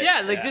wire? Unlegit?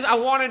 Yeah, just I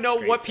want to know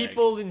what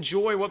people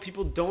enjoy, what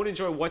people don't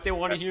enjoy, what they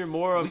want to hear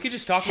more of. We could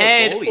just talk about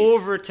Head goalies.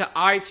 over to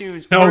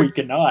iTunes. No, we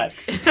cannot.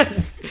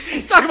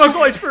 He's talking about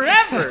goalies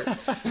forever.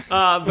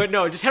 But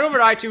no, just head over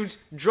to iTunes.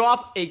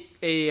 Drop a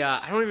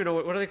I don't even know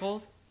what are they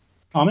called?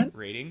 Comment,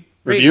 rating,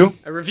 review.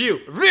 A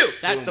review.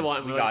 That's the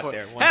one. We got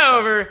there. Head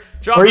over.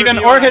 Drop or a even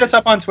review hit us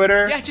up on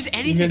Twitter. Yeah, just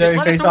anything. Just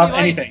let us know what you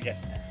like. Anything. Yeah.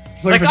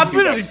 Like, I'm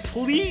literally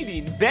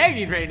pleading,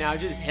 begging right now.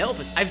 Just help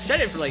us. I've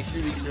said it for like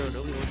 3 weeks in a row.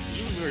 Nobody wants to.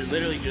 You were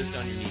literally just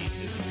on your knees.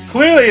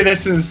 Clearly,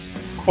 this is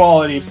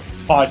quality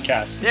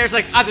podcast. There's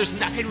there's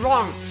nothing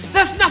wrong.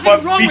 There's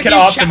nothing wrong with you,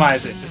 chaps. We can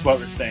optimize it, is what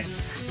we're saying.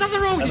 There's nothing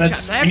wrong with you,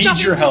 chaps. I have we need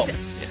nothing your help. Yeah.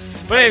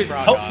 But anyways,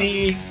 help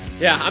me.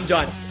 Yeah, I'm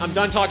done. I'm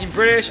done talking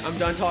British. I'm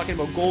done talking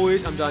about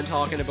goalies. I'm done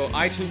talking about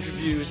iTunes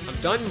reviews. I'm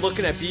done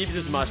looking at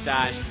Beebs'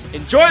 mustache.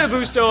 Enjoy the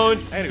Boo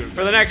Stones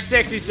for the next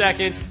 60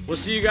 seconds. We'll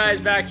see you guys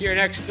back here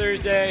next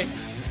Thursday.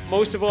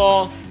 Most of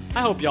all,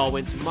 I hope y'all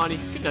win some money.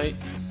 Good night.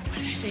 Why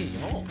did I say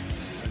y'all?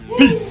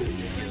 Peace.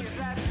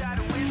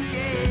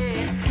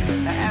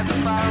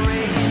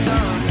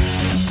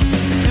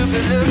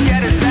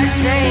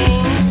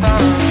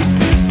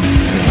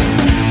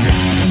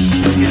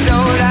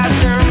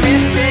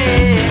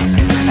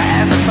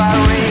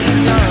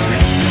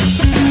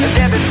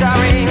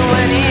 Sorry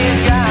when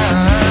he's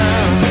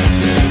gone,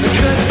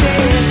 because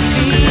there's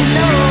see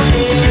no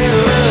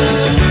nearer.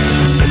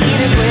 In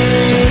his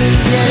way,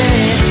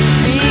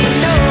 see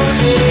no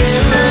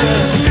nearer.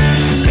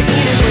 In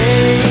his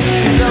way,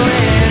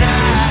 going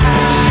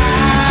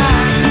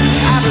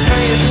I've been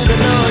praying to the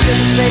Lord just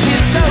to save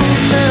your soul.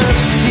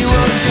 He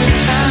won't take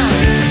time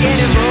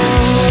anymore.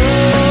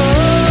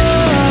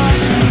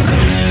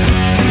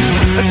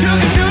 I took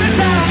him to the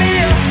town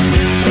mill,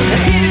 and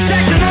he did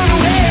Jackson on the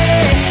way.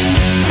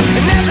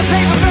 And as the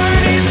paper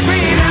burned his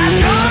screen, I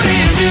told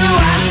him to.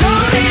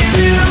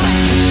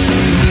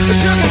 I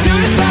took him to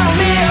the town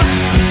mill,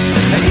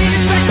 and he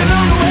did Jackson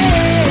on the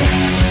way.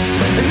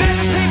 And as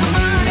the paper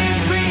burned his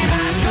screen,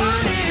 I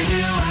told him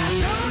to.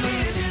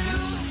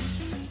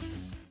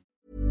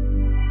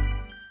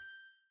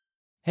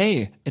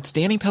 Hey, it's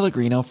Danny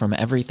Pellegrino from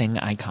Everything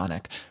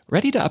Iconic.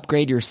 Ready to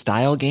upgrade your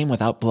style game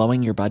without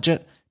blowing your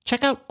budget?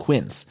 Check out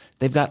Quince.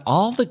 They've got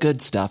all the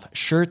good stuff,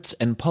 shirts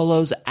and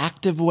polos,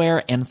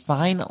 activewear, and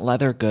fine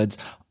leather goods,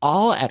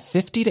 all at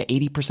 50 to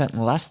 80%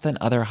 less than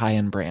other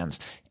high-end brands.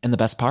 And the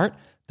best part?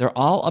 They're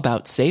all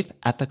about safe,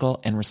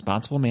 ethical, and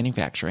responsible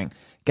manufacturing.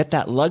 Get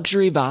that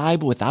luxury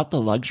vibe without the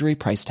luxury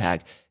price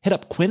tag. Hit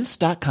up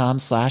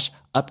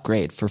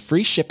quince.com/upgrade for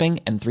free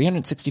shipping and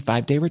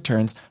 365-day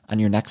returns on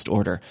your next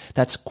order.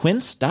 That's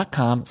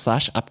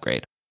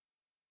quince.com/upgrade.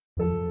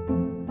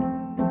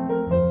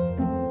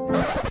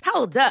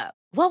 Hold up.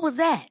 What was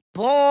that?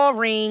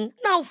 Boring.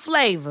 No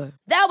flavor.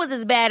 That was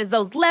as bad as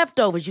those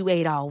leftovers you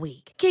ate all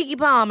week. Keke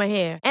Palmer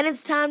here, and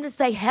it's time to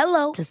say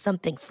hello to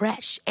something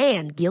fresh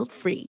and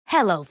guilt-free.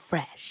 Hello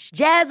Fresh.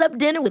 Jazz up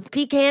dinner with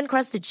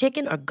pecan-crusted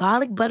chicken or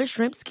garlic butter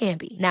shrimp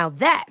scampi. Now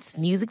that's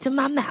music to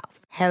my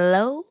mouth.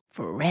 Hello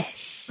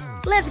Fresh.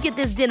 Let's get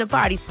this dinner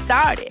party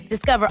started.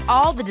 Discover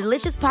all the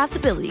delicious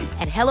possibilities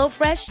at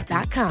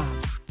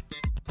HelloFresh.com.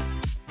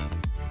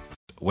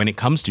 When it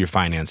comes to your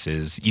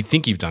finances, you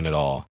think you've done it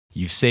all.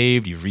 You've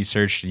saved, you've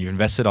researched, and you've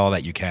invested all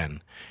that you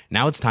can.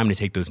 Now it's time to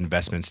take those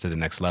investments to the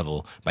next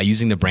level by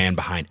using the brand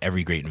behind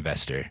every great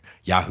investor,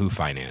 Yahoo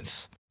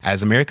Finance.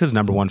 As America's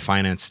 #1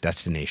 finance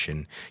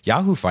destination,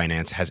 Yahoo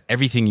Finance has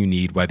everything you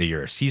need, whether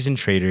you're a seasoned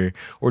trader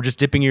or just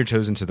dipping your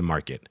toes into the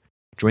market.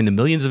 Join the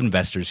millions of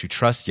investors who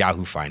trust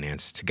Yahoo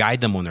Finance to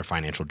guide them on their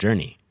financial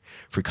journey.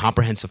 For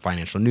comprehensive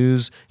financial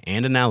news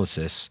and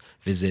analysis,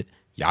 visit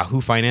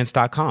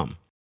yahoofinance.com.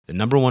 The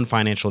 #1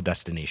 financial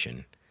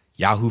destination,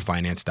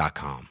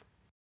 yahoofinance.com.